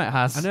 God damn it,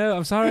 Has. I know.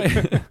 I'm sorry.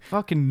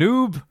 Fucking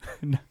noob.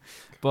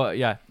 But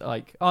yeah,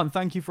 like, and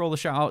thank you for all the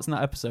shout outs in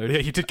that episode. Yeah,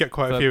 you did get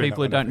quite For a few. in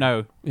people who that one, don't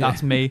I think. know, Yeah.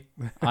 that's me.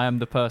 I am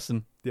the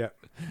person. Yeah.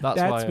 That's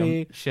That's why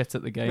me. I'm shit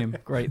at the game.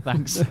 Great,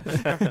 thanks. You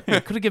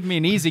could have given me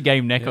an easy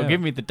game, Nick, or Yeah.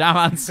 give me the damn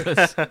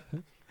answers. But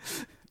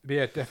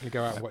yeah, definitely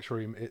go out and watch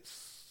Room.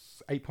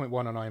 It's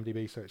 8.1 on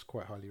IMDb, so it's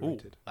quite highly Ooh,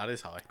 rated. that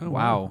is high. Oh,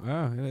 Wow.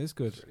 Wow, yeah, that is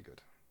good. It's really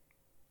good.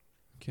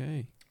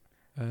 Okay.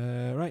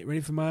 Right,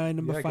 ready for my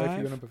number yeah, 5? go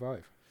for your number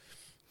 5.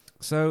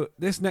 So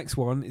this next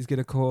one is going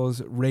to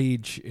cause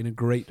rage in a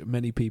great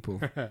many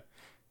people.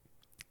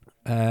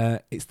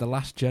 It's The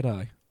Last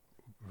Jedi.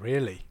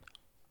 Really?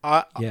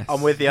 Yes.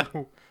 I'm with you.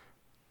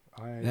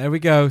 There we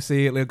go.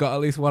 See, we've got at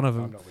least one of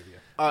I'm them. not with you.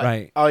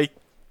 Right. I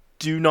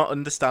do not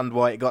understand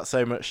why it got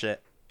so much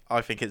shit.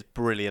 I think it's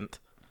brilliant.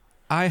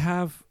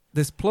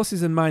 There's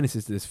pluses and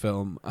minuses to this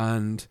film,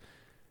 and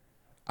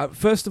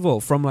first of all,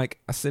 from like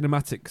a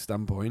cinematic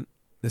standpoint,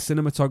 the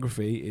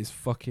cinematography is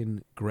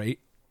fucking great.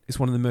 It's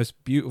one of the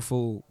most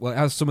beautiful. Well, it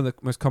has some of the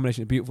most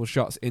combination of beautiful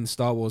shots in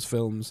Star Wars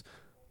films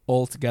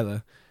all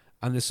together,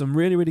 and there's some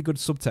really, really good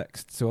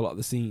subtext to a lot of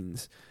the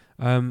scenes.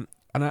 And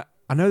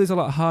I know there's a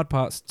lot of hard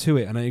parts to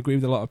it, and I agree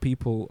with a lot of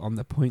people on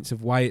the points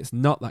of why it's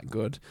not that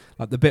good.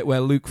 Like the bit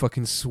where Luke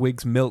fucking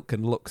swigs milk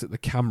and looks at the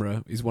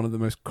camera is one of the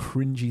most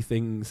cringy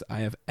things I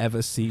have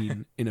ever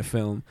seen in a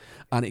film,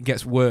 and it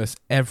gets worse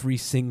every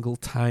single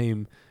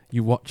time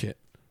you watch it.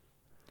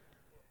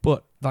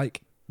 But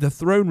like the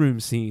throne room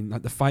scene,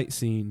 like the fight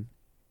scene,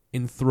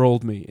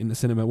 enthralled me in the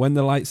cinema. When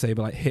the lightsaber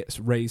like hits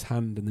Rey's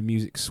hand and the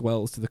music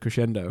swells to the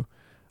crescendo,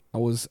 I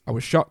was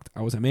shocked,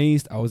 I was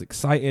amazed, I was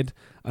excited,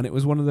 and it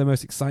was one of the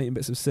most exciting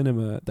bits of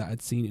cinema that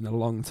I'd seen in a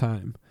long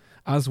time,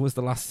 as was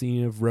the last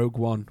scene of Rogue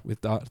One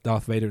with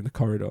Darth Vader in the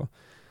corridor.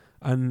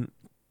 And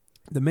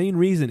the main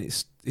reason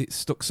it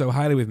stuck so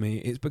highly with me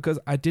is because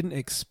I didn't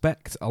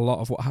expect a lot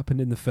of what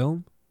happened in the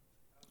film.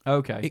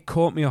 Okay. It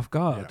caught me off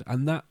guard,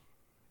 and that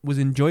was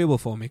enjoyable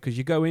for me, because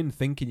you go in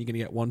thinking you're going to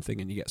get one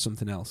thing and you get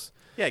something else.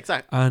 Yeah,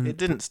 exactly. And It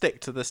didn't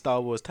stick to the Star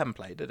Wars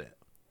template, did it?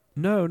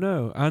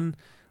 No, and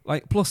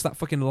like plus that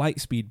fucking light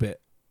speed bit,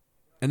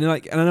 and then,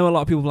 like, and I know a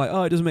lot of people are like,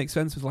 oh, it doesn't make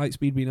sense with light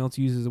speed being able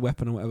to use it as a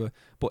weapon or whatever.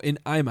 But in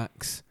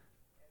IMAX,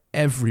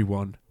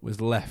 everyone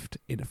was left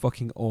in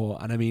fucking awe,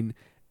 and I mean,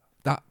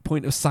 that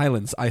point of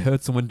silence, I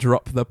heard someone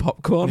drop the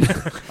popcorn.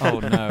 Oh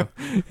no.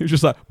 It was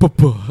just like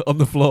 "Puh-puh" on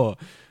the floor,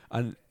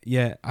 and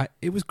yeah,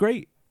 it was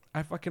great.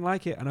 I fucking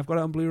like it, and I've got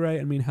it on Blu-ray,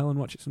 and me and Helen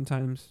watch it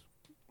sometimes.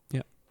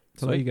 Yeah,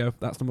 so there you go.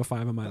 That's number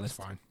 5 on my That's list.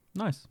 fine.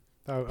 Nice.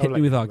 I'll Hit let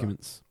me with you know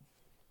arguments. that.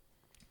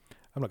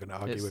 I'm not going to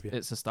argue with you.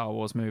 It's a Star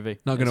Wars movie.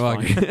 Not going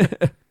It's to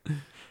fine. argue.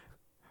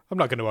 I'm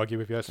not going to argue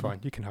with you. That's fine.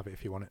 You can have it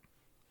if you want it.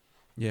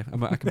 Yeah,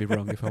 I can be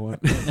wrong if I want.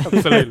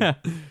 Absolutely. No,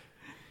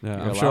 You're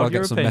I'm sure allowed I'll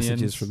your get some opinions.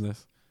 messages from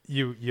this.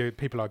 You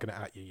people are going to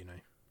at you, you know.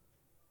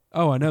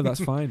 Oh, I know,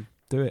 that's fine.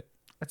 Do it.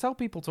 I tell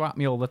people to at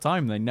me all the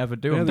time. They never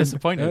do. Yeah, I'm they-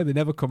 disappointed. No, they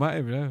never come at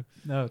him. No.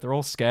 No, they're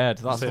all scared.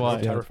 That's They're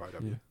why. terrified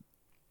of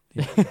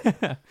Yeah.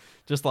 you.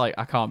 Just like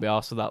I can't be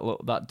asked with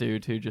that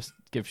dude who just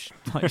gives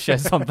like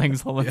shits on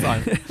things all the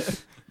time.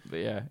 But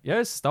yeah,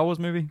 it's a Star Wars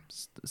movie.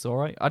 It's all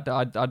right. I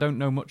don't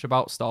know much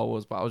about Star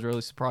Wars, but I was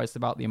really surprised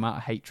about the amount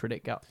of hatred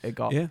it got.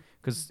 Yeah.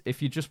 Because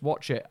if you just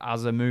watch it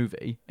as a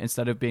movie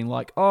instead of being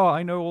like, oh,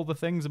 I know all the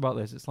things about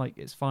this, it's like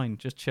it's fine.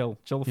 Just chill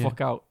the Yeah.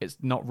 fuck out. It's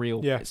not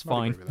real. Yeah, it's I'd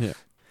fine. agree with that. Yeah.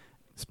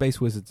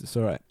 Space Wizards, it's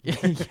all right.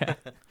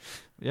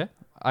 yeah.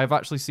 I've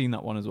actually seen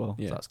that one as well.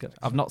 Yeah. So that's good.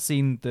 I've not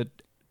seen the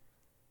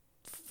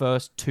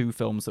first 2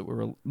 films that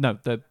were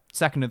the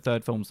second and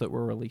third films that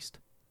were released.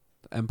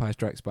 Empire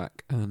Strikes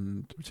Back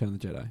and Return of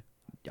the Jedi.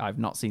 I've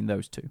not seen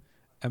those 2.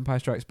 Empire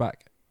Strikes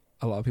Back,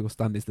 a lot of people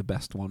stand is the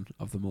best one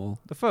of them all.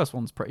 The first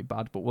one's pretty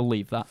bad, but we'll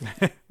leave that.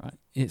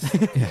 It's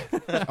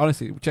yeah.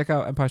 Honestly, check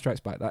out Empire Strikes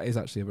Back. That is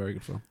actually a very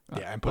good film.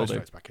 Right, Yeah, Empire will do.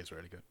 Strikes Back is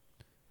really good.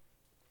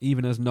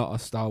 Even as not a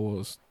Star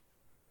Wars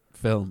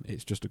film,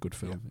 it's just a good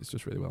film. It's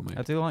just really well made.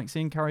 I do like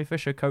seeing Carrie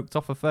Fisher coked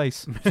off her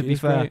face. To She be is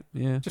fair. great.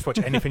 Yeah. Just watch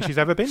anything she's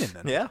ever been in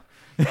then.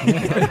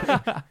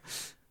 Yeah.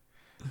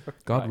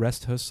 God Right.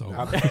 rest her soul.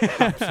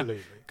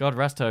 Absolutely. God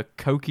rest her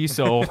cokey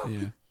soul.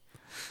 Yeah.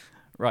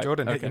 Right.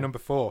 Jordan, hit okay. your number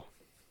 4.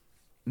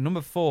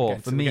 Number 4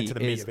 Okay, for so we me get to the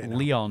meat is of it now.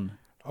 Leon.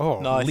 Oh,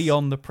 Nice.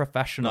 Leon the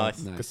Professional.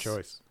 Nice. Nice. good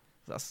choice.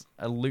 That's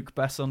a Luc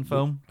Besson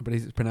film. But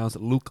it's pronounced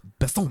Luc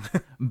Besson.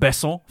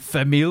 Besson,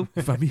 Famille,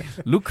 Famille.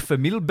 Luc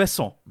Famille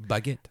Besson.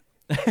 Baguette.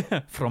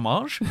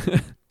 Fromage?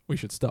 We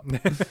should stop.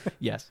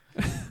 Yes.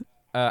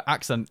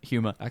 Accent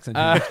humor. Accent.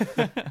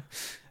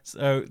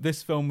 So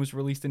this film was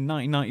released in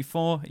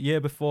 1994, a year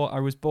before I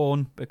was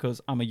born, because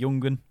I'm a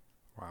young'un,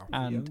 Wow.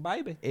 and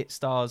baby. it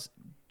stars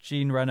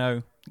Jean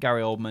Reno,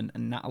 Gary Oldman,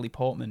 and Natalie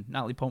Portman.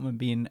 Natalie Portman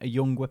being a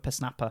young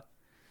whippersnapper.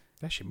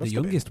 Yeah, she The must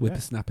have youngest been, yeah.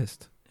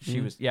 whippersnappist.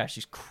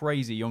 She's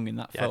crazy young in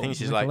that Yeah, I film. think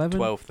she's Like like 11,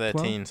 12,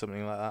 13, 12?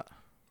 something like that.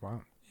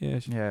 Wow. Yeah.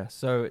 Yeah,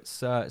 so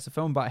it's a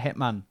film about a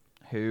hitman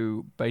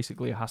who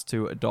basically has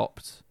to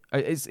adopt.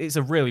 It's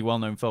a really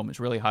well-known film. It's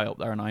really high up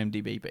there on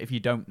IMDb. But if you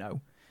don't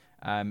know,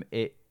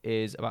 it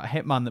is about a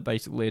hitman that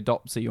basically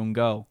adopts a young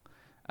girl,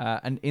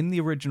 And in the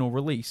original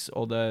release,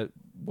 or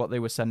what they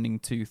were sending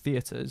to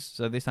theaters,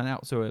 so they sent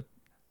out to a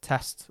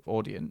test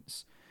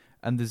audience,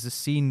 and there's a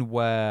scene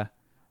where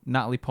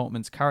Natalie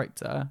Portman's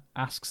character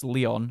asks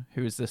Leon,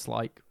 who is this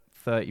like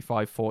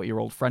 35,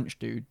 40-year-old French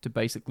dude, to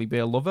basically be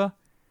a lover.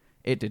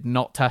 It did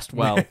not test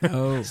well.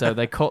 Oh. So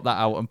they cut that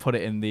out and put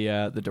it in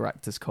the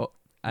director's cut,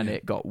 and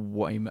it got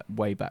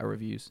way better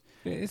reviews.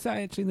 Is that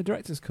actually in the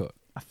director's cut?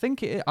 I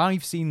think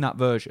I've seen that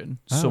version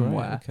Oh, right,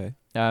 somewhere. okay.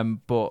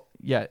 But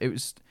yeah, it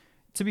was.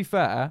 To be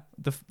fair,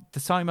 the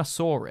time I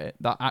saw it,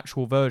 that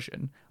actual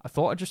version, I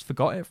thought I just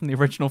forgot it from the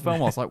original film.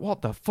 I was like,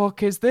 "What the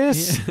fuck is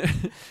this?"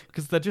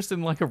 Because they're just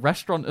in like a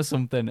restaurant or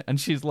something,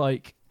 and she's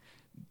like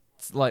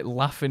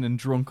laughing and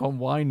drunk on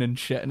wine and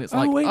shit, and it's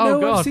like, wait, "Oh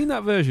no, god." I've seen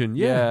that version.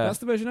 Yeah, Yeah. that's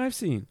the version I've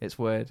seen. It's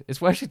weird. It's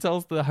where she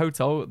tells the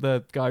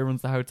guy who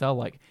runs the hotel,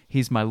 like,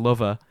 he's my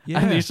lover.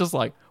 Yeah. And he's just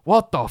like,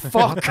 what the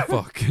fuck?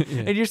 Fuck. Yeah.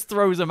 And he just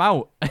throws him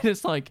out. And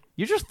it's like,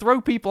 you just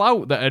throw people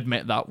out that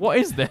admit that. What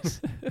is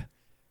this?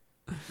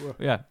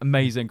 Yeah,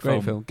 amazing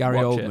Great film. Gary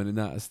Watch Oldman it. in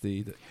that as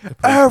the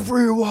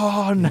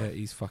Everyone! yeah,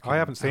 he's fucking I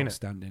haven't seen it.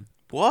 outstanding.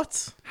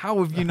 What? How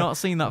have you not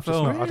seen that I've just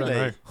film? not- I don't know.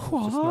 Really? I've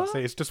just not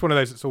seen it. It's just one of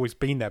those that's always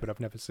been there, but I've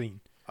never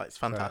seen. Oh, it's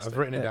So fantastic. I've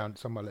written it Yeah. down.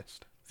 It's on my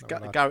list. Not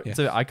gonna lie. Gary- Yeah.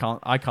 So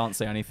I can't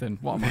say anything.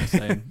 What am I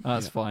saying?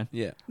 That's fine.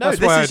 Yeah. No,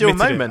 That's why I this is your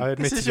admitted it. moment. I This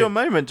admitted is your it.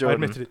 moment, I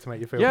Jordan. admitted it to make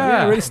you feel Yeah. better.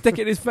 Yeah, really stick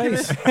it in his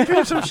face. Give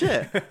him some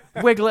shit.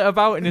 Wiggle it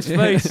about in his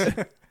face.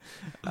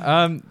 Look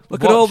at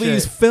watch all it.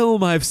 these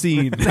film I've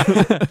seen.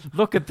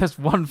 Look at this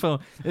one film.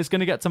 It's going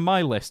to get to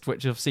my list,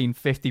 which I've seen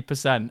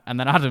 50%, and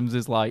then Adam's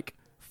is like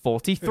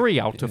 43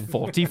 out of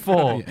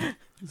 44. Yeah.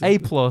 A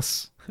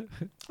plus. Well,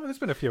 there's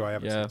been a few I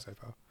haven't Yeah. seen so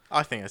far.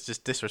 I think it's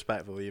just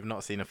disrespectful. You've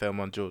not seen a film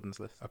on Jordan's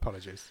list.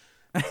 Apologies.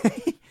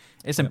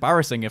 It's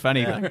embarrassing, if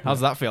anything. How does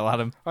that feel,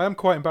 Adam? I am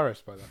quite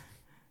embarrassed by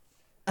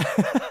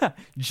that.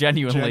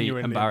 Genuinely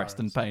Genuinely embarrassed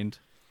and embarrassed. pained.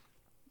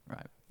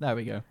 Right. There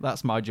we go.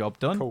 That's my job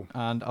done. Cool.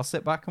 And I'll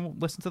sit back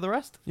and listen to the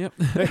rest. Yep.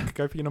 Nick,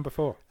 go for your number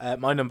 4.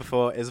 My number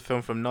 4 is a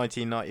film from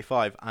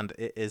 1995, and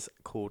it is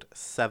called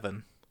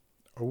Seven.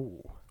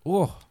 Oh,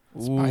 Oh,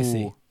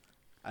 spicy.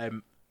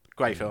 Ooh.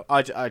 Great film.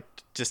 I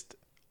just...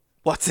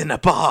 What's in a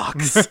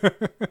box?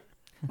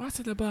 What's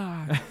in the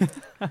bag?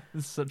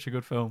 It's such a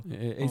good film.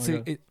 It's my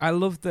God. I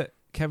love that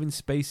Kevin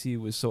Spacey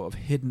was sort of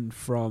hidden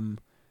from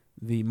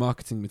the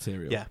marketing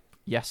material. Yeah.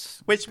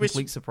 Yes. Which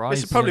Complete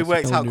surprise. Which probably yes,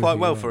 works no one out knew quite who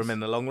he well for was. him in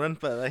the long run,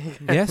 but...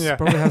 Yes, Yeah.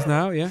 probably has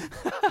now. Yeah,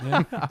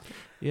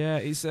 yeah.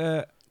 It's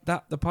that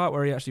the part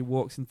where he actually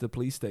walks into the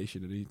police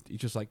station and he's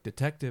just like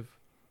detective,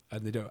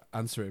 and they don't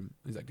answer him.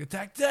 He's like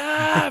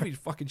detective. He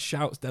fucking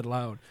shouts dead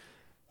loud.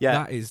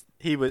 yeah, That is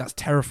that's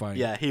terrifying.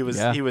 Yeah, he was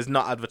Yeah. he was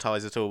not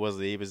advertised at all, was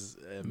he? He was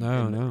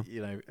No.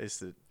 You know,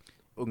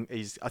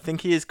 I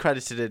think he is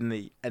credited in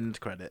the end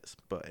credits,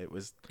 but it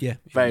was yeah.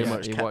 very Yeah,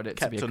 much he kept, wanted it to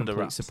kept be a under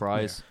complete wraps.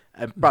 surprise.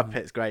 And Brad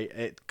Pitt's great.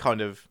 It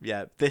kind of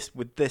this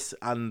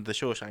and the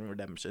Shawshank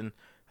Redemption,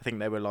 I think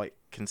they were like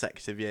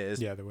consecutive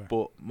years. yeah, there were.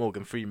 Brought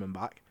Morgan Freeman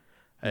back,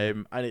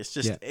 and it's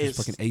just Yeah, he's it's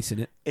fucking ace in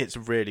it. it's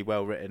really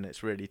well written.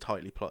 It's really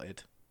tightly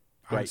plotted.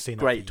 I haven't Great- seen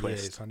great that for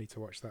twist. years. I need to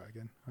watch that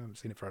again. I haven't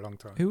seen it for a long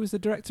time. Who was the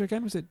director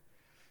again? Was it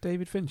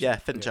David Fincher? Yeah,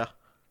 Fincher.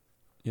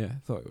 Yeah, I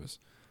thought it was.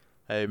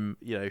 You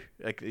know,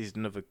 he's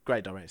another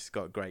great director. He's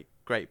got a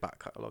great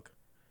back catalogue,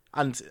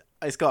 and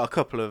it's got a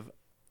couple of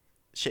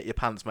shit your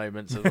pants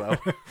moments as well.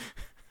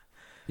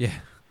 Yeah,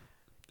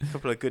 A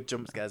couple of good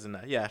jump scares in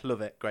there. Yeah,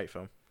 love it. Great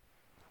film.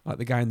 like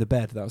the guy in the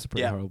bed. That was a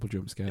pretty Yeah. horrible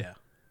jump scare.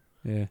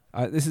 Yeah,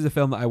 Yeah. This is a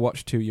film that I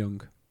watched too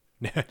young.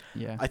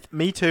 Yeah.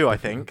 me too. I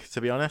think,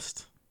 to be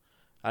honest,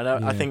 I know. I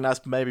Yeah. think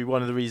that's maybe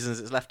one of the reasons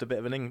it's left a bit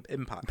of an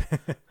impact.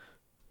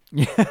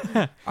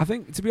 Yeah. I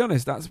think, to be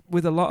honest, that's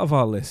with a lot of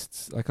our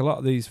lists. Like a lot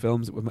of these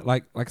films, that were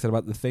like I said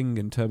about The Thing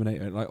and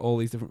Terminator, and like all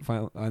these different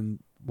and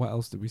what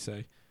else did we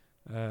say?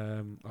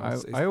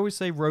 I always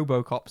say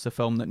RoboCop's a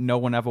film that no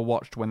one ever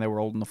watched when they were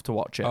old enough to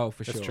watch it. oh,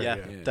 for That's sure. true. yeah,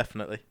 Yeah.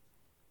 definitely.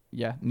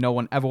 Yeah, no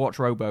one ever watched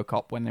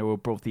RoboCop when they were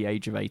above the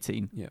age of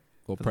 18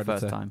 Or for the Predator.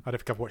 first time. I don't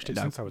think I've watched it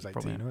No, since I was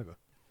probably 18 either.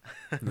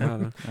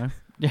 No.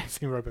 Yeah, I've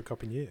seen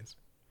RoboCop in years.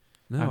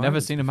 No, I've I never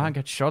haven't, seen to a be man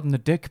fair. get shot in the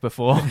dick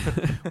before.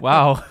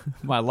 Wow,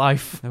 my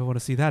life. Never want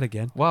to see that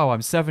again. Wow,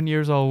 I'm 7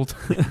 years old.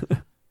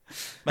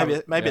 Maybe Yeah.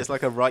 it's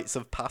like a rites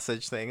of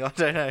passage thing. I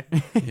don't know.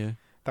 Yeah.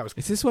 That was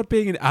Is this what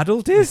being an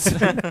adult is?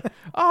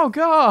 Oh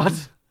God.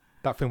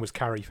 that film was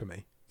Carrie for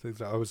me. So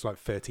I was like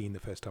 13 the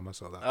first time I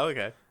saw that. Oh,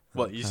 okay.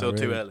 What you Oh, saw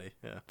too really? early?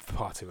 Yeah.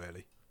 Far too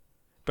early,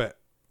 but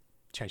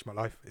changed my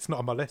life. It's not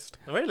on my list.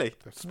 Really?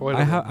 Spoiler.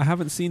 I warning.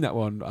 haven't seen that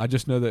one. I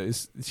just know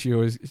that she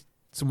always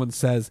someone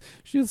says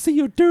she'll see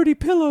your dirty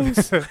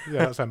pillows. Yeah,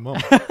 that's her mum.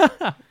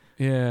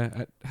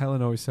 Yeah,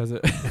 Helen always says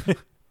it.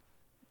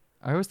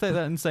 I always take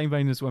that in the same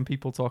vein as when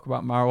people talk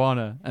about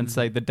marijuana and Mm.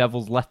 say the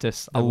devil's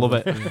lettuce. I love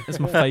it. Yeah. It's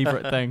my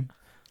favourite thing.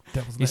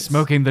 Devil's He's lettuce.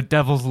 smoking the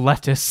devil's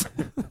lettuce.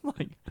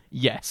 Like,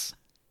 yes.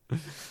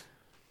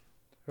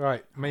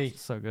 Right, me.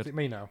 So Is it good.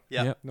 me now?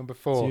 Yeah. Yep. Number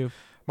It's 4. you.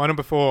 My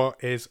number 4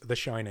 is The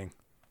Shining.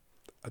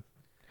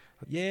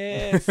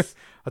 Yes.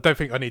 I don't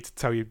think I need to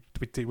tell you.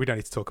 We don't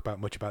need to talk about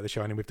much about The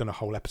Shining. We've done a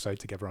whole episode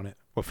together on it.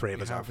 Well, three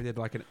of us have. We did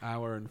like an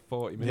hour and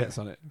 40 minutes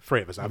on it.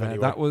 Three of us have And,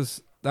 anyway.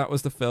 that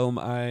was the film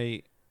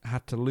I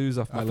had to lose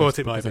off my I list thought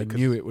it might because be, I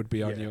knew it would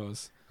be on yeah.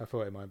 yours. I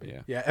thought it might be.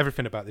 Yeah. Yeah,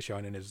 everything about The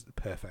Shining is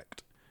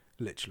perfect.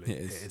 Literally,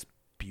 It is. it is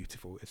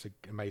beautiful. It's an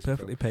amazing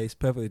Perfectly film. paced,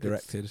 perfectly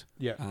directed,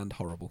 Yeah, and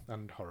horrible.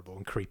 and horrible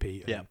and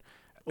creepy. Yeah. And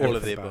All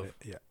of everything the about above.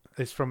 it. Yeah,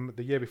 it's from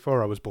the year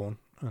before I was born,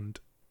 and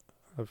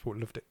I've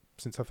loved it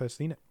since I first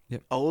seen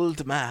it.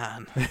 Old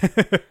man.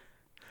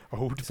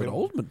 Old It's an film.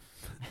 old man.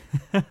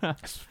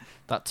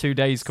 That 2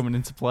 days coming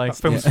into play. That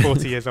film's Yeah.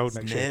 40 years old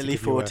next year. Nearly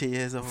 40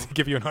 years old. To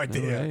give you an No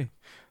idea, way.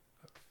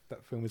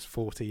 that film is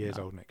 40 years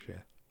No. old next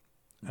year,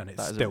 and it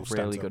That is a still really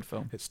stands good up.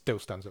 film. It still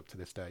stands up to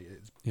this day.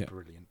 It's Yeah.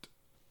 brilliant.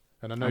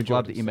 And I know I'm glad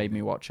Jordan's that you made seen me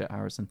it. watch it,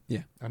 Harrison.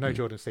 I know Yeah.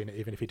 Jordan's seen it,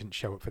 even if he didn't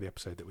show up for the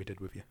episode that we did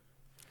with you.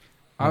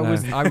 I No.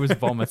 was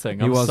vomiting.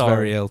 He I'm was sorry.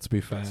 very ill, to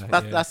be fair.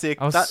 That's-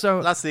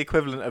 That's the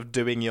equivalent of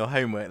doing your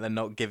homework and then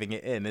not giving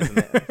it in, isn't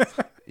it?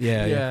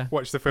 Yeah.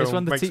 Watch the film. It's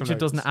when the make some teacher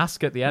doesn't notes.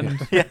 ask at the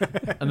end, Yeah.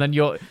 and then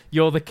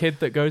you're the kid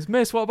that goes,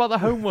 "Miss, what about the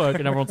homework?"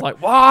 And everyone's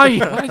like, "Why?"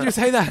 Why did you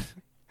say that?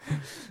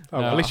 Oh,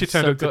 No, at least you I'm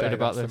turned so up today. gutted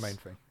about That's this. the main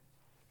thing.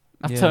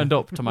 I've Yeah. turned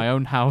up to my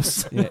own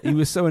house. Yeah, he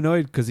was so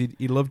annoyed because he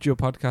loved your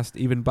podcast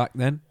even back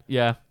then.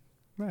 Yeah,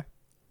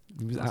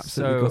 He was I'm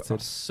absolutely I'm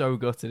gutted. so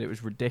gutted. It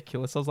was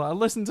ridiculous. I was like, I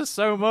listened to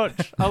so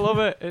much. I love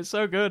it. It's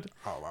so good.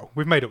 Oh well,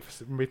 we've made up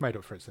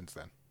for it since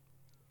then.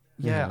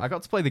 Yeah, Yeah. I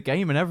got to play the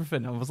game and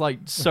everything. I was like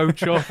so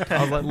chuffed.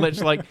 I was like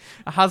literally like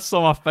I had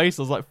some on my face.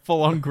 I was like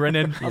full on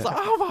grinning. I was Yeah. like,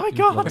 oh my He was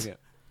god. loving it.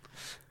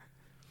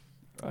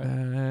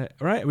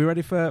 Right, are we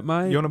ready for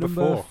my You're number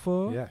four?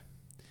 four. Yeah,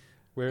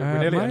 we're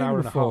nearly my an hour number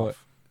and a four-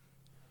 half.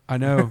 I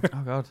know.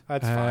 Oh god.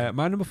 That's fine.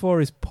 My number 4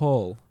 is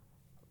Paul.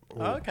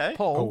 Oh, okay.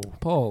 Paul.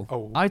 Paul.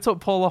 Oh, I took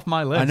Paul off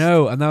my list. I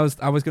know, and I was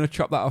going to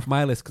chop that off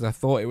my list because I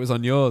thought it was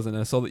on yours, and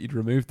I saw that you'd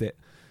removed it.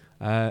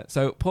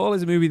 So Paul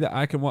is a movie that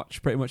I can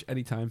watch pretty much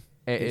any time.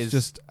 It's It's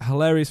just a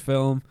hilarious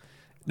film.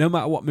 No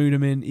matter what mood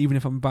I'm in, even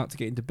if I'm about to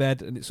get into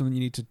bed and it's something you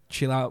need to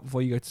chill out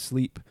before you go to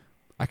sleep,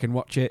 I can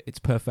watch it. It's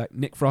perfect.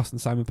 Nick Frost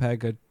and Simon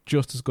Pegg are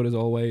just as good as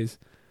always.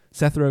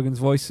 Seth Rogen's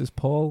voice as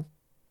Paul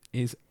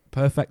is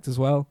perfect as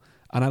well.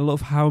 And I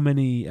love how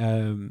many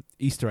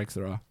Easter eggs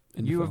there are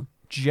in the You film. have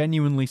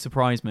genuinely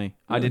surprised me.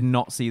 I Really? did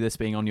not see this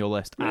being on your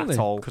list Really? at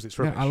all. because it's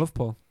Yeah, rubbish. I love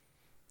Paul.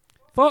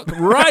 Fuck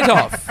right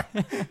off.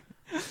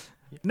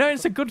 No,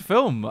 it's a good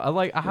film.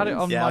 I had it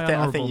on Yeah, my I think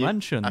honorable you-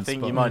 mentions. I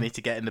think but- you might need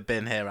to get in the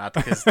bin here, Ad,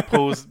 because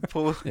Paul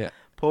Yeah.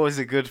 is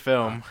a good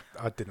film.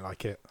 I didn't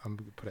like it. I'm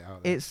gonna put it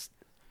out there. It's.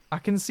 I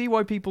can see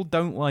why people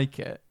don't like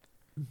it,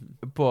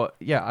 but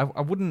yeah,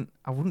 I wouldn't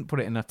put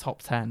it in a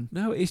top 10.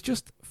 No, it's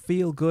just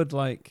feel good,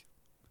 like,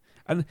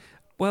 and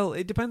well,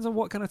 it depends on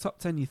what kind of top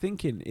 10 you're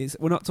thinking.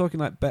 We're not talking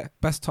like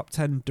best top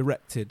 10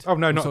 directed. Oh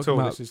no, We're not at talking all.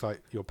 about This is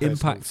like your personal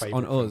impacts favourite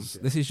on films, us.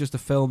 yeah. This is just a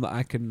film that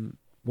I can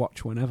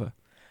watch whenever.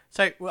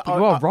 So You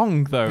are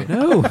wrong though.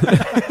 No,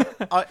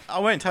 I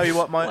won't tell you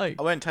what my Like-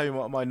 I won't tell you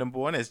what my number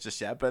one is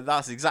just yet, but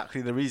that's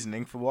exactly the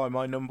reasoning for why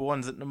my number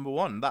one's at number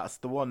one. That's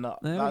the one There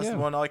we that's go. the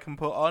one I can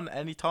put on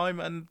any time,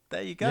 and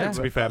there you go. Yeah. But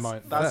To be fair, that's,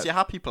 mine- that's your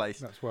happy place.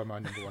 That's why my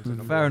number one's. at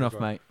number Fair one enough, as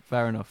well. mate.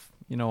 Fair enough.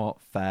 You know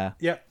what? Fair.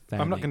 Yeah, Fair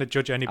I'm not mate. going to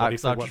judge anybody I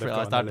for what just they've got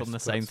realised on I'd their done the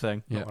list. same That's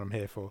thing Not Yeah. what I'm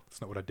here for.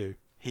 It's not what I do.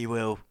 He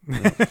will.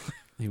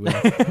 he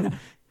will.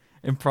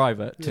 In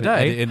private. Yeah.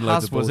 Today, Edit in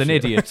loads Haz of was an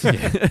bullshit.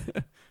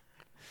 idiot.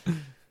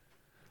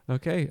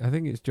 Okay, I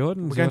think it's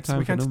Jordan's. We're going to- time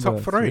we're for going to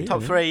number top three.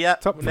 Top yeah. three, yeah.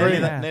 Top Nearly three.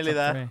 there. Yeah, Nearly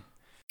top there. three.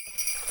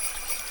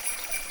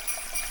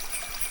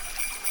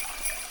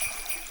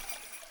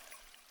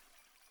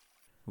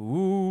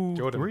 Ooh,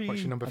 Jordan, three. what's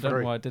your number I don't three?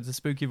 know why I did the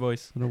spooky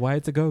voice. I don't know why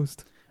it's a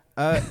ghost.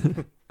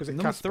 Was it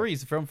Number Casper? 3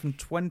 is a film from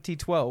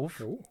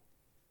 2012, Ooh.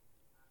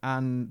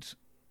 and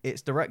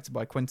it's directed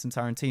by Quentin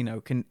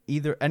Tarantino. Can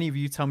either any of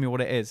you tell me what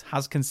it is?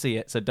 Haz can see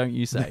it, so don't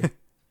you say.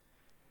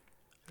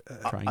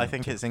 Trying I not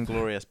think to. it's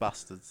Inglorious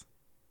Bastards.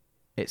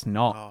 It's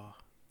not. Oh,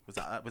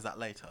 was that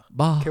later?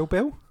 Bah. Kill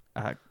Bill?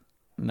 No,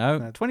 No.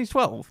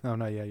 2012. Oh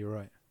no, yeah, you're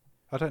right.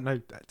 I don't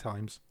know at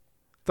times.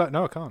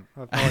 No, I can't. I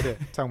have no idea.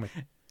 Tell me.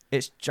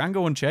 It's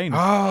Django Unchained.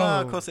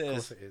 of course it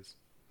is.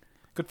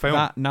 Good film.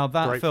 That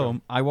Great film,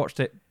 film. I watched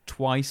it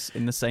twice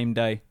in the same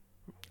day.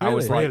 I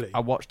was Really? like, Really? I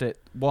watched it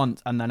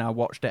once, and then I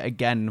watched it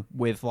again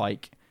with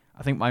like,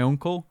 I think my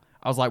uncle.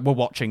 I was like, we're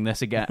watching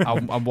this again.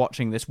 I'm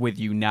watching this with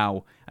you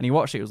now. And he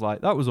watched it. He was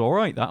like, that was all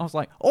right. I was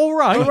like, all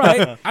right. All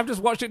right, I've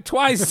just watched it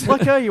twice.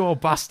 Look at you,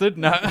 old bastard.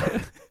 No.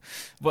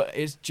 But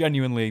it's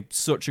genuinely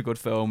such a good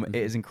film. It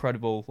is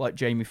incredible. Like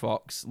Jamie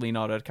Foxx,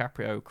 Leonardo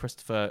DiCaprio,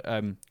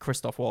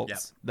 Christoph Waltz. Yep.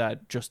 They're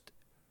just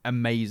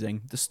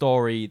amazing. The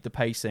story, the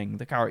pacing,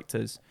 the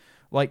characters.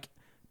 Like,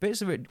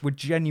 bits of it were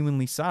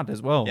genuinely sad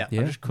as well. Yeah.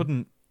 Yeah. I just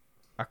couldn't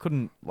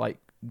like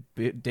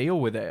deal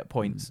with it at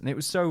points. And it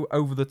was so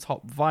over the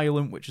top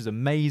violent, which is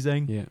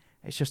amazing. Yeah,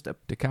 It's just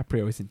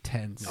DiCaprio is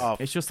intense. Oh,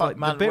 it's just fuck, like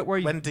man, the bit where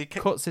he when Dick-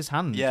 cuts his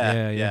hand. Yeah,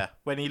 Yeah, yeah, yeah.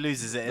 When he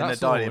loses it in That's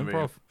the all dining room.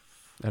 improv.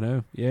 I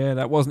know. Yeah,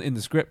 that wasn't in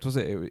the script, was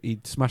it?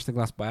 He smashed the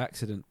glass by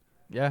accident.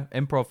 Yeah,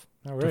 improv.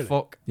 Oh, The really?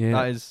 fuck. Yeah.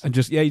 That is. And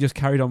he just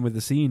carried on with the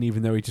scene,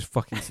 even though he just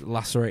fucking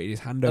lacerated his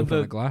hand And open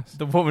on the glass.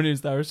 The woman who's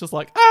there is just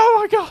like,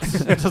 oh my god,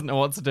 doesn't know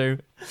what to do.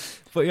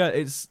 But yeah,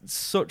 it's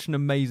such an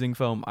amazing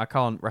film. I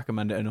can't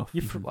recommend it enough.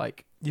 You f-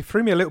 Like, You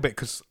threw me a little bit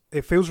because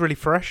it feels really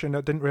fresh, and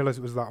I didn't realize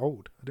it was that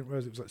old. I didn't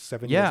realize it was like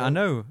 7 years yeah, old. I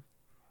know.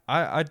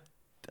 I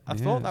Yeah,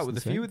 thought that it's with a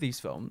the few same. of these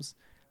films.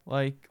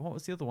 Like, what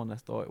was the other one I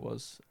thought it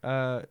was?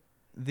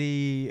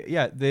 The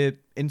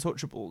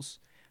Intouchables.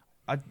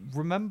 I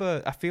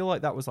remember. I feel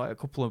like that was like a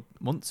couple of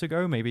months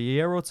ago, maybe a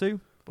year or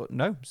two. But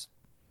no,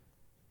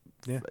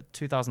 Yeah.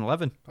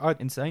 2011. I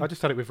Insane. I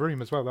just had it with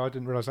Room as well. I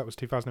didn't realize that was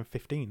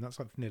 2015. That's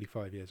like nearly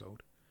 5 years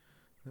old.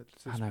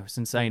 I know, it's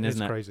insane, It's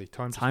isn't it? crazy.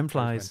 Time Time goes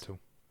flies. mental.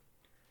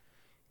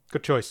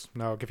 Good choice.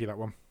 No, I'll give you that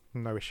one.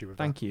 No issue with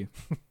Thank you.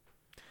 that.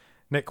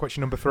 Nick, what's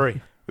your number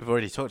 3? We've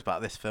already talked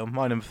about this film.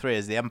 My number 3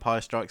 is The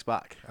Empire Strikes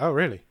Back. Oh,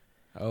 really?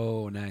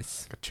 Oh,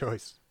 nice. Good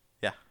choice.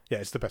 Yeah. Yeah,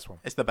 it's the best one.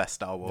 It's the best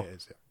Star It Wars.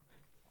 is, yeah.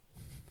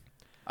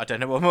 I don't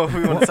know what more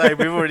we want to say.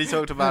 We've already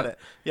talked about it.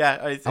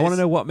 Yeah, I want to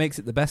know what makes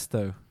it the best,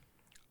 though.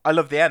 I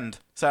love the end.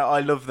 So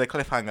I love the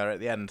cliffhanger at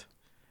the end.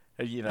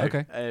 You know.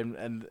 Okay.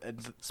 And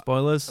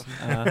Spoilers.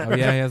 Oh,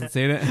 yeah, he hasn't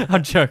seen it.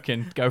 I'm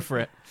joking. Go for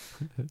it.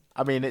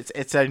 I mean,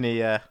 it's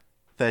only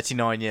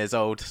 39 years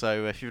old.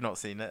 So if you've not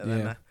seen it,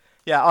 then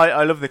Yeah.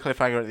 I love the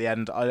cliffhanger at the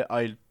end.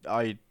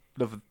 I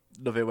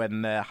love it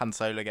when Han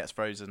Solo gets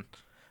frozen,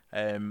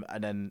 and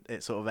then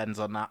it sort of ends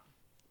on that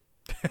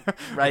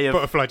ray of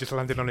Butterfly just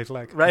landed on his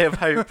leg.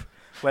 hope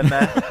when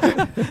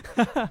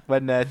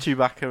when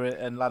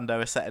Chewbacca and Lando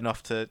are setting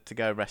off to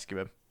go and rescue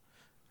him,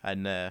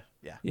 and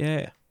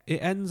Yeah, it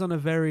ends on a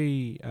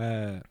very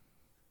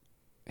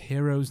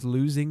heroes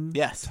losing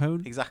yes,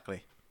 tone.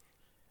 exactly.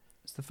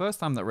 It's the first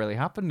time that really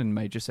happened in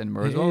major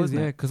cinema as It well, is, isn't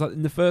yeah, it? because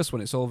in the first one,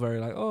 it's all very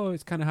like, oh,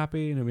 it's kind of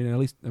happy, and at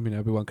least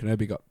Obi-Wan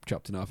Kenobi got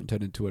chopped in half and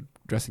turned into a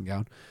dressing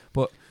gown,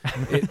 but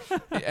it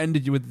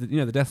ended you with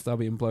the Death Star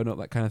being blown up,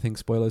 that kind of thing.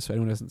 Spoilers for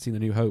anyone who hasn't seen A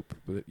New Hope,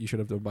 but you should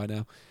have done by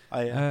now.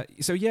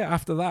 So yeah,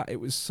 after that, it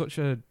was such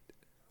a,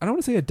 I don't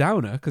want to say a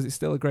downer because it's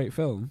still a great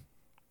film,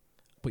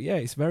 but yeah,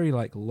 it's very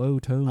like low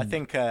tone. I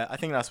think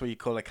that's what you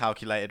call a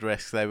calculated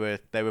risk. They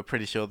were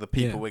pretty sure the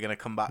people Yeah. were going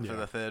to come back for Yeah.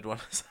 the third one.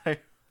 So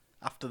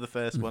after the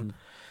first one,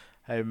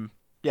 Mhm.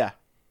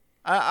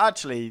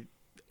 actually,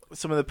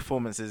 some of the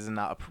performances in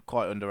that are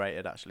quite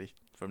underrated. Actually,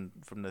 from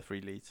the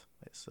 3 leads,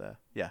 it's it's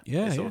Yeah.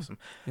 awesome.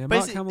 Yeah, But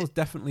Mark it's- Hamill's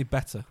definitely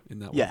better in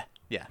that one.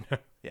 Yeah.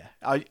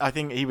 I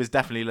think he was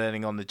definitely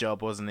learning on the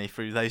job, wasn't he,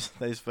 through those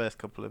first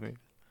couple of movies.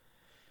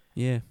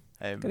 Yeah.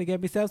 Um, Gotta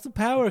get myself some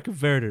power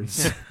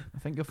converters. I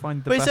think you'll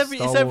find the but best it's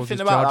Star Wars everything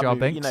is about Jar Jar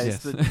that movie.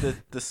 Binks. You know,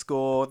 it's the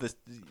score.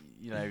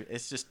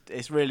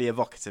 It's really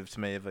evocative to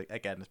me.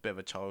 Again, it's a bit of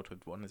a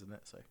childhood one, isn't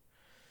it? So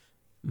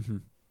Mm-hmm.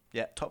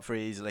 yeah, top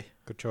 3 easily.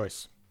 Good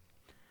choice.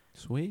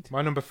 Sweet.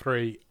 My number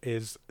 3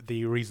 is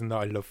the reason that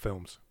I love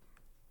films.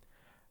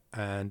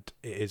 And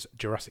it is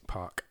Jurassic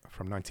Park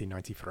from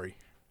 1993.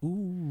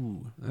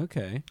 Ooh,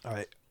 okay.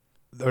 I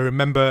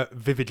remember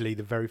vividly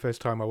the very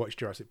first time I watched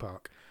Jurassic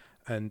Park,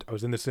 and I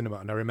was in the cinema,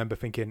 and I remember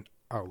thinking,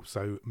 "Oh,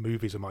 so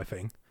movies are my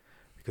thing,"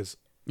 because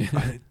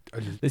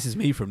This is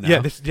me from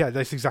now.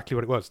 that's exactly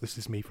what it was. This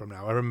is me from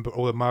now. I remember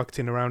all the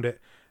marketing around it.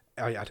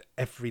 I had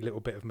every little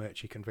bit of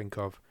merch you can think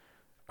of.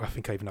 I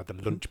think I even had the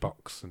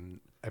lunchbox and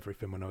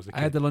everything when I was a kid.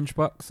 I had the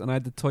lunchbox and I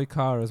had the toy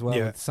car as well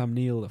Yeah. with Sam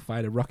Neill that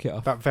fired a rocket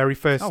off. that very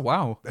first Oh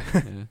wow!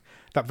 Yeah.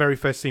 that very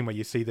first scene where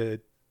you see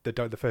the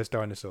first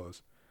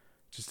dinosaurs,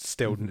 just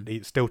still Mhm.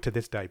 it still to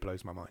this day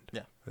blows my mind.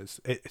 Yeah.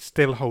 It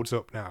still holds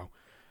up now,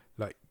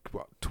 like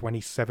what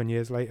 27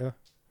 years later.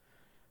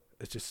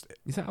 It's just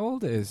Is that how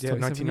old it is? yeah,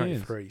 27 years?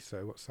 1993.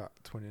 So what's that?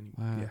 20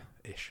 Wow. yeah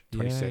ish, Yeah,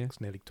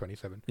 26, nearly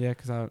 27. Yeah,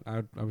 because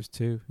I was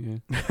 2. Yeah.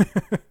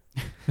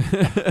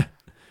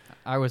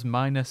 I was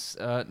minus.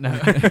 No.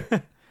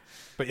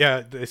 But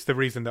yeah, it's the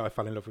reason that I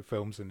fell in love with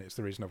films, and it's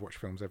the reason I've watched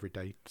films every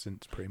day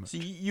since pretty much. So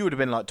you would have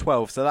been like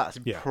 12, so that's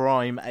Yeah.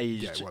 prime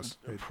age. Yeah, it was.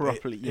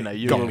 Properly, It you know,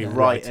 you got were me right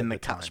right in at the the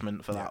time.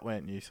 catchment for Yeah. that,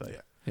 weren't you? So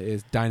Yeah. It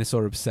is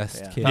dinosaur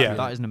obsessed Yeah. kid. That, Yeah.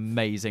 that is an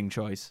amazing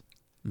choice.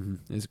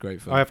 Mm-hmm. It's a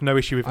great film. I have no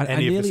issue with I any of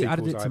the nearly sequels.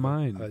 added it to either.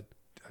 mine.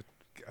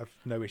 I have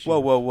no issue.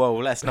 whoa!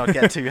 Let's not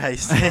get too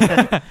hasty.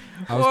 I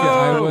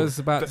Whoa! was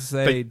about The- to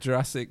say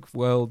Jurassic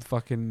World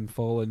fucking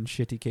Fallen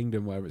Shitty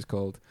Kingdom, whatever it's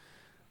called.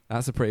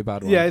 That's a pretty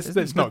bad one. Yeah, it's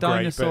Isn't not the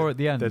dinosaur great. at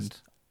the end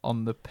there's-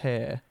 on the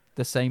pier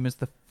the same as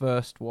the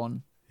first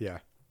one? Yeah,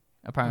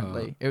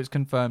 Apparently, it was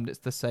confirmed it's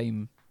the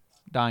same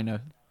dino.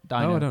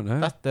 Oh, I don't know.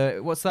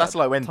 What's that That's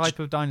like when type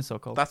of dinosaur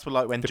called? that's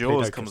like when The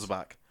Jaws Diplodocus. comes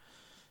back.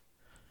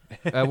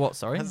 What?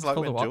 Sorry, That's It's like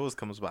called when a what? Jaws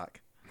comes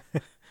back,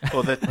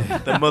 or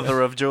the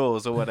mother of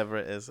Jaws, or whatever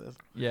it is.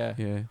 Yeah.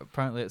 Yeah.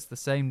 Apparently, it's the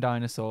same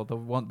dinosaur. The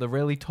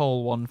really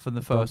tall one from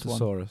the first one.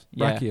 Brontosaurus.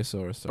 Yeah.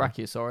 Brachiosaurus. sorry.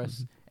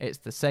 Brachiosaurus. It's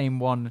the same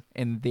one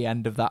in the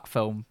end of that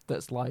film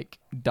that's like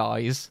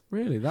dies.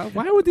 Really?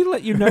 Why would they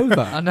let you know I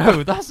that?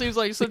 know that seems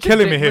like such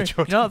killing a me dick here,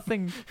 move.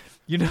 Jordan.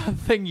 You know that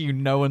thing you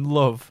know and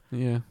love.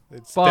 Yeah.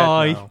 it's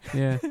Bye. dead now.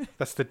 Yeah.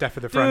 That's the death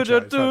of the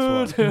franchise.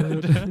 That's why.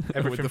 With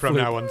Everything the from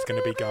flute. now on is going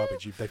to be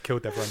garbage. They've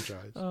killed their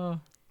franchise. Oh,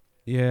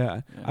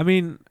 Yeah. Yeah. I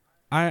mean,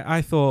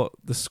 I thought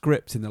the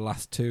script in the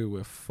last two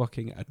were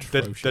fucking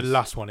atrocious. The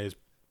last one is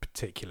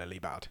particularly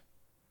bad.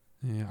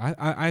 Yeah,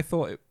 I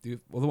thought the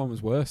other one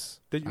was worse.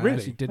 Did, I really?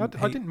 actually didn't I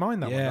hate- didn't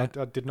mind that Yeah. one.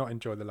 I did not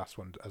enjoy the last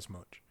one as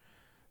much.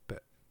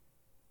 But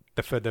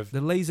the The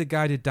laser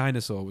guided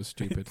dinosaur was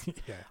stupid.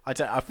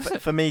 yeah.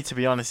 For me, to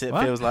be honest, it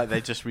What? feels like they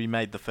just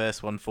remade the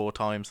first one 4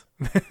 times.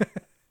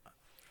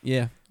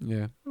 Yeah.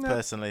 No,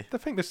 Personally, I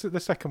think the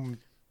second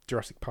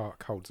Jurassic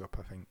Park holds up.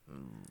 I think.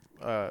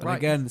 And Right.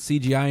 again,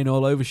 CGI and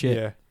all over shit.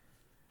 Yeah.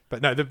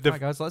 But no, the Right,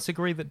 guys, let's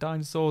agree that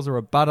dinosaurs are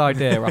a bad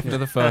idea after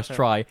the first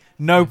try.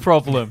 No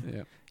problem.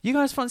 Yeah. You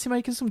guys fancy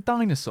making some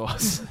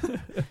dinosaurs?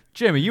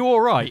 Jim, are you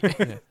all right?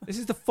 Yeah. This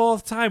is the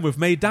 4th time we've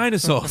made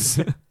dinosaurs.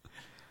 no,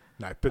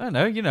 I but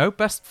don't know,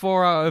 best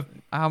 4 out of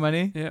how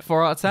many? Yeah.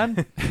 4 out of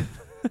 10?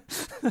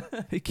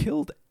 They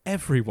killed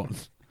everyone.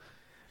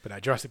 no,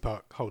 Jurassic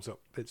Park holds up.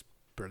 It's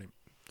brilliant.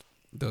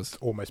 It does. It's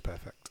almost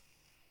perfect.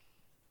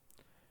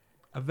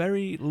 A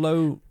very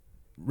low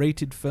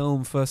rated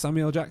film for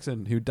Samuel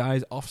Jackson, who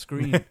dies off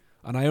screen.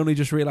 And I only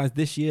just realised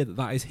this year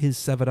that is his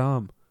severed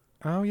arm.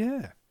 Oh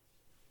yeah.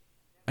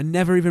 I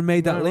never even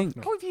made that No, link.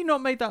 no. How have you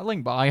not made that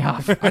link? But I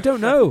have. I don't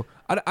know.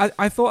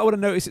 I thought I would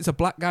have noticed it's a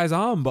black guy's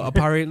arm, but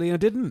apparently I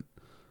didn't.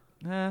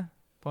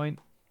 Point.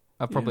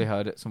 I've probably Yeah.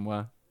 heard it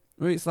somewhere.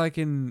 Well, it's like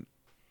in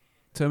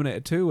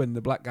Terminator 2 when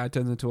the black guy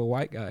turns into a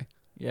white guy.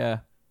 Yeah.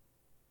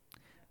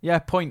 Yeah,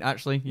 point,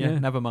 actually. Yeah, Yeah.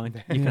 never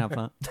mind. You can have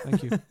that.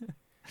 Thank you.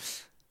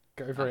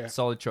 Go for it.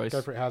 Solid choice.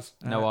 Go for it. Has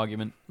No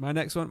argument. My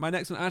next one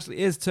actually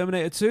is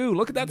Terminator 2.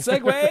 Look at that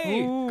segue.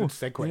 Ooh. good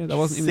segue. Yeah, that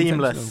wasn't even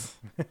seamless.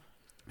 intentional.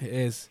 It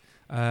is.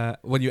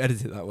 When you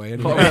edit it that way.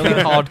 Put Anyway. a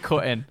really hard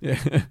cut in.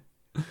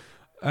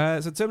 Yeah.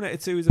 So Terminator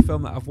 2 is a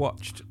film that I've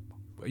watched.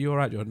 Are you all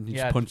right, Jordan? You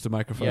Yeah. just punched the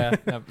microphone. Yeah,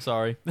 no,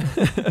 sorry.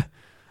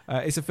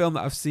 It's a film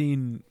that I've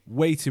seen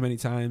way too many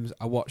times.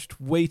 I watched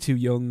way too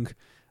young,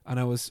 and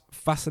I was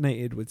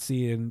fascinated with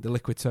seeing the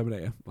Liquid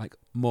Terminator like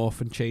morph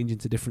and change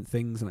into different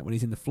things. And like when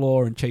he's in the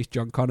floor and chase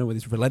John Connor with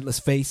his relentless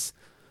face,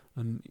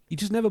 and he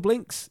just never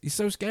blinks. He's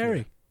so scary.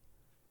 Yeah.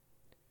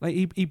 Like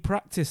he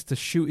practiced to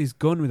shoot his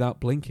gun without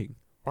blinking.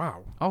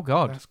 Wow. Oh,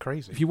 God. That's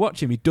crazy. If you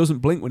watch him, he doesn't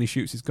blink when he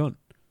shoots his gun.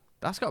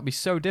 That's got to be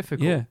so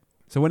difficult. Yeah.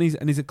 So when he's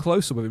a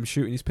close up of him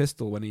shooting his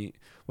pistol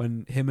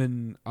when him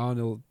and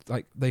Arnold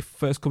like they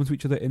first come to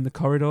each other in the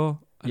corridor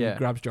and Yeah. he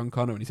grabs John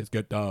Connor and he says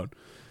get down.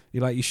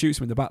 He shoots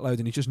him in the back load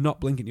and he's just not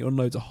blinking. He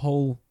unloads a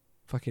whole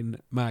fucking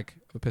mag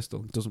of a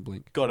pistol and doesn't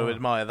blink. Got to Oh,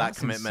 admire that That's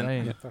commitment.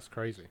 insane. Yeah. That's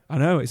crazy. I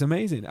know, it's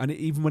amazing. And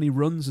even when he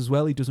runs as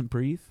well, he doesn't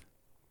breathe.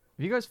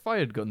 Have you guys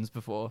fired guns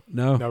before?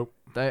 No. Nope.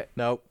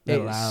 Nope. They're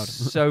It's loud.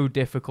 so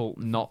difficult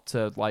not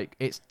to, like,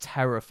 it's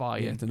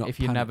terrifying Yeah, to not if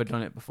you've panic. never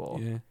done it before.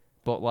 Yeah.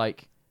 But,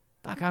 like,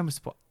 that guy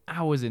must put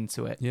hours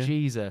into it. Yeah.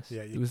 Jesus.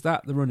 Yeah. It was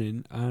that, the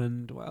running,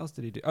 and what else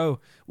did he do? Oh,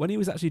 when he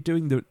was actually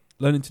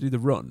learning to do the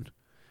run,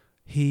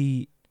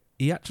 he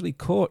actually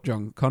caught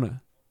John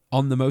Connor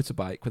on the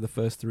motorbike for the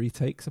first 3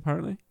 takes,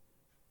 apparently.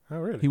 Oh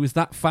really? He was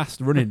that fast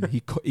running. He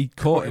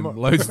caught him him up.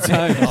 loads of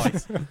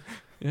times.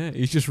 Yeah,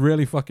 he's just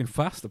really fucking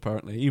fast,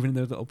 apparently, even in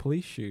those little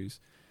police shoes.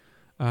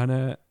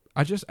 And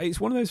it's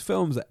one of those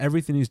films that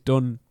everything is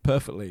done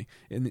perfectly,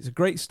 and it's a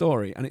great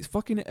story, and it's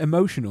fucking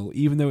emotional,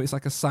 even though it's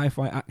like a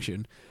sci-fi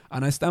action.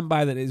 And I stand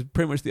by that it's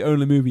pretty much the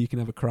only movie you can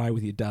ever cry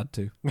with your dad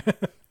to.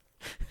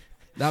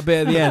 That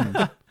bit at the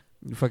end,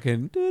 you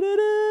fucking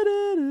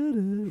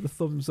the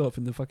thumbs up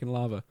in the fucking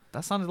lava.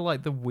 That sounded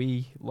like the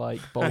Wii,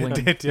 like, bowling.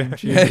 It did, yeah.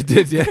 Yeah, it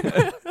did. Yeah,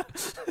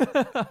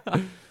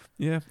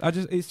 yeah.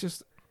 It's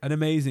just an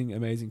amazing,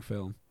 amazing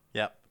film.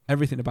 Yep.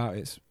 Everything about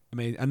it's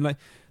amazing, and like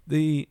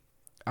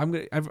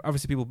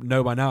obviously people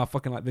know by now I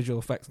fucking like visual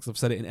effects because I've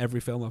said it in every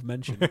film I've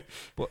mentioned.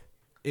 But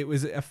it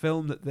was a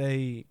film that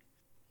they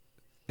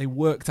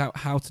worked out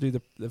how to do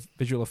the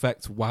visual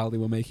effects while they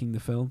were making the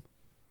film.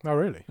 Oh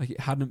really? Like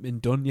it hadn't been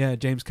done. Yeah,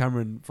 James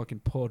Cameron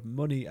fucking poured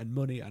money and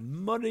money and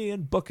money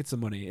and buckets of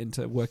money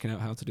into working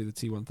out how to do the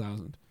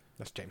T-1000.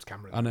 That's James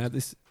Cameron. And it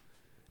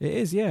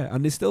is, yeah.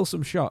 And there's still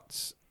some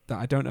shots that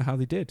I don't know how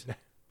they did.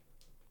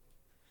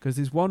 Because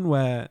there's one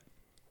where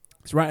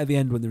it's right at the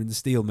end when they're in the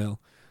steel mill,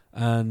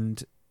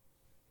 and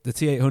the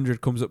T-800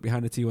 comes up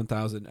behind the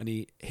T-1000, and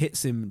he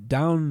hits him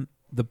down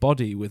the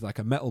body with like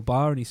a metal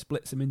bar, and he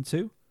splits him in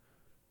 2.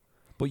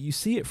 But you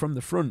see it from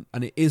the front,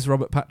 and it is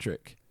Robert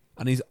Patrick,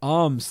 and his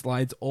arm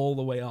slides all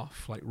the way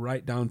off, like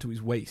right down to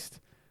his waist,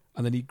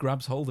 and then he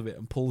grabs hold of it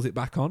and pulls it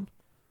back on,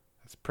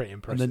 That's pretty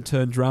impressive. and then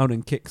turns round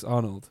and kicks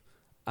Arnold.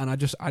 And I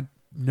had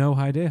no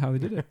idea how they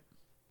did it.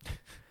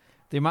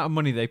 The amount of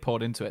money they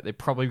poured into it, they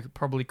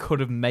probably could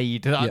have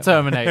made that Yeah.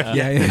 Terminator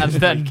Yeah, yeah. and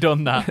then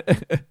done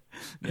that.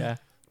 Yeah.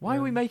 Why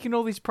are we making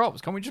all these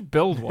props? Can't we just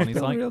build one? He's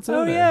Build a like, real oh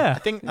Terminator." yeah. I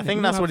think Yeah,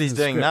 that's what he's in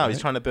the doing script, now. right? He's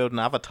trying to build an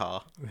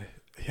avatar.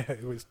 yeah,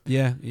 it was.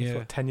 Yeah, It's yeah.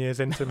 what, 10 years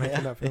into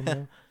making that film.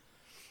 now?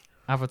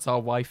 Avatar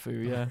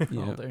waifu, yeah.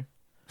 Yeah. That'll do.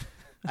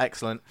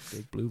 Excellent.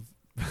 Big blue.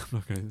 I'm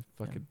not going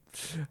to fucking.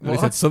 What?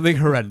 I said something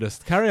horrendous.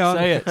 Carry on.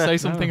 Say it. Say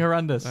something No.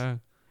 horrendous. Uh,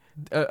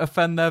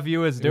 Offend their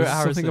viewers. Do it, was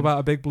Harrison. something about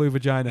a big blue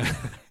vagina.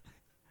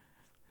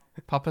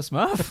 Papa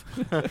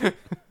Smurf.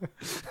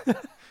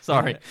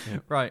 Sorry. Yeah.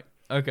 Right.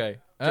 Okay.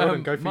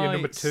 Jordan, go for your my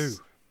number 2.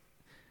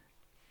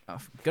 I'm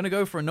gonna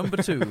go for a number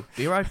 2.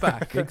 Be right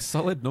back. Big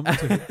solid number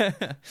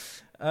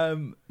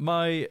 2.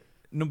 My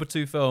number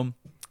 2 film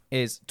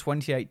is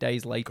 28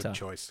 Days Later. Good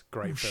choice.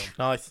 Great film.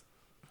 Nice.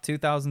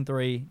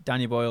 2003,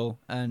 Danny Boyle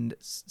and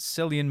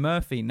Cillian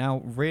Murphy,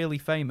 now really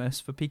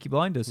famous for Peaky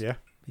Blinders. Yeah.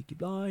 Peaky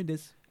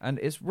Blinders. And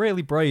it's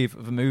really brave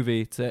of a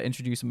movie to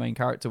introduce a main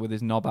character with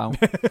his knob out.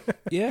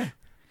 Yeah.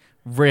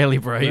 Really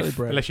brave. Really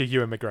brave. Unless you're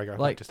Ewan McGregor.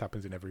 Like- that just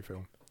happens in every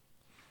film.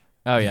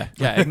 Oh, yeah.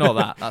 Yeah, ignore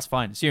that. That's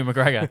fine. It's Ewan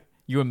McGregor.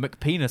 Ewan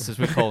McPenis, as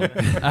we call him.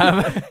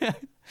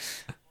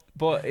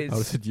 But I would have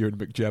it's... said Ewan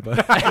McJebber.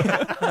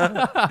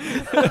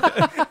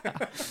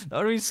 That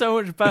would be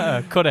so much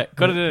better. Cut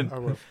it in. I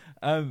will.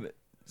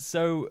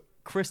 So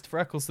Christopher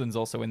Eccleston's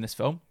also in this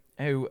film,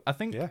 who I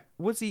think, Yeah.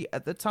 was he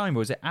at the time, or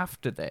was it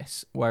after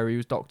this, where he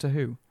was Doctor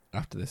Who?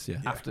 After this, yeah.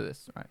 After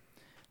this, right.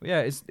 But yeah,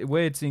 it's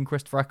weird seeing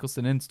Christopher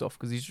Eccleston in stuff,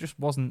 because he just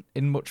wasn't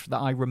in much that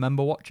I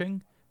remember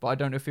watching, but I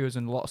don't know if he was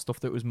in a lot of stuff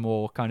that was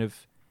more kind of...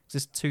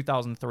 This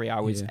 2003, I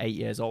was Yeah. 8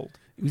 years old.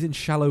 He was in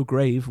Shallow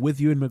Grave with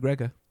Ewan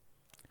McGregor.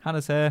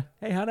 Hannah's here.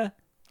 Hey, Hannah.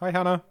 Hi,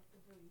 Hannah.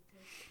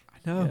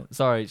 I know. Yeah,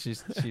 sorry,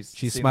 she's She's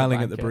seen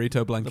smiling at the blanket.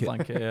 burrito blanket. The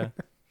blanket, yeah.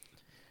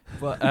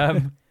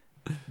 But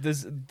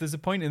there's a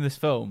point in this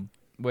film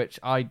which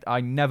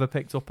I never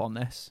picked up on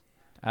this,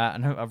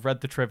 and I've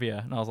read the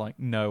trivia and I was like,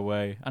 no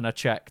way, and I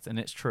checked and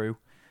it's true.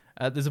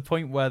 There's a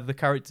point where the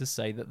characters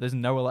say that there's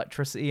no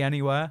electricity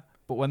anywhere,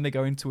 but when they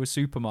go into a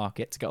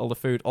supermarket to get all the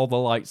food, all the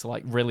lights are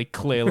like really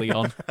clearly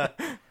on.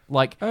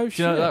 Like, Oh,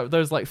 do you know shit.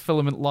 those like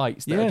filament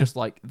lights that Yeah. are just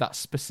like that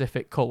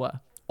specific color?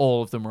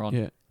 All of them are on.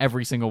 Yeah.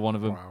 Every single one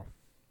of them. Wow.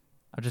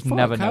 I just Fuck,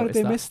 never how did noticed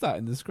they that. miss that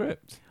in the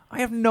script? I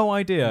have no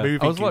idea. Movie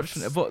I was geeks.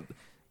 watching it, but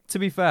to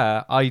be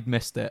fair, I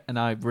missed it, and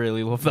I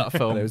really love that And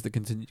film. it was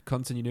the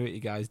continuity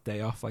guy's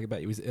day off. Like, I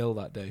bet he was ill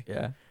that day.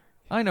 Yeah.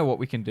 I know what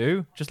we can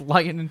do. Just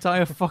light an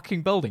entire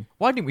fucking building.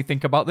 Why didn't we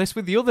think about this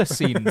with the other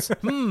scenes?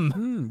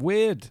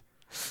 Weird.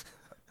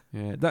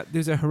 Yeah,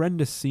 there's a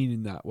horrendous scene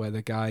in that where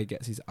the guy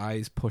gets his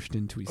eyes pushed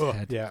into his Oh,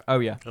 head. yeah. Oh,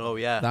 yeah. Oh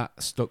yeah.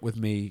 That stuck with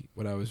me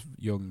when I was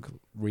young,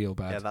 real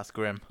bad. Yeah, that's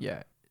grim.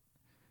 Yeah.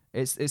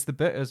 It's the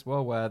bit as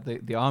well where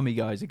the army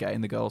guys are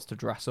getting the girls to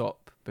dress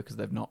up because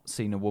they've not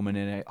seen a woman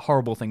in it.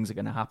 Horrible things are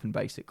going to happen,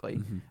 basically.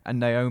 Mhm. And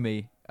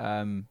Naomi,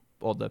 I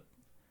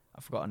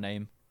forgot her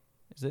name.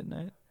 Is it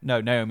Naomi? No,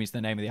 Naomi's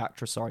the name of the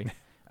actress, sorry.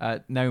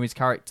 Naomi's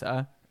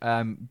character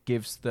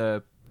gives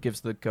the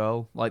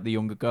girl, like the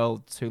younger girl,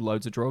 2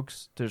 loads of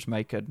drugs to just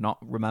make her not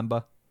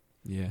remember.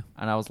 Yeah.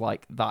 And I was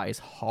like, that is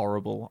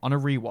horrible. On a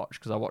rewatch,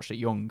 because I watched it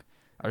young,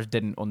 I just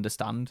didn't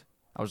understand.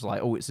 I was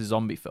like, oh, it's a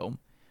zombie film.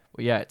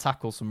 But yeah, it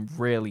tackles some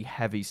really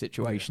heavy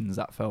situations,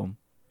 that film.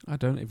 I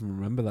don't even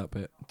remember that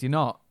bit. Do you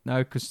not? No,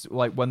 because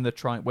like when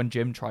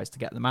Jim tries to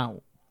get them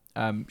out,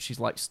 she's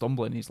like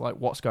stumbling. He's like,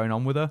 what's going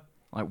on with her?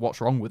 Like,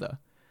 what's wrong with her?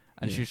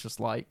 And Yeah. she's just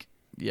like,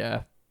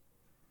 yeah.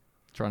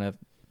 Trying to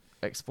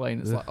explain.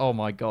 It's Ugh. like, oh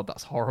my God,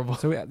 that's horrible.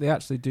 So they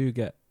actually do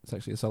get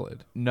sexually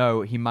assaulted.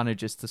 No, he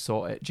manages to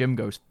sort it. Jim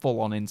goes full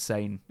on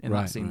insane in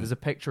Right, that scene. right. There's a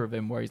picture of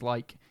him where he's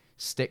like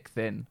stick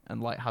thin and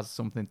like has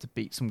something to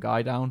beat some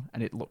guy down,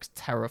 and it looks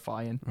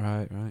terrifying.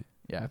 Right.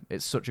 Yeah,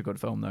 it's such a good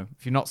film though.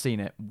 If you've not seen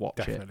it, watch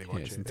it. Definitely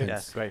watch it's it. intense. Yeah,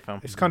 it's a great film.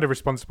 It's kind of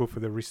responsible for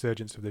the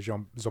resurgence of the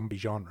zombie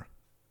genre.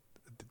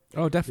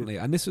 Oh, definitely.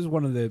 And this was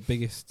one of the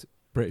biggest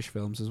British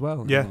films as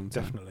well. In a Yeah, long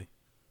time. definitely.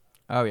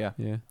 Oh yeah,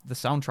 Yeah. the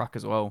soundtrack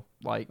as well.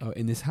 Like, Oh,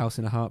 In This House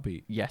in a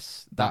Heartbeat.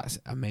 yes, That's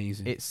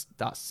amazing.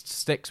 that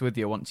sticks with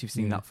you once you've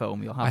seen Yeah. that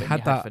film. You'll have I it in had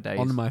your head that for days.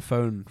 on my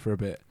phone for a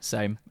bit.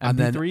 Same. And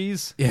then-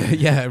 MP3s.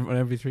 Yeah, on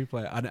MP3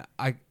 player. And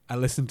I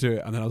listened to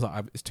it, and then I was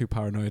like, it's too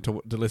paranoid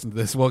to listen to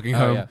this walking Oh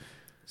home. yeah.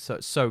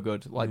 So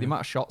good. Like the Yeah. amount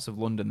of shots of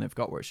London they've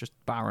got where it's just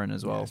barren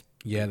as well.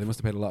 Yeah, they must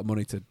have paid a lot of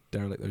money to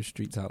derelict those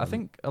streets out. I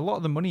think a lot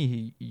of the money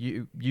he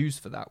used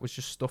for that was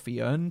just stuff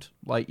he earned.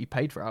 Like he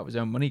paid for it out of his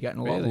own money, getting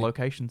a lot of the Really?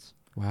 locations.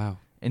 Wow.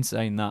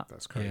 Insane that.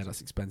 That's crazy. Yeah,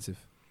 that's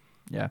expensive.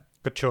 Yeah.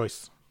 Good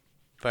choice.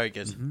 Very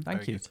good. Mhm.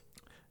 Thank Very you. good.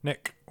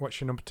 Nick, what's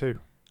your number 2?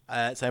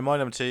 So my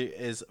number 2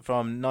 is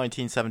from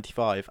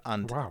 1975,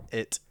 and Wow.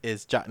 it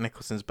is Jack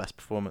Nicholson's best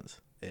performance.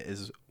 It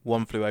is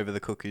One Flew Over the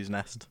Cuckoo's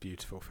Nest.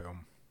 Beautiful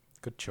film.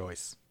 Good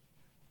choice.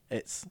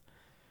 It's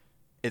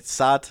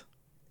sad,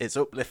 it's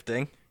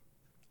uplifting,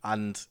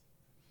 and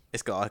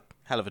it's got a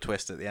hell of a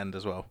twist at the end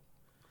as well.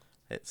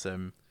 It's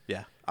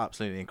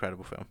absolutely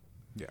incredible film.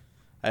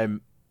 Yeah.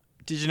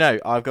 Did you know,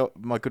 I've got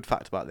my good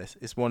fact about this.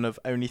 It's one of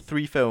only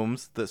 3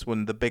 films that's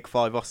won the big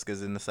 5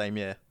 Oscars in the same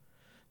year.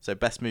 So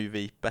best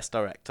movie, best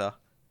director,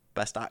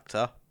 best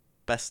actor,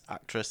 best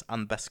actress,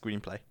 and best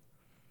screenplay.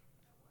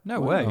 No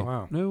Wow. way. Oh,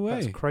 wow. No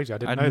way. That's crazy. I I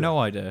didn't had know no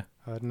that. idea.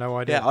 I had no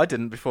idea. Yeah, I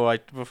didn't before I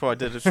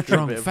did a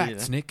Strong bit of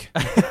facts, Nick.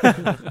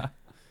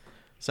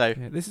 So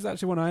Yeah, this is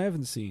actually one I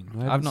haven't seen.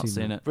 I've not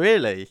seen that. it.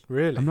 really,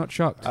 Really? I'm not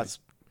shocked. that's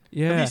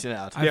Yeah. have you seen it?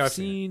 Ad? I've Yeah, I've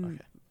seen. seen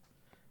Okay.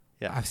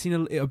 Yeah. I've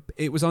seen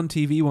it was on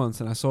TV once,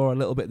 and I saw a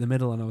little bit in the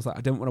middle, and I was like,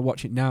 I don't want to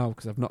watch it now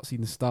because I've not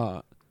seen the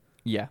start,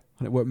 Yeah.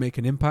 and it won't make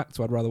an impact,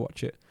 so I'd rather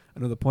watch it.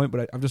 another point,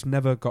 but I've just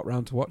never got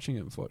round to watching it,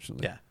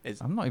 unfortunately. Yeah,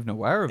 it's I'm not even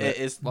aware of it.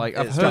 it is Like,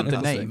 I've it's heard the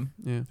fantastic. name.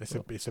 Yeah.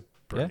 It's a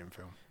brilliant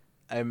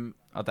film.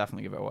 I'll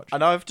definitely give it a watch.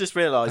 And I've just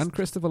realised. And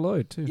Christopher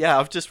Lloyd, too. Yeah,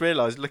 I've just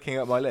realised looking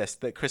at my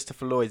list that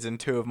Christopher Lloyd's in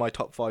 2 of my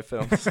top 5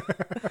 films,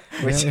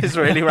 which Yeah. is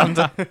really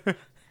random.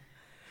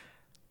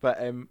 But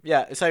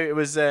so it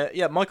was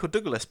Michael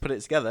Douglas put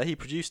it together. He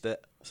produced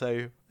it.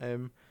 So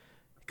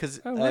because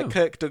Oh, wow.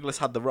 Kirk Douglas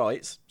had the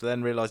rights, but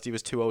then realised he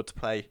was too old to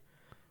play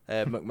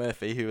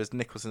McMurphy, who was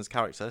Nicholson's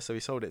character. So he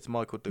sold it to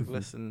Michael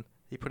Douglas, and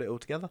he put it all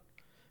together.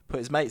 Put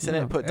his mates in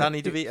Yeah. it. Put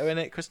Danny DeVito in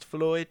it. Christopher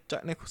Lloyd,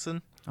 Jack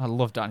Nicholson. I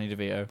love Danny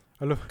DeVito.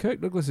 I love. Kirk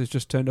Douglas has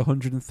just turned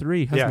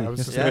 103, hasn't Yeah, he? I was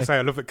just Yeah. going to say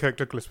I love that Kirk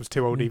Douglas was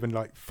too old Yeah. even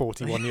like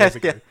 41 Yeah, years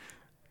ago.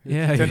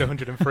 Yeah. He turned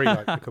 103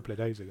 like a couple of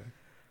days ago.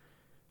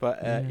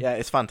 But Yeah.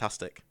 it's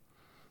fantastic.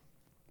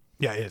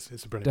 Yeah, it is.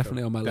 It's a brilliant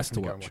Definitely film. on my list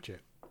to Definitely go and watch.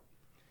 it.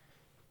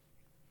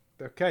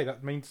 Okay,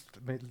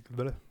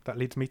 that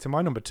leads me to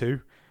my number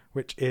 2,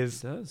 which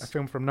is It a does.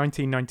 film from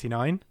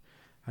 1999,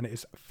 and it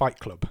is Fight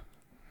Club.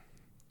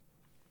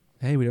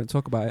 Hey, we don't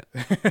talk about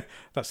it.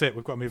 That's it.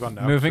 We've got to move on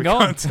now. Moving We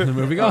on. can't-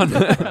 Moving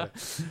on.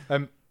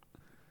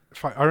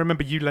 I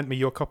remember you lent me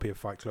your copy of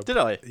Fight Club. Did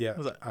I? Yeah,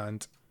 Was it?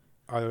 and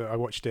I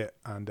watched it,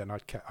 and then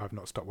I've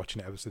not stopped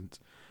watching it ever since.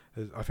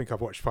 I think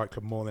I've watched Fight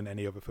Club more than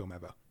any other film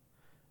ever.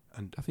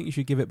 And I think you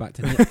should give it back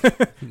to Nick. I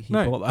think he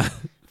No. bought that.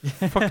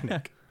 fuck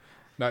Nick.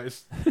 No,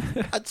 it's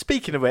And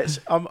speaking of which,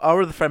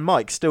 our other friend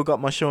Mike still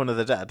got my Shaun of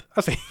the Dead.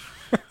 I see.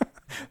 That's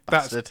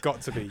Bastard.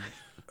 got to be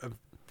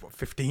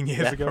 15 years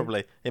Yeah, ago.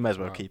 probably. He may as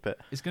well Wow. keep it.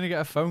 He's going to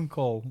get a phone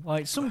call.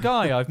 Like, some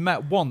guy I've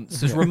met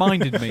once has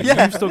reminded me,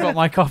 Yeah. you've still got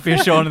my copy of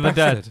Shaun of the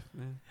Dead. Bastard.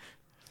 Yeah.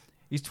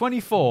 He's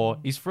 24.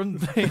 He's from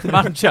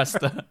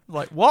Manchester.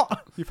 Like,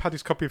 what? You've had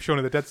his copy of Shaun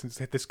of the Dead since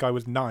this guy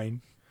was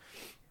 9.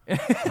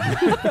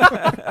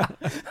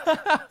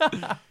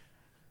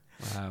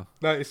 Wow.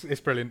 No,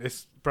 it's brilliant.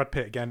 It's Brad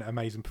Pitt again.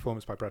 Amazing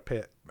performance by Brad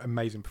Pitt.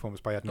 Amazing performance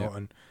by Ed Yeah.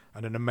 Norton,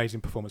 and an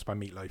amazing performance by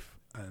Meatloaf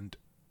and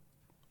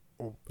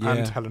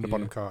Yeah, Helena yeah.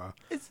 Bonham Carter.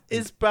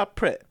 Is Brad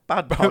Pitt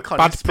I can't Bad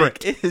even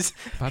speak. Is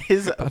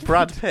Bad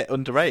Brad Pitt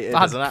underrated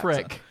as an Bad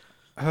actor?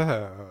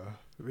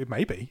 prick. It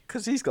may be.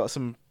 Because he's got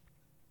some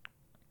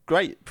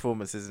great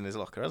performances in his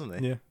locker, hasn't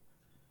he? Yeah,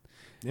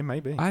 it may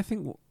be. I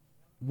think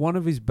one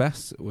of his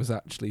best was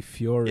actually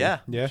Fury. Yeah.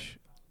 Yeah. which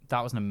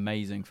That was an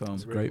amazing film.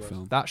 was a Really great was.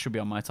 film. That should be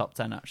on my top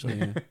 10, actually.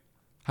 Yeah.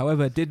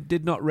 However,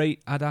 did not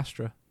rate Ad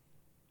Astra.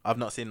 I've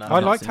not seen that. I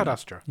not liked seen Ad that.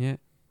 Astra. Yeah.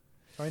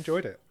 I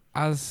enjoyed it.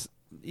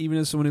 Even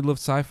as someone who loved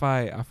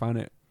sci-fi, I found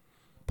it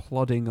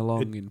plodding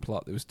along in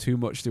plot. There was too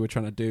much they were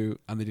trying to do,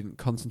 and they didn't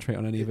concentrate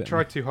on any of It it.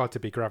 tried too hard to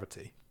be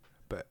Gravity,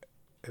 but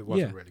it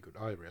wasn't Yeah. really good.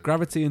 I really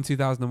Gravity in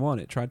 2001,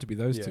 it tried to be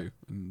those Yeah. two,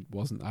 and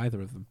wasn't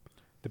either of them.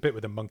 the bit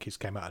with the monkeys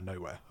came out of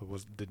nowhere.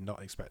 Did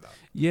not expect that.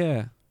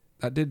 Yeah,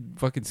 that did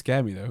fucking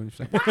scare me though. It's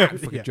like,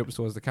 fucking Yeah. jumps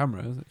towards the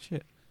camera. I was like,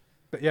 shit.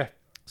 But yeah,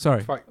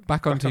 Sorry.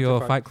 Back onto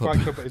your Fight Club.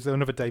 Fight Club is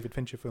another David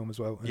Fincher film as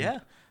well. and Yeah.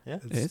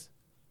 it's, It is.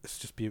 it's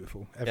just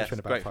beautiful. it's Everything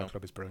a about great Fight film.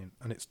 Club is brilliant,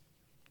 and it's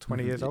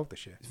 20 Mhm. years old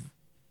this year. It's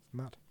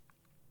mad.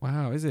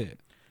 Wow, is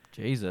it?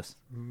 Jesus.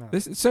 Mad.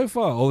 This so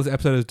far, all this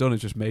episode has done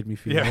is just made me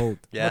feel Yeah. old.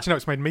 Yeah. Imagine how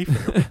it's made me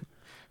feel.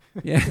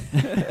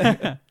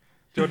 Yeah.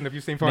 Jordan, have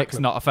you seen Fight Nick's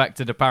Club? not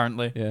affected,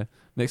 apparently. Yeah.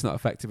 Nick's not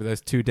affected with those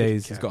 2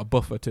 days. He's Yeah. got a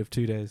buffer to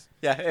 2 days.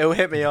 Yeah, it'll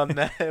hit me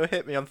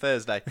on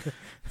Thursday.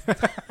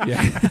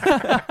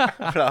 Yeah.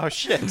 Oh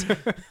shit.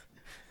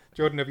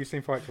 Jordan, have you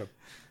seen Fight Club?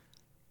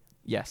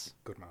 Yes.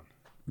 Good man.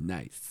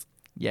 Nice.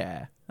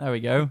 Yeah. There we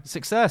go.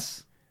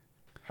 Success.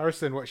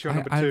 Harrison, what's your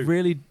number I 2?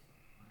 really,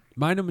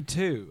 my number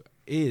 2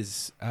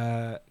 is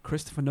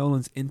Christopher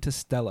Nolan's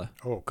Interstellar.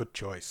 Oh, good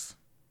choice.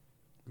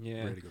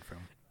 Yeah. Really good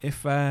film.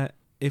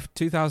 If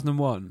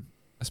 2001,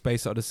 A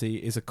Space Odyssey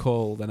is a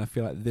call, then I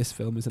feel like this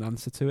film is an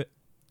answer to it.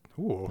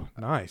 Oh,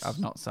 nice.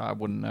 I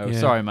wouldn't know. Yeah.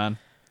 Sorry, man.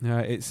 No,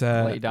 it's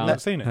Let you down.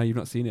 Not seen it. no, you've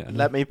not seen it. I know.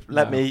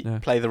 Let me No.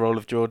 play the role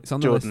of It's on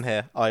the Jordan list.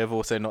 here. I have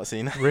also not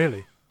seen it.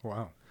 Really?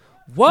 Wow.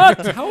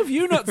 What? How have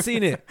you not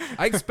seen it?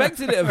 I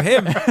expected it of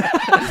him.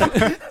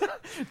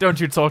 Don't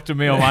you talk to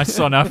me or my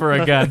son ever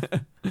again.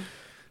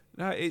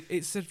 No,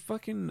 it's a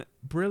fucking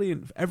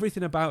brilliant.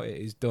 Everything about it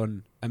is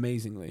done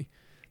amazingly.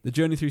 The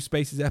journey through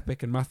space is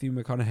epic, and Matthew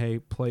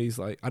McConaughey plays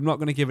like. I'm not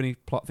going to give any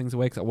plot things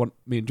away because I want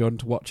me and Jordan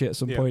to watch it at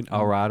some Yeah. point.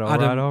 All right, all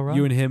Adam, right, all right.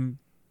 You and him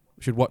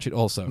should watch it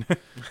also.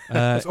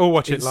 Let's all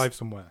watch it it's- live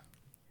somewhere.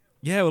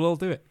 Yeah, we'll all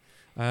do it.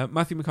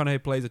 Matthew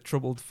McConaughey plays a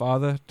troubled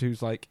father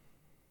who's like,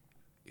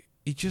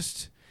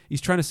 he's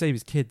trying to save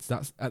his kids.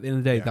 That's at the end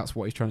of the day, Yeah. that's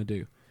what he's trying to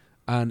do.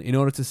 And in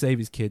order to save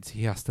his kids,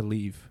 he has to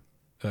leave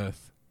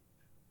Earth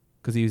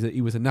because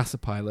he was a NASA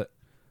pilot,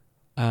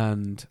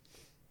 and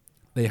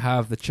they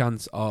have the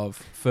chance of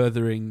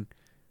furthering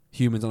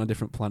humans on a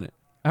different planet.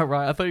 Oh,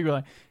 right. I thought you were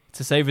like,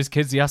 to save his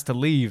kids, he has to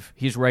leave.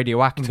 He's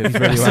radioactive. He's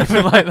radioactive.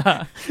 Something like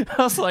that.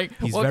 I was like,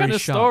 He's what very kind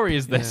of sharp. story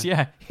is this? Yeah.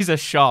 Yeah, he's a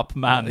sharp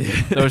man.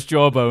 Those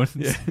jawbones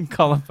and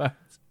collarbones.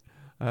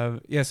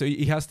 So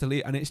he has to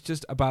leave, and it's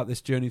just about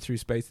this journey through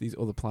space to these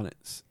other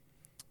planets,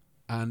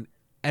 and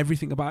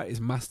everything about it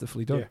is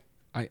masterfully done.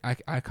 Yeah.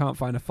 I can't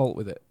find a fault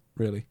with it,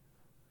 really.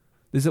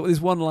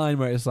 There's one line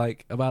where it's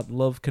like about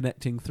love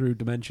connecting through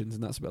dimensions,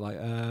 and that's a bit like,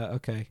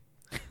 okay.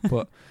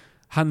 But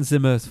Hans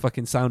Zimmer's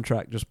fucking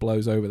soundtrack just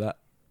blows over that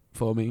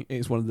for me.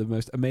 It's one of the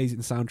most amazing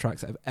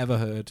soundtracks I've ever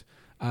heard.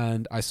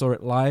 And I saw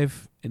it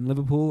live in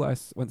Liverpool. I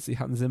went to see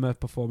Hans Zimmer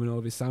performing all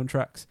of his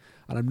soundtracks.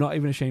 And I'm not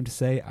even ashamed to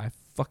say I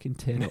fucking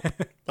teared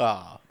up.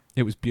 Ah,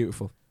 It was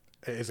beautiful.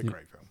 It is a Yeah.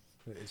 great film.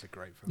 It is a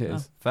great film. It Oh,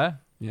 is. fair.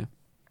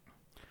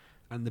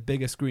 And the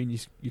bigger screen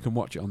you can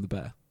watch it on, the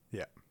better.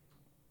 Yeah.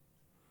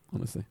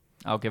 Honestly.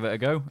 I'll give it a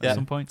go Yeah. at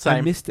some point. Same.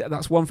 I missed it.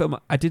 That's one film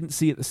I didn't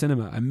see at the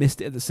cinema. I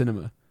missed it at the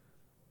cinema.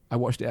 I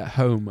watched it at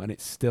home, and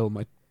it's still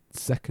my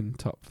second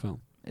top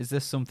film. Is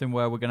this something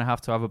where we're going to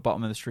have a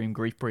bottom of the stream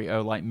grief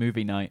burrito like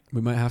movie night?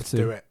 We might have Let's to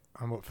do it.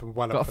 I'm up for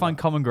well Got up to for find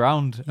that. common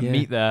ground and Yeah.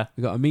 meet there.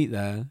 We got to meet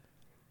there,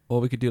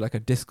 or we could do like a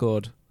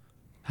Discord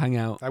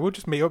hangout. I will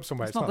just meet up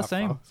somewhere. It's It's not not the that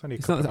same. far. It's only a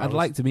It's couple not. of I'd hours.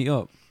 like to meet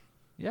up.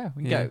 Yeah,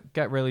 we can Yeah.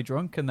 get really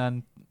drunk and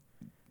then,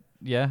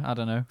 yeah, I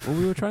don't know. Well,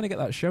 we were trying to get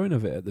that showing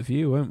of it at the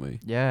View, weren't we?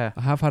 Yeah.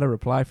 I have had a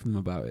reply from them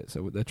about it,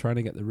 so they're trying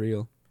to get the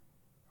real.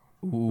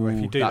 Ooh, Well,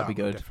 if you do that'd that, be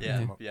we'll good. definitely yeah,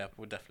 come up. yeah,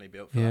 we'll definitely be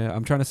up for that. Yeah,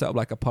 I'm trying to set up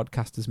like a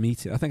podcasters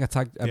meeting. I think I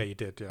tagged, Yeah, you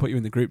did. Yeah. put you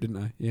in the group, didn't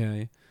I? Yeah,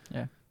 Yeah,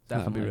 that'd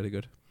definitely. be really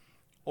good.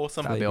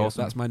 Awesome. That'd be There you go.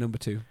 awesome. That's my number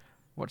 2.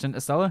 Watch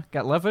Interstellar,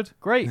 get levered,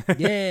 great.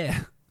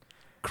 Yeah,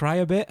 cry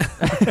a bit.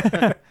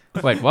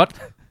 Wait, what?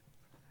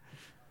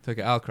 It's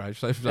okay, I'll cry.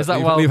 Just Is that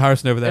leave, while- leave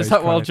Harrison over there? Is he's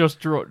that while crying. just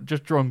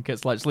drunk?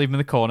 It's like just leave him in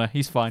the corner.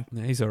 He's fine.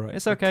 Yeah, he's all right.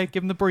 It's okay.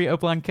 Give him the burrito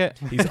blanket.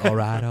 He's all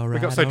right. All right.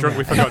 We got so all drunk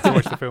we right. forgot to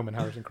watch the film and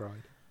Harrison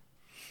cried.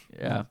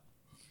 Yeah.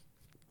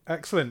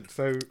 Excellent.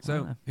 So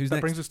So who's that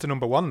next? brings us to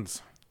number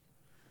ones.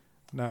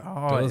 Now,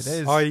 Oh, it Does-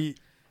 is. I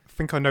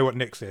think I know what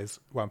Nick's is.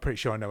 Well, I'm pretty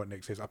sure I know what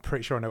Nick's is. I'm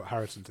pretty sure I know what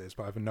Harrison's is,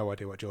 but I have no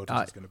idea what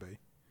Jordan's is going to be.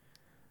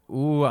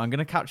 Ooh, I'm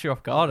gonna catch you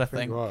off guard. I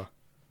think. you are.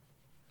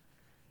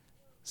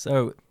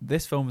 So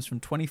this film is from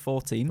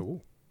 2014,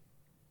 Ooh.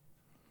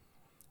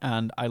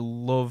 and I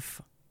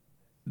love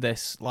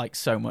this like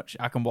so much.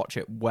 I can watch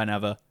it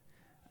whenever.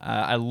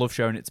 I love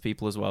showing it to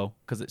people as well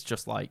because it's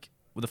just like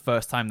the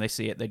first time they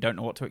see it, they don't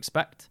know what to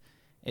expect.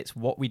 It's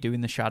What We Do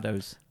in the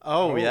Shadows.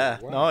 Oh, Oh, yeah,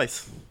 wow.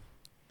 nice.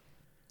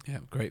 Yeah,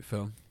 great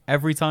film.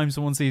 Every time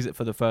someone sees it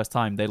for the first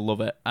time, they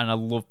love it, and I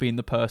love being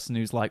the person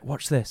who's like,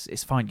 "Watch this,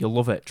 it's fine, you'll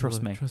love it,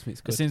 trust me." Trust me, it's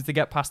As good. soon as they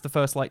get past the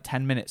first like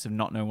 10 minutes of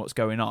not knowing what's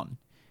going on,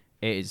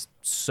 it is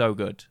so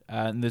good.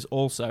 And there's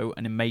also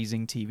an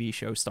amazing TV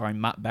show starring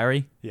Matt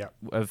Berry Yeah.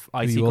 of Who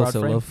IT you Grad also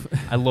Frame. love.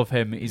 I love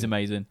him. He's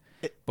amazing.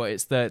 But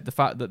it's the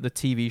fact that the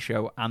TV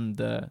show and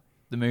the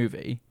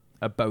movie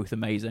are both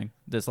amazing.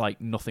 There's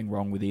like nothing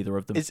wrong with either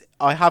of them.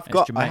 I have It's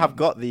got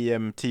Jermaine. the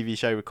TV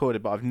show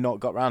recorded, but I've not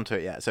got round to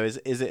it yet. So is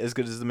it as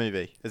good as the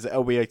movie? Are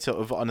we sort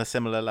of on a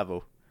similar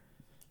level?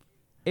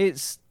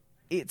 It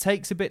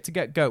takes a bit to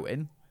get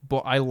going, but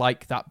I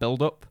like that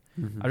build up.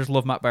 Mhm. I just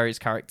love Matt Berry's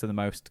character the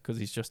most because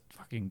he's just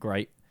fucking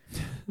great.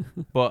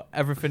 But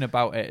everything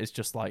about it is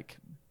just like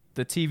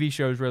the TV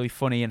show is really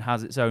funny and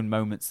has its own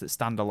moments that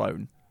stand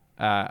alone.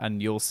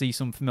 And you'll see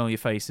some familiar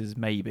faces,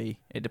 maybe.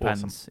 It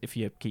depends if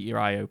you keep your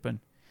eye open.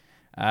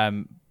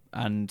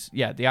 And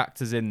yeah, the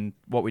actors in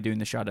What We Do in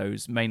the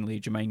Shadows, mainly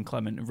Jermaine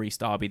Clement and Rhys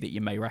Darby, that you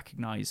may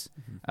recognise.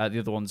 The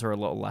other ones are a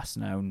little less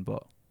known,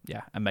 but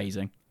yeah,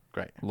 amazing.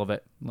 Great. Love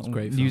it. It's a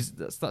great film.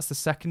 That's the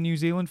second New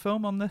Zealand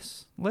film on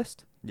this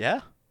list,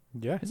 Yeah,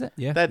 Yeah. is it?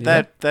 Yeah,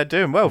 they're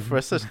doing well for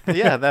us.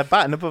 Yeah, they're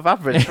batting above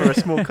average for a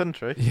small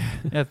country.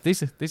 Yeah,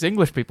 these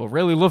English people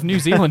really love New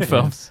Zealand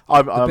films.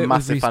 I'm bit a with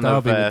massive Rhys fan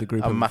of. Darby with the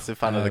group I'm a of, massive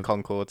fan of the uh,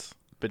 Concords.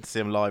 Been to see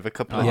them live a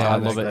couple of Yeah, I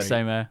times. love it. great.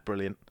 Same here.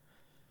 Brilliant.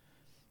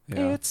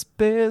 Yeah. It's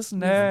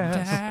business.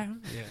 Yeah,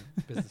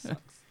 business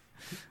sucks.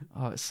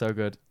 Oh, it's so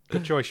good.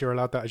 Good choice. You're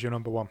allowed that as your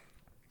number one.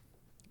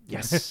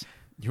 Yes,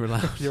 You're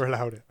allowed. You're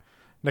allowed it.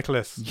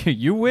 Nicholas.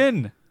 you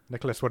win.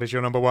 Nicholas, what is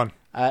your number one?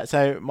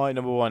 So my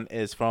number one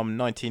is from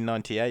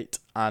 1998,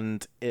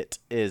 and it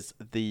is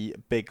The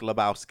Big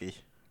Lebowski.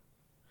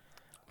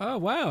 Oh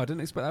wow, I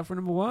didn't expect that for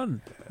number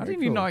one. How Very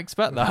did you cool. not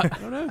expect that? I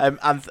don't know.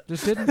 And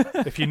Just didn't.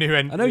 If you knew,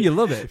 I know you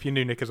love it. If you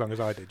knew Nick as long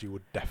as I did, you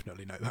would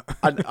definitely know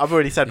that. I've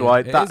already said Yeah, why.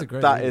 it is That a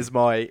great that movie. is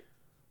my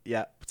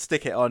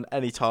stick it on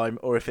any time,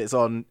 or if it's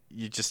on,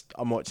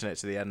 I'm watching it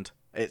to the end.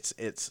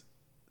 It's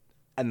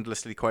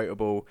endlessly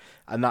quotable,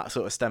 and that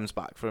sort of stems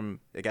back from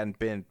again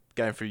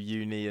going through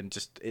uni, and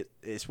just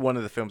it's one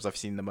of the films I've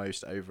seen the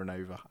most over and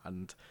over,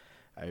 and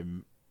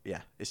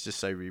it's just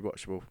so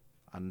rewatchable,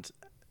 and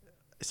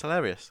it's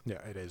hilarious.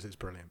 Yeah, it is. It's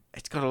brilliant.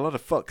 It's got a lot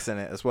of fucks in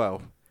it as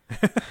well.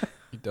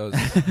 It does.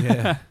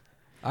 Yeah.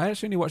 I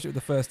actually only watched it for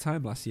the first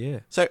time last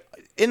year. So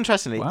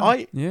interestingly, Wow.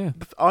 Yeah.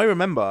 I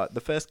remember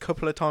the first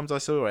couple of times I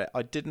saw it,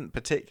 I didn't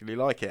particularly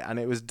like it, and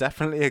it was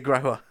definitely a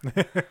grower.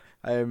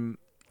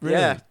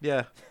 Really?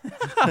 Yeah.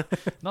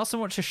 Not so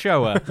much a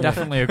shower,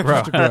 definitely a grower.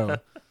 Just a grower.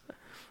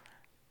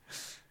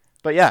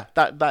 But yeah,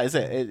 that is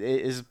it.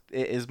 It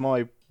is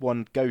my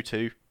one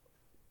go-to,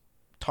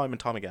 time and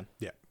time again.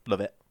 Yeah.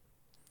 Love it.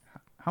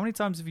 How many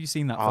times have you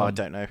seen that Oh, I film?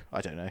 don't know.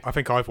 I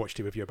think I've watched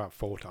it with you about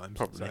 4 times.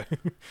 Probably. So.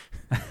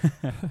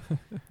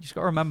 You just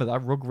got to remember that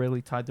rug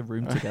really tied the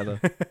room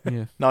together.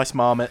 Yeah. Nice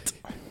marmot.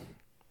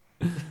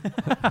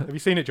 Have you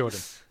seen it, Jordan?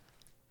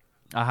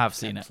 I have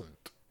seen it.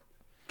 Excellent.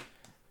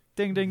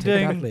 Ding, ding,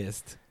 Take that ding.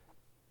 list.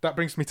 That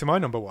brings me to my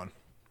number one.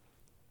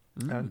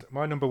 Mm. And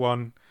my number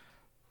one,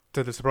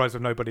 to the surprise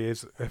of nobody,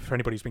 is, for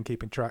anybody who's been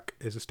keeping track,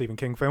 is a Stephen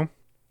King film.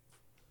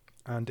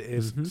 And it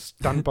is Mhm.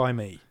 Stand By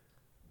Me.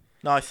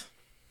 Nice.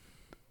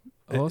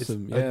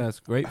 Awesome. It's Yeah, it's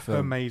a great film.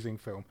 Amazing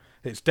film.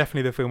 It's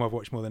definitely the film I've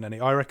watched more than any.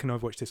 I reckon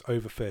I've watched this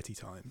over 30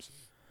 times.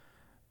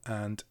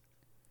 And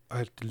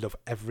I love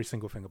every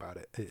single thing about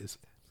it. It is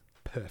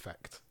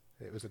perfect.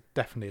 It was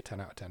definitely a 10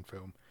 out of 10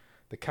 film.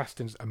 The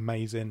casting's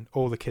amazing.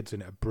 All the kids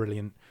in it are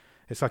brilliant.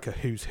 It's like a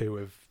who's who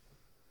of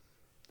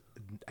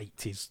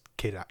 80s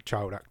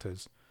child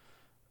actors.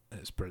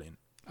 It's brilliant.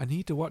 I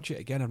need to watch it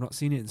again. I've not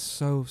seen it in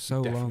so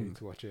Definitely long. need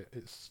to watch it.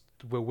 It's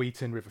Will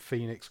Wheaton, River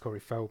Phoenix, Corey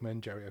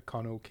Feldman, Jerry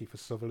O'Connell, Kiefer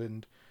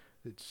Sutherland.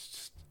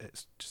 It's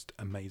just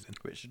amazing.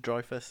 Richard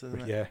Dreyfuss,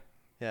 isn't it? Yeah,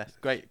 Yeah.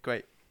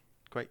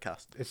 Great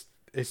cast.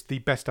 it's the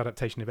best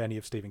adaptation of any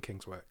of Stephen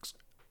King's works,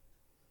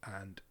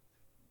 and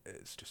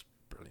it's just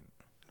brilliant.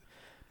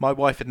 My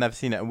wife had never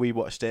seen it, and we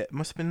watched it. It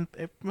must have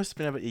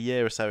been about a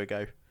year or so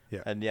ago.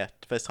 Yeah. And yeah,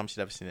 the first time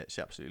she'd ever seen it,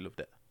 she absolutely loved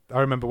it. I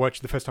remember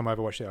watching the first time I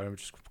ever watched it. I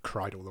just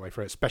cried all the way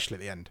through it, especially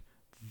at the end.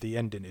 The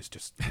ending is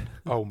just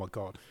oh my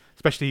god!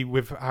 Especially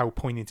with how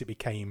poignant it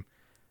became.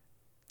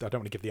 I don't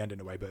want to give the ending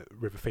away, but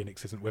River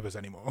Phoenix isn't with us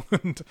anymore,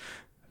 and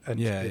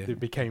Yeah, it, yeah. it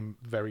became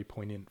very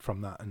poignant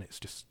from that. And it's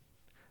just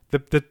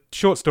the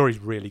short story is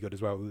really good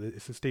as well.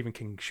 It's a Stephen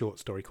King short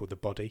story called The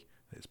Body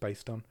that it's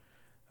based on,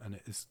 and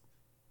it's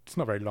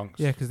not very long.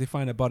 Yeah, because they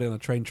find a body on a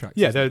train track.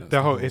 Yeah,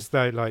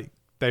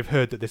 they've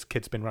heard that this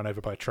kid's been run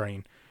over by a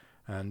train,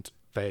 and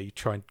they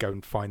try and go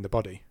and find the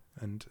body,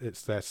 and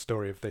it's their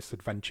story of this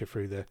adventure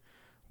through the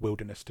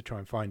wilderness to try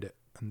and find it.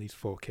 And these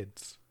 4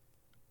 kids,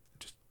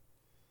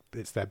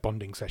 it's their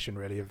bonding session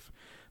really of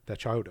their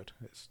childhood.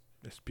 It's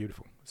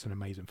beautiful. It's an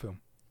amazing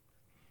film.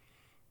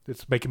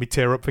 It's making me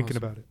tear up thinking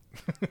Awesome. about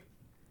it.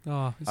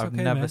 Oh, it's I've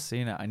okay, never man.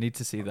 seen it. I need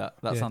to see that.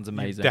 That Yeah, sounds You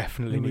amazing.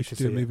 definitely Maybe we need to should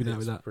see do a it. movie night It's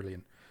with that.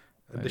 brilliant.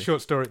 Maybe. The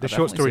short story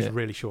definitely is see it.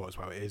 really short as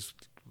well. It is.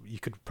 You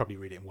could probably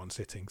read it in one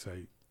sitting, so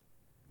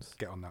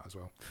get on that as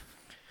well.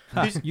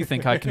 You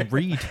think I can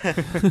read?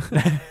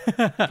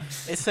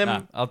 It's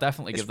Nah, I'll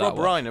definitely it's give that Rob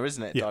one. Reiner,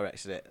 isn't it? Yeah.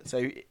 Directed it.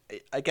 So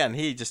again,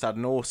 he just had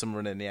an awesome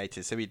run in the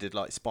 80s. So he did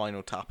like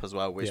Spinal Tap as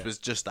well, which Yeah. was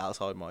just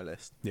outside my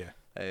list. Yeah,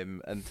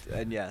 And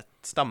yeah,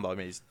 Stand By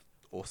Me is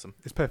awesome.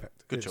 it's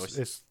perfect. Good It's- choice.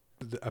 It's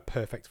a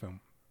perfect film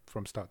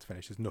from start to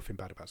finish. There's nothing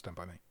bad about Stand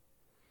By Me.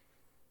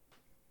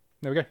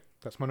 There we go.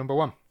 That's my number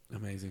one.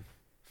 Amazing.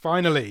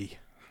 Finally,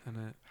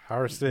 And,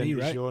 Harrison Me, is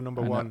right? your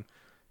number I know. one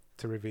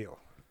to reveal.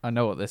 I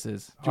know what this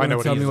is. do you I know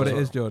want to tell me is what as it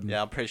is, well. Jordan?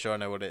 Yeah, I'm pretty sure I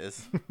know what it is.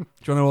 Do you want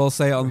to all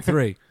say it on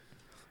 3?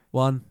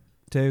 1,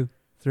 2,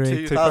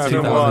 3.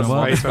 2001.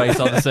 2001 Space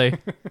Odyssey.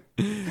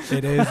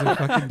 It is a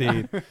fucking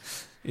deed.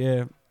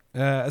 Yeah.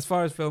 As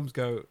far as films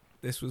go,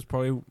 this was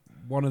probably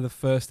one of the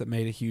first that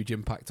made a huge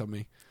impact on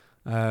me.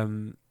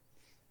 And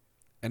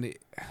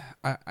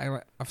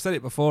I've said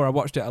it before. I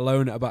watched it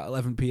alone at about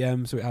 11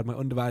 p.m, so it had my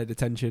undivided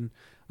attention,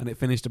 and it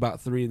finished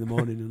about 3 in the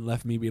morning and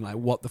left me being like,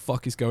 "What the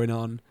fuck is going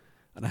on?"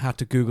 And I had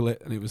to Google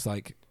it, and it was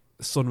like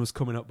the sun was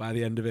coming up by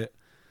the end of it.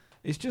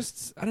 It's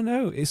just, I don't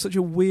know. It's such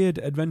a weird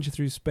adventure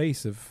through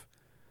space.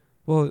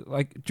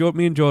 Like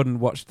me and Jordan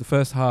watched the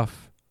first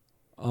half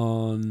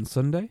on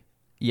Sunday.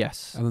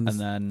 Yes, And and then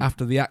then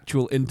After the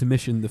actual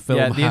intermission, the film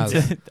yeah,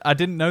 has. I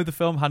didn't know the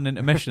film had an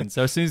intermission,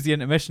 so as soon as the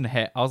intermission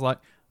hit, I was like,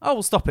 "Oh,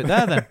 we'll stop it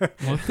there then.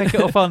 We'll pick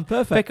it up on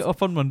Perfect. pick it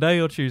up on Monday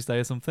or Tuesday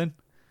or something."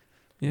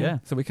 Yeah.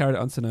 So we carried it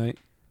on tonight,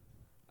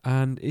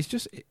 and it's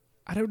just,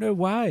 I don't know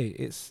why.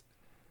 It's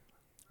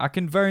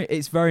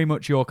It's very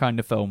much your kind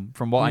of film.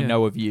 From what I Yeah.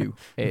 know of you,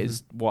 it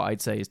is what I'd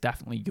say is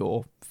definitely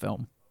your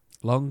film.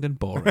 long and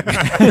boring,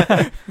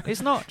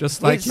 It's not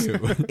just like it's-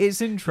 you.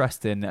 It's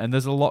interesting, and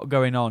there's a lot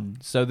going on.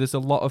 So there's a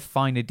lot of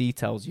finer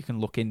details you can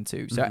look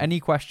into. So Mhm. any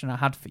question I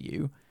had for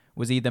you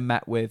was either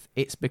met with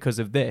 "it's because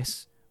of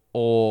this,"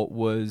 or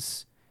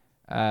was,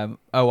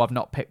 "Oh, I've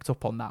not picked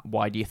up on that.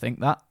 Why do you think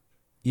that?"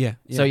 Yeah.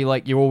 So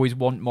you always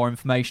want more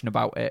information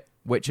about it,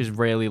 which is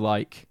really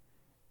like.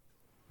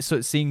 So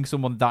seeing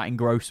someone that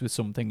engrossed with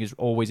something is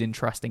always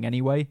interesting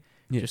anyway.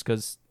 Yeah. Just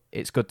because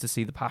it's good to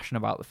see the passion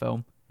about the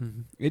film.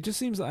 Mhm. It just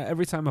seems like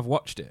every time I've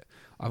watched it,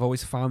 I've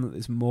always found that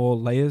there's more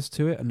layers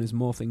to it, and there's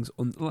more things.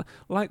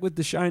 Like with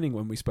The Shining,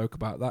 when we spoke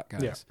about that,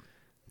 guys. Yeah.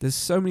 There's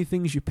so many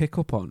things you pick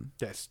up on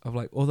Yes. of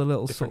like other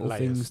little Different subtle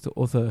layers. things to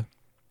other.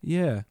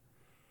 Yeah.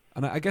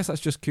 And I guess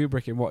that's just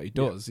Kubrick in what he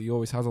does. He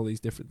always has all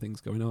these different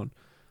things going on.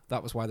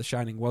 That was why The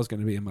Shining was going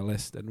to be in my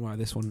list, and why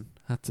this one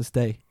had to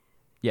stay.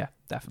 Yeah,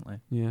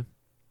 definitely. Yeah.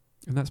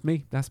 And that's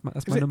me. That's my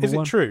Is number it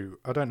one. true?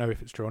 I don't know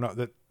if it's true or not.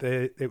 That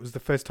it was the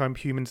first time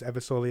humans ever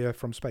saw the Earth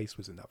from space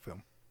was in that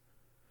film.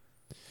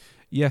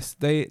 Yes,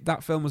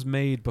 that film was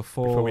made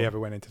Before we ever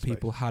went into space.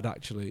 people had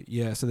actually.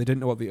 Yeah, so they didn't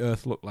know what the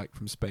Earth looked like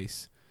from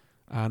space.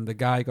 And the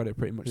guy got it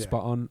pretty much Yeah.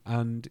 spot on.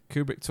 And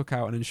Kubrick took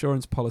out an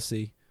insurance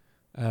policy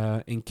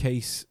in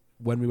case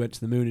when we went to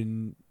the moon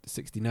in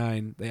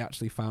 '69, they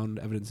actually found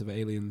evidence of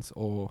aliens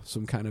or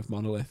some kind of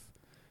monolith.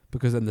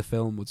 because then the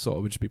film would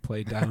just be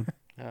played down.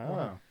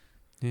 Wow.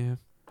 Yeah.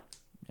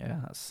 Yeah,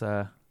 that's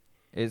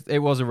it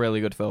was a really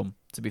good film,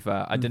 to be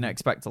fair. I didn't Mhm.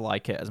 expect to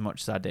like it as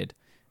much as I did,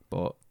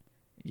 but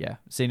yeah,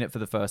 seeing it for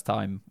the first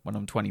time when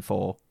I'm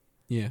 24,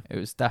 Yeah. it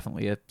was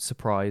definitely a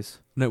surprise.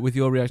 No, with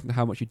your reaction to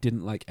how much you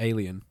didn't like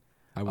Alien,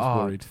 I was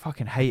worried. I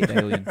fucking hated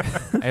Alien.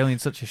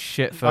 Alien's such a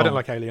shit film. I don't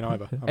like Alien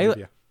either. I'm Ali- with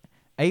you.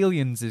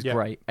 Aliens is Yeah.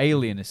 great.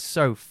 Alien is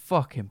so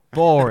fucking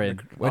boring.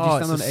 Where do you Oh,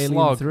 stand it's on a Alien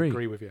slog. 3?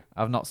 Agree with you.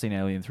 I've not seen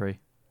Alien 3. Have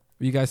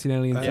you guys seen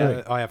Alien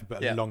 3? I haven't,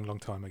 but Yeah. a long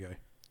time ago.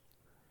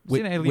 I've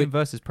seen Alien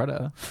versus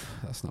Predator.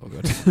 That's not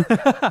good.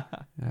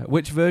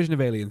 Which version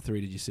of Alien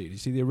 3 did you see? Did you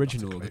see the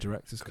original or the clue.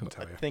 director's Couldn't cut?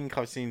 tell I you. think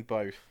I've seen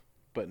both,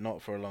 but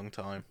not for a long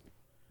time.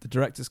 The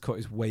director's cut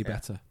is way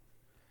better.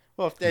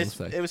 Well, I must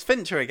say. it was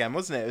Fincher again,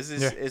 wasn't it? It was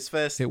his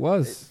first. It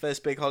was. His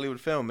first big Hollywood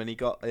film, and he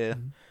got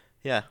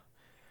yeah,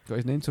 Got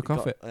his name took he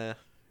off got, it.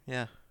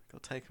 Yeah,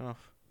 got taken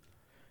off.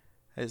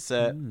 It's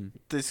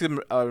there's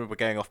some. Oh, we're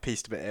going off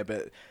piste a bit here,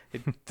 but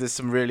there's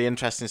some really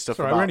interesting stuff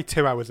Sorry, about. we're only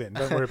 2 hours in.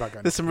 Don't worry about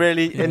going. There's some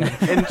really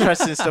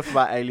interesting stuff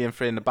about Alien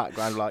 3 in the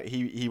background. Like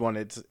he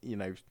wanted,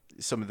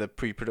 some of the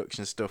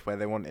pre-production stuff where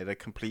they wanted a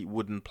complete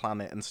wooden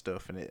planet and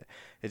stuff, and it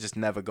just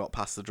never got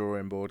past the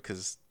drawing board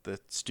because the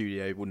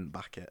studio wouldn't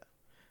back it.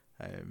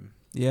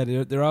 Yeah,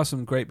 there are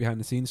some great behind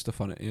the scenes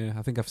stuff on it. Yeah,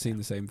 I think I've seen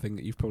the same thing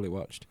that you've probably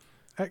watched.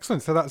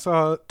 Excellent. So that's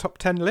our top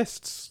 10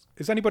 lists.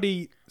 Is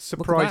anybody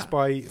surprised that.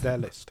 by their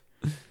list?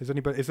 Is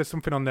there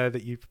something on there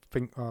that you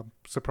think are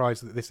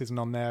surprised that this isn't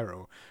on there,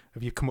 or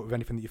have you come up with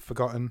anything that you've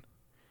forgotten?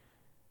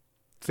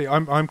 See,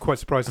 I'm quite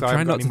surprised. I'm that I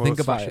trying haven't not got to any more think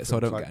about slasher it so I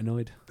films. don't get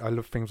annoyed. I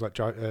love things like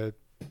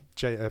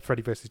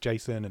Freddy vs.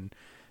 Jason and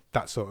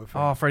that sort of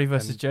thing. Oh, Freddy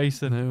vs. And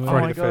Jason. No way. Oh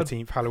Friday my the god.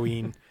 13th,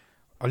 Halloween.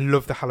 I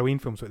love the Halloween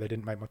films, but they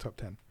didn't make my top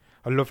 10.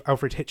 I love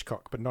Alfred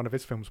Hitchcock, but none of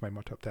his films made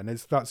my top 10.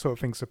 It's that sort of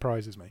thing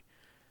surprises me.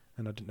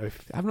 And I didn't know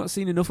if I've not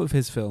seen enough of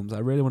his films. I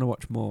really want to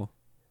watch more.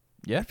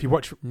 Yeah. you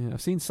watch Yeah,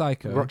 I've seen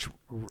Psycho.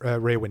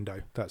 Rear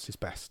Window, that's his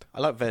best. I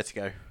like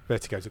Vertigo.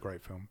 Vertigo's a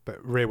great film,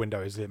 but Rear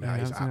Window is Yeah, I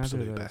his haven't seen either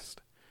absolute of those.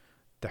 best.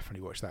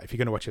 Definitely watch that. If you're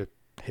going to watch a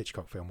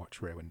Hitchcock film,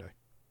 watch Rear Window.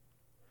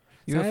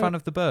 You're a fan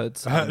of the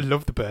birds? I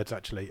love the birds,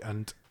 actually,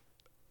 and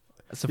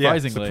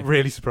Surprisingly. yeah,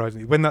 really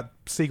surprisingly. When that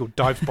seagull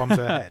dives bombs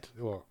her head,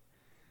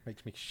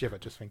 makes me shiver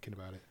just thinking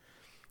about it.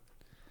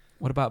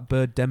 What about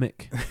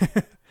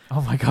Birdemic?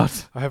 Oh my god.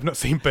 I have not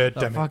seen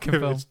Birdemic. fucking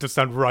film. It does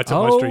sound right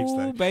up my streets, Oh,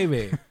 though.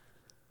 baby.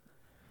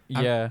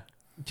 Yeah.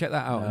 Check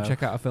that out and No.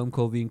 check out a film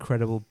called The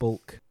Incredible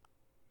Bulk.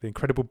 The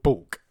Incredible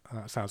Bulk.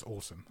 That sounds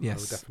awesome. I Yes.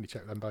 will definitely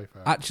check them both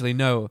out. Actually,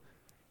 no.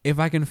 If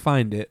I can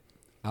find it,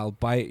 I'll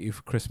buy it you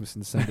for Christmas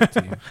and send it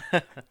to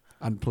you.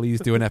 And please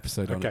do an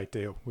episode on Okay, it.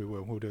 deal. We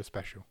will. We'll do a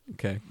special.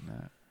 Okay.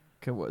 No.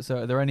 Okay,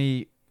 so are there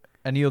any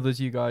others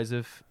you guys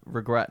have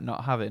regret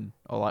not having,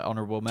 or like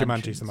honourable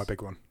mentions? Jumanji's my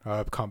big one.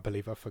 I can't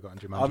believe I've forgotten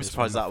Jumanji. I'm It's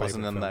surprised one of that my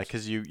wasn't in favourite there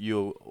films.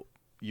 because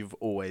you've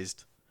always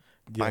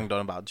Yeah. banged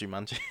on about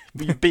Jumanji.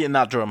 You've beaten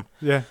that drum,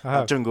 Yeah, I that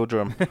have. jungle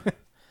drum.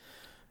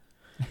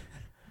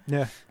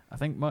 Yeah. I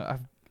think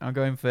I'm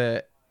going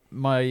for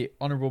my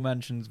honourable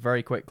mentions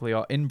very quickly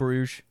are In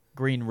Bruges,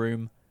 Green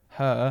Room,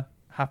 Her,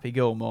 Happy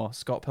Gilmore,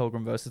 Scott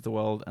Pilgrim vs. the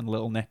World, and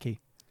Little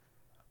Nicky.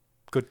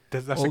 Good.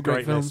 That's All a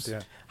great great list.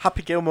 films. Yeah.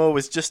 Happy Gilmore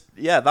was just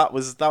that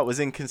was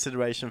in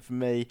consideration for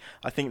me.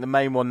 I think the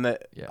main one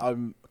that Yeah.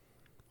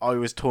 I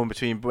was torn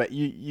between, but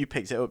you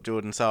picked it up,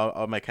 Jordan, so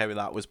I'm okay with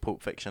that. Was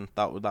Pulp Fiction.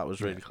 That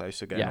was really close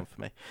to going Yeah. on for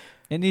me.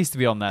 It needs to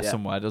be on there Yeah.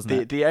 somewhere, doesn't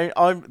it? The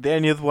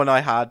only other one I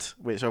had,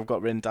 which I've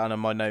got written down on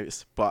my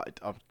notes, but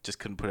I just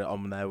couldn't put it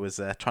on there, was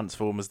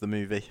Transformers the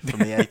movie from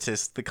the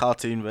 80s, the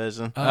cartoon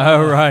version.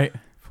 Oh, right.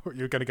 Thought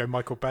you were going to go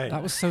Michael Bay.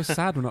 That was so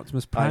sad when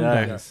Optimus I Prime know.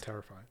 Yeah, dies.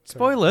 terrifying.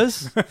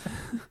 Spoilers.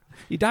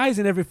 He dies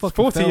in every It's fucking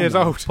 40 film years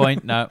now. old.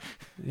 Point, no.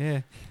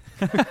 Yeah.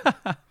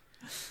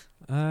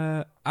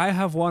 I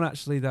have one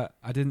actually that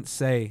I didn't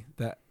say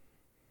that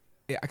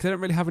because I don't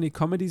really have any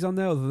comedies on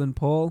there other than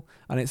Paul,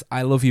 and it's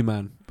I Love You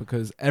Man,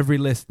 because every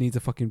list needs a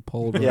fucking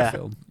Paul Rudd Yeah.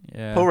 film.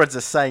 Yeah. Paul Rudd's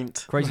a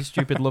saint. Crazy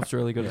Stupid Love's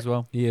really good as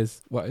well. He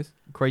is. What is?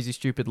 Crazy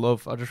Stupid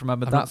Love. I just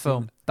remembered I've that not seen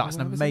film. it. That's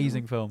Have an I ever seen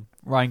amazing film.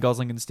 Ryan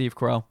Gosling and Steve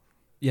Carell.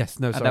 Yes.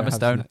 No. And Sorry, I Emma have seen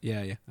Stone. that.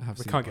 Yeah. Yeah. I have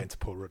We seen can't that get into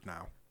Paul Rudd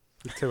now.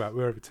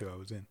 We're over 2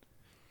 hours in.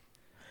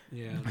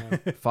 one.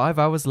 Yeah. 5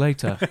 hours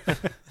later.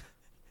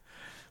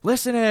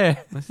 Listen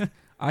here.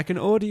 I can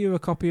order you a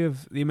copy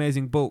of The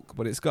Amazing Bulk,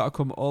 but it's got to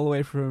come all the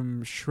way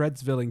from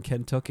Shredsville in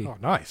Kentucky. Oh,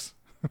 nice.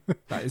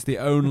 That is the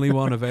only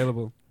one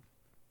available.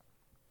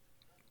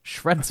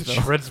 Shredsville.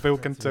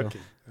 Shredsville, Kentucky.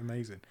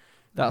 Amazing.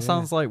 That Yeah.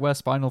 sounds like where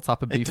Spinal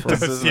Tap would be It from. does,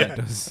 doesn't yeah. it?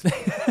 Does.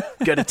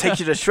 Gonna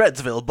take you to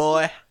Shredsville,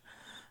 boy.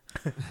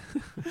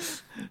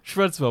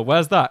 Shredsville,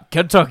 where's that?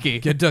 Kentucky.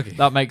 Kentucky.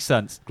 That makes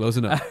sense. Close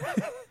enough.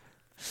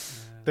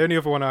 The only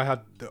other one I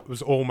had that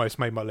was almost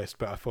made my list,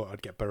 but I thought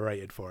I'd get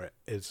berated for it,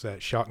 is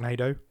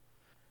Sharknado.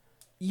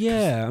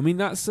 Yeah, I mean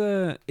that's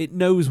it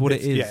knows what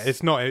it is. Yeah,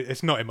 it's not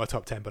in my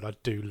top 10, but I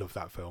do love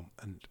that film,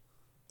 and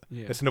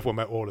yeah, it's another one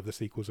where all of the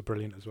sequels are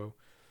brilliant as well.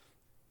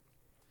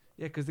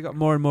 because they got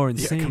more and more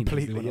insane as they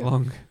completely, went yeah.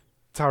 along.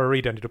 Tara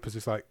Reid ended up as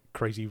this like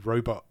crazy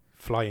robot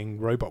flying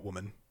robot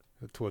woman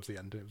towards the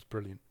end. It was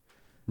brilliant.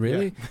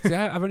 Really? See,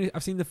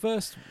 I've seen the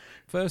first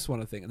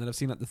one, I think, and then I've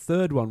seen like the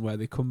third one where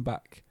they come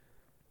back.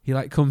 He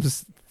like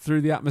comes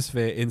through the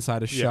atmosphere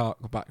inside a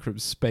shark back from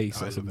space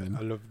I or love something. it.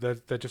 I love.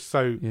 They're just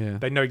so. Yeah.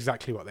 They know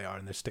exactly what they are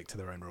and they stick to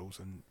their own rules,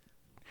 and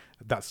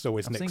that's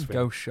always I've Nick's seen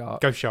film. Ghost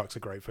Shark. Ghost Shark's a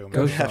great film.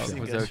 Ghost Yeah, Shark I've seen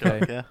was Ghost okay.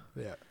 Shark, yeah.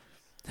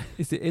 Yeah.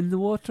 Is it in the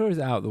water or is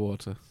it out of the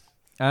water?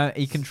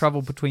 He can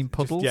travel between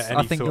puddles. yeah, any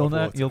I think sort you'll of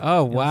know. water. You'll,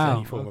 Oh you'll wow!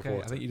 any form of Okay, I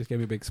water. think you just gave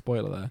me a big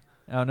spoiler there.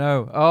 Oh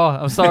no! Oh,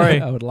 I'm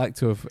sorry. I would like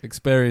to have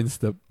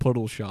experienced the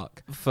puddle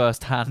shark.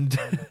 First hand.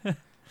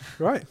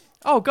 Right.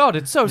 Oh God,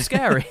 it's so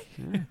scary.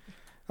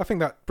 I think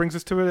that brings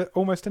us to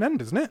almost an end,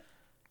 doesn't it?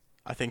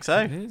 I think so.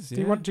 It is,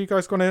 Do yeah. you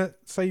guys want to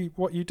say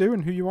what you do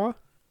and who you are?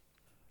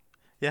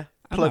 Yeah.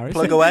 I'm Plug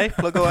Harrison. away.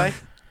 Plug away.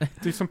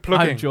 Do some I'm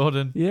plugging.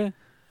 Jordan.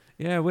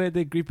 Yeah, we're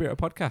the Grief Burrito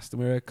podcast,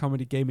 and we're a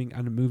comedy, gaming,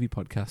 and a movie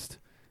podcast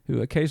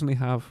who occasionally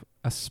have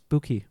a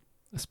spooky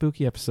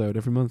episode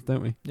every month,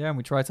 don't we? Yeah, and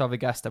we try to have a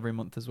guest every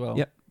month as well.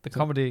 Yep. The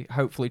comedy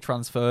hopefully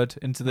transferred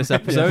into this Yeah,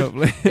 episode.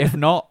 hopefully. If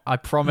not, I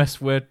promise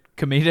we're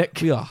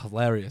comedic. We are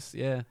hilarious,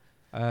 yeah.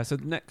 So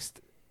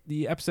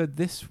the episode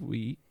this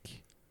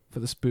week for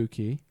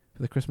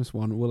the Christmas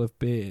one will have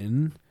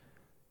been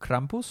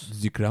Krampus.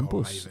 The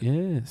Krampus. amazing.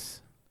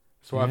 Yes.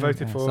 So I Yeah,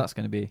 voted So for. that's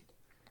going to be.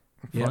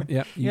 Yeah, Fine.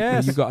 yeah.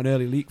 Yes. You got an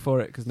early leak for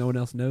it because no one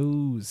else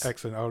knows.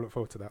 Excellent. I'll look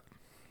forward to that.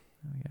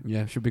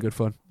 Yeah, should be good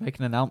fun.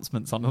 Making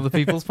announcements on other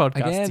people's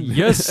podcasts. Again.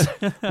 Yes.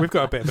 We've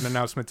got a bit of an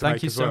announcement to Thank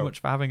make you as so well. much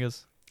for having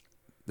us.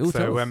 Ooh,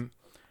 tell So, us.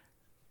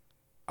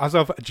 as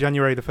of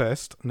January the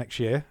 1st next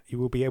year, you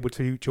will be able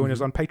to join us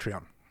Mhm. on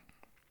Patreon.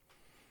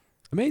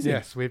 Amazing.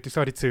 Yes, we've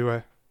decided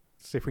to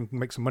see if we can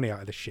make some money out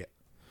of this shit.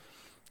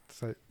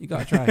 So, You got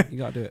to try it. You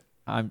got to do it.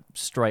 I'm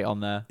straight on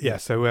there. yeah,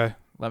 so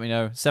Let me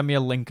know. Send me a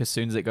link as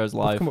soon as it goes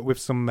we've live. come up with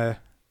some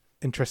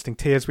interesting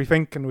tiers, we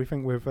think, and we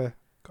think we've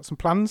got some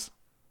plans.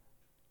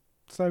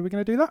 So we're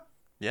going to do that.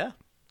 Yeah.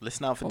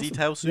 Listen out for Awesome.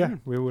 details soon. Yeah,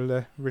 we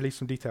will release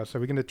some details. So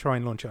we're going to try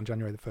and launch it on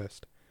January the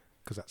 1st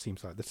because that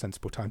seems like the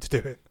sensible time to do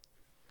it.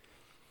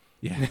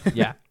 Yeah.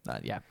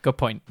 Yeah. Good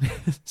point.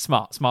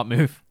 Smart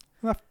move.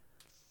 I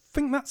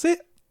think that's it.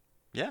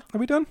 Yeah. Are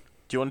we done?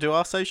 Do you want to do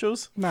our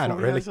socials? Nah, before not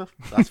we really. close off?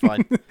 That's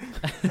fine.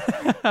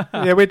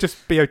 Yeah, we're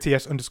just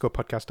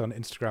BOTS_podcast on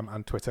Instagram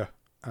and Twitter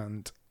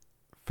and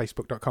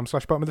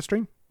Facebook.com/bottom of the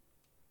stream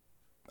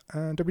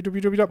and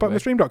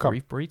www.bottomofthestream.com.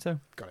 Grief burrito.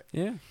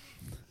 Yeah.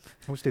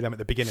 Always do them at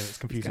the beginning. It's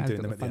confusing These guys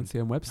doing them got at the the end. fancy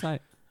own website.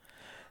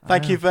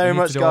 Thank you We very need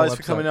to much, do our guys,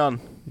 for website. coming on.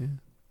 Yeah.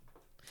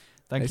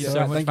 Thank you It's, so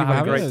much thank for you for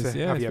having having us. us. Great to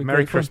Yeah, have it's you. been Merry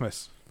great fun.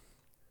 Christmas.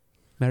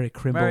 Merry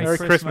Crimble. Merry Merry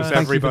Christmas, Christmas. Thank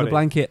you for the everybody.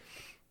 blanket.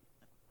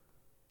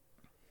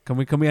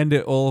 Can we end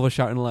it all of us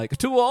shouting like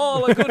to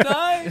all a good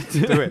night?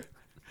 Do it.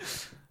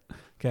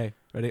 Okay,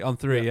 ready? On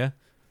three, yeah?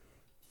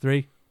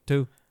 3,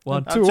 2,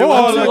 1. To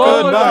all a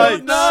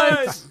good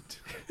night.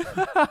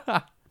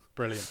 night.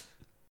 Brilliant.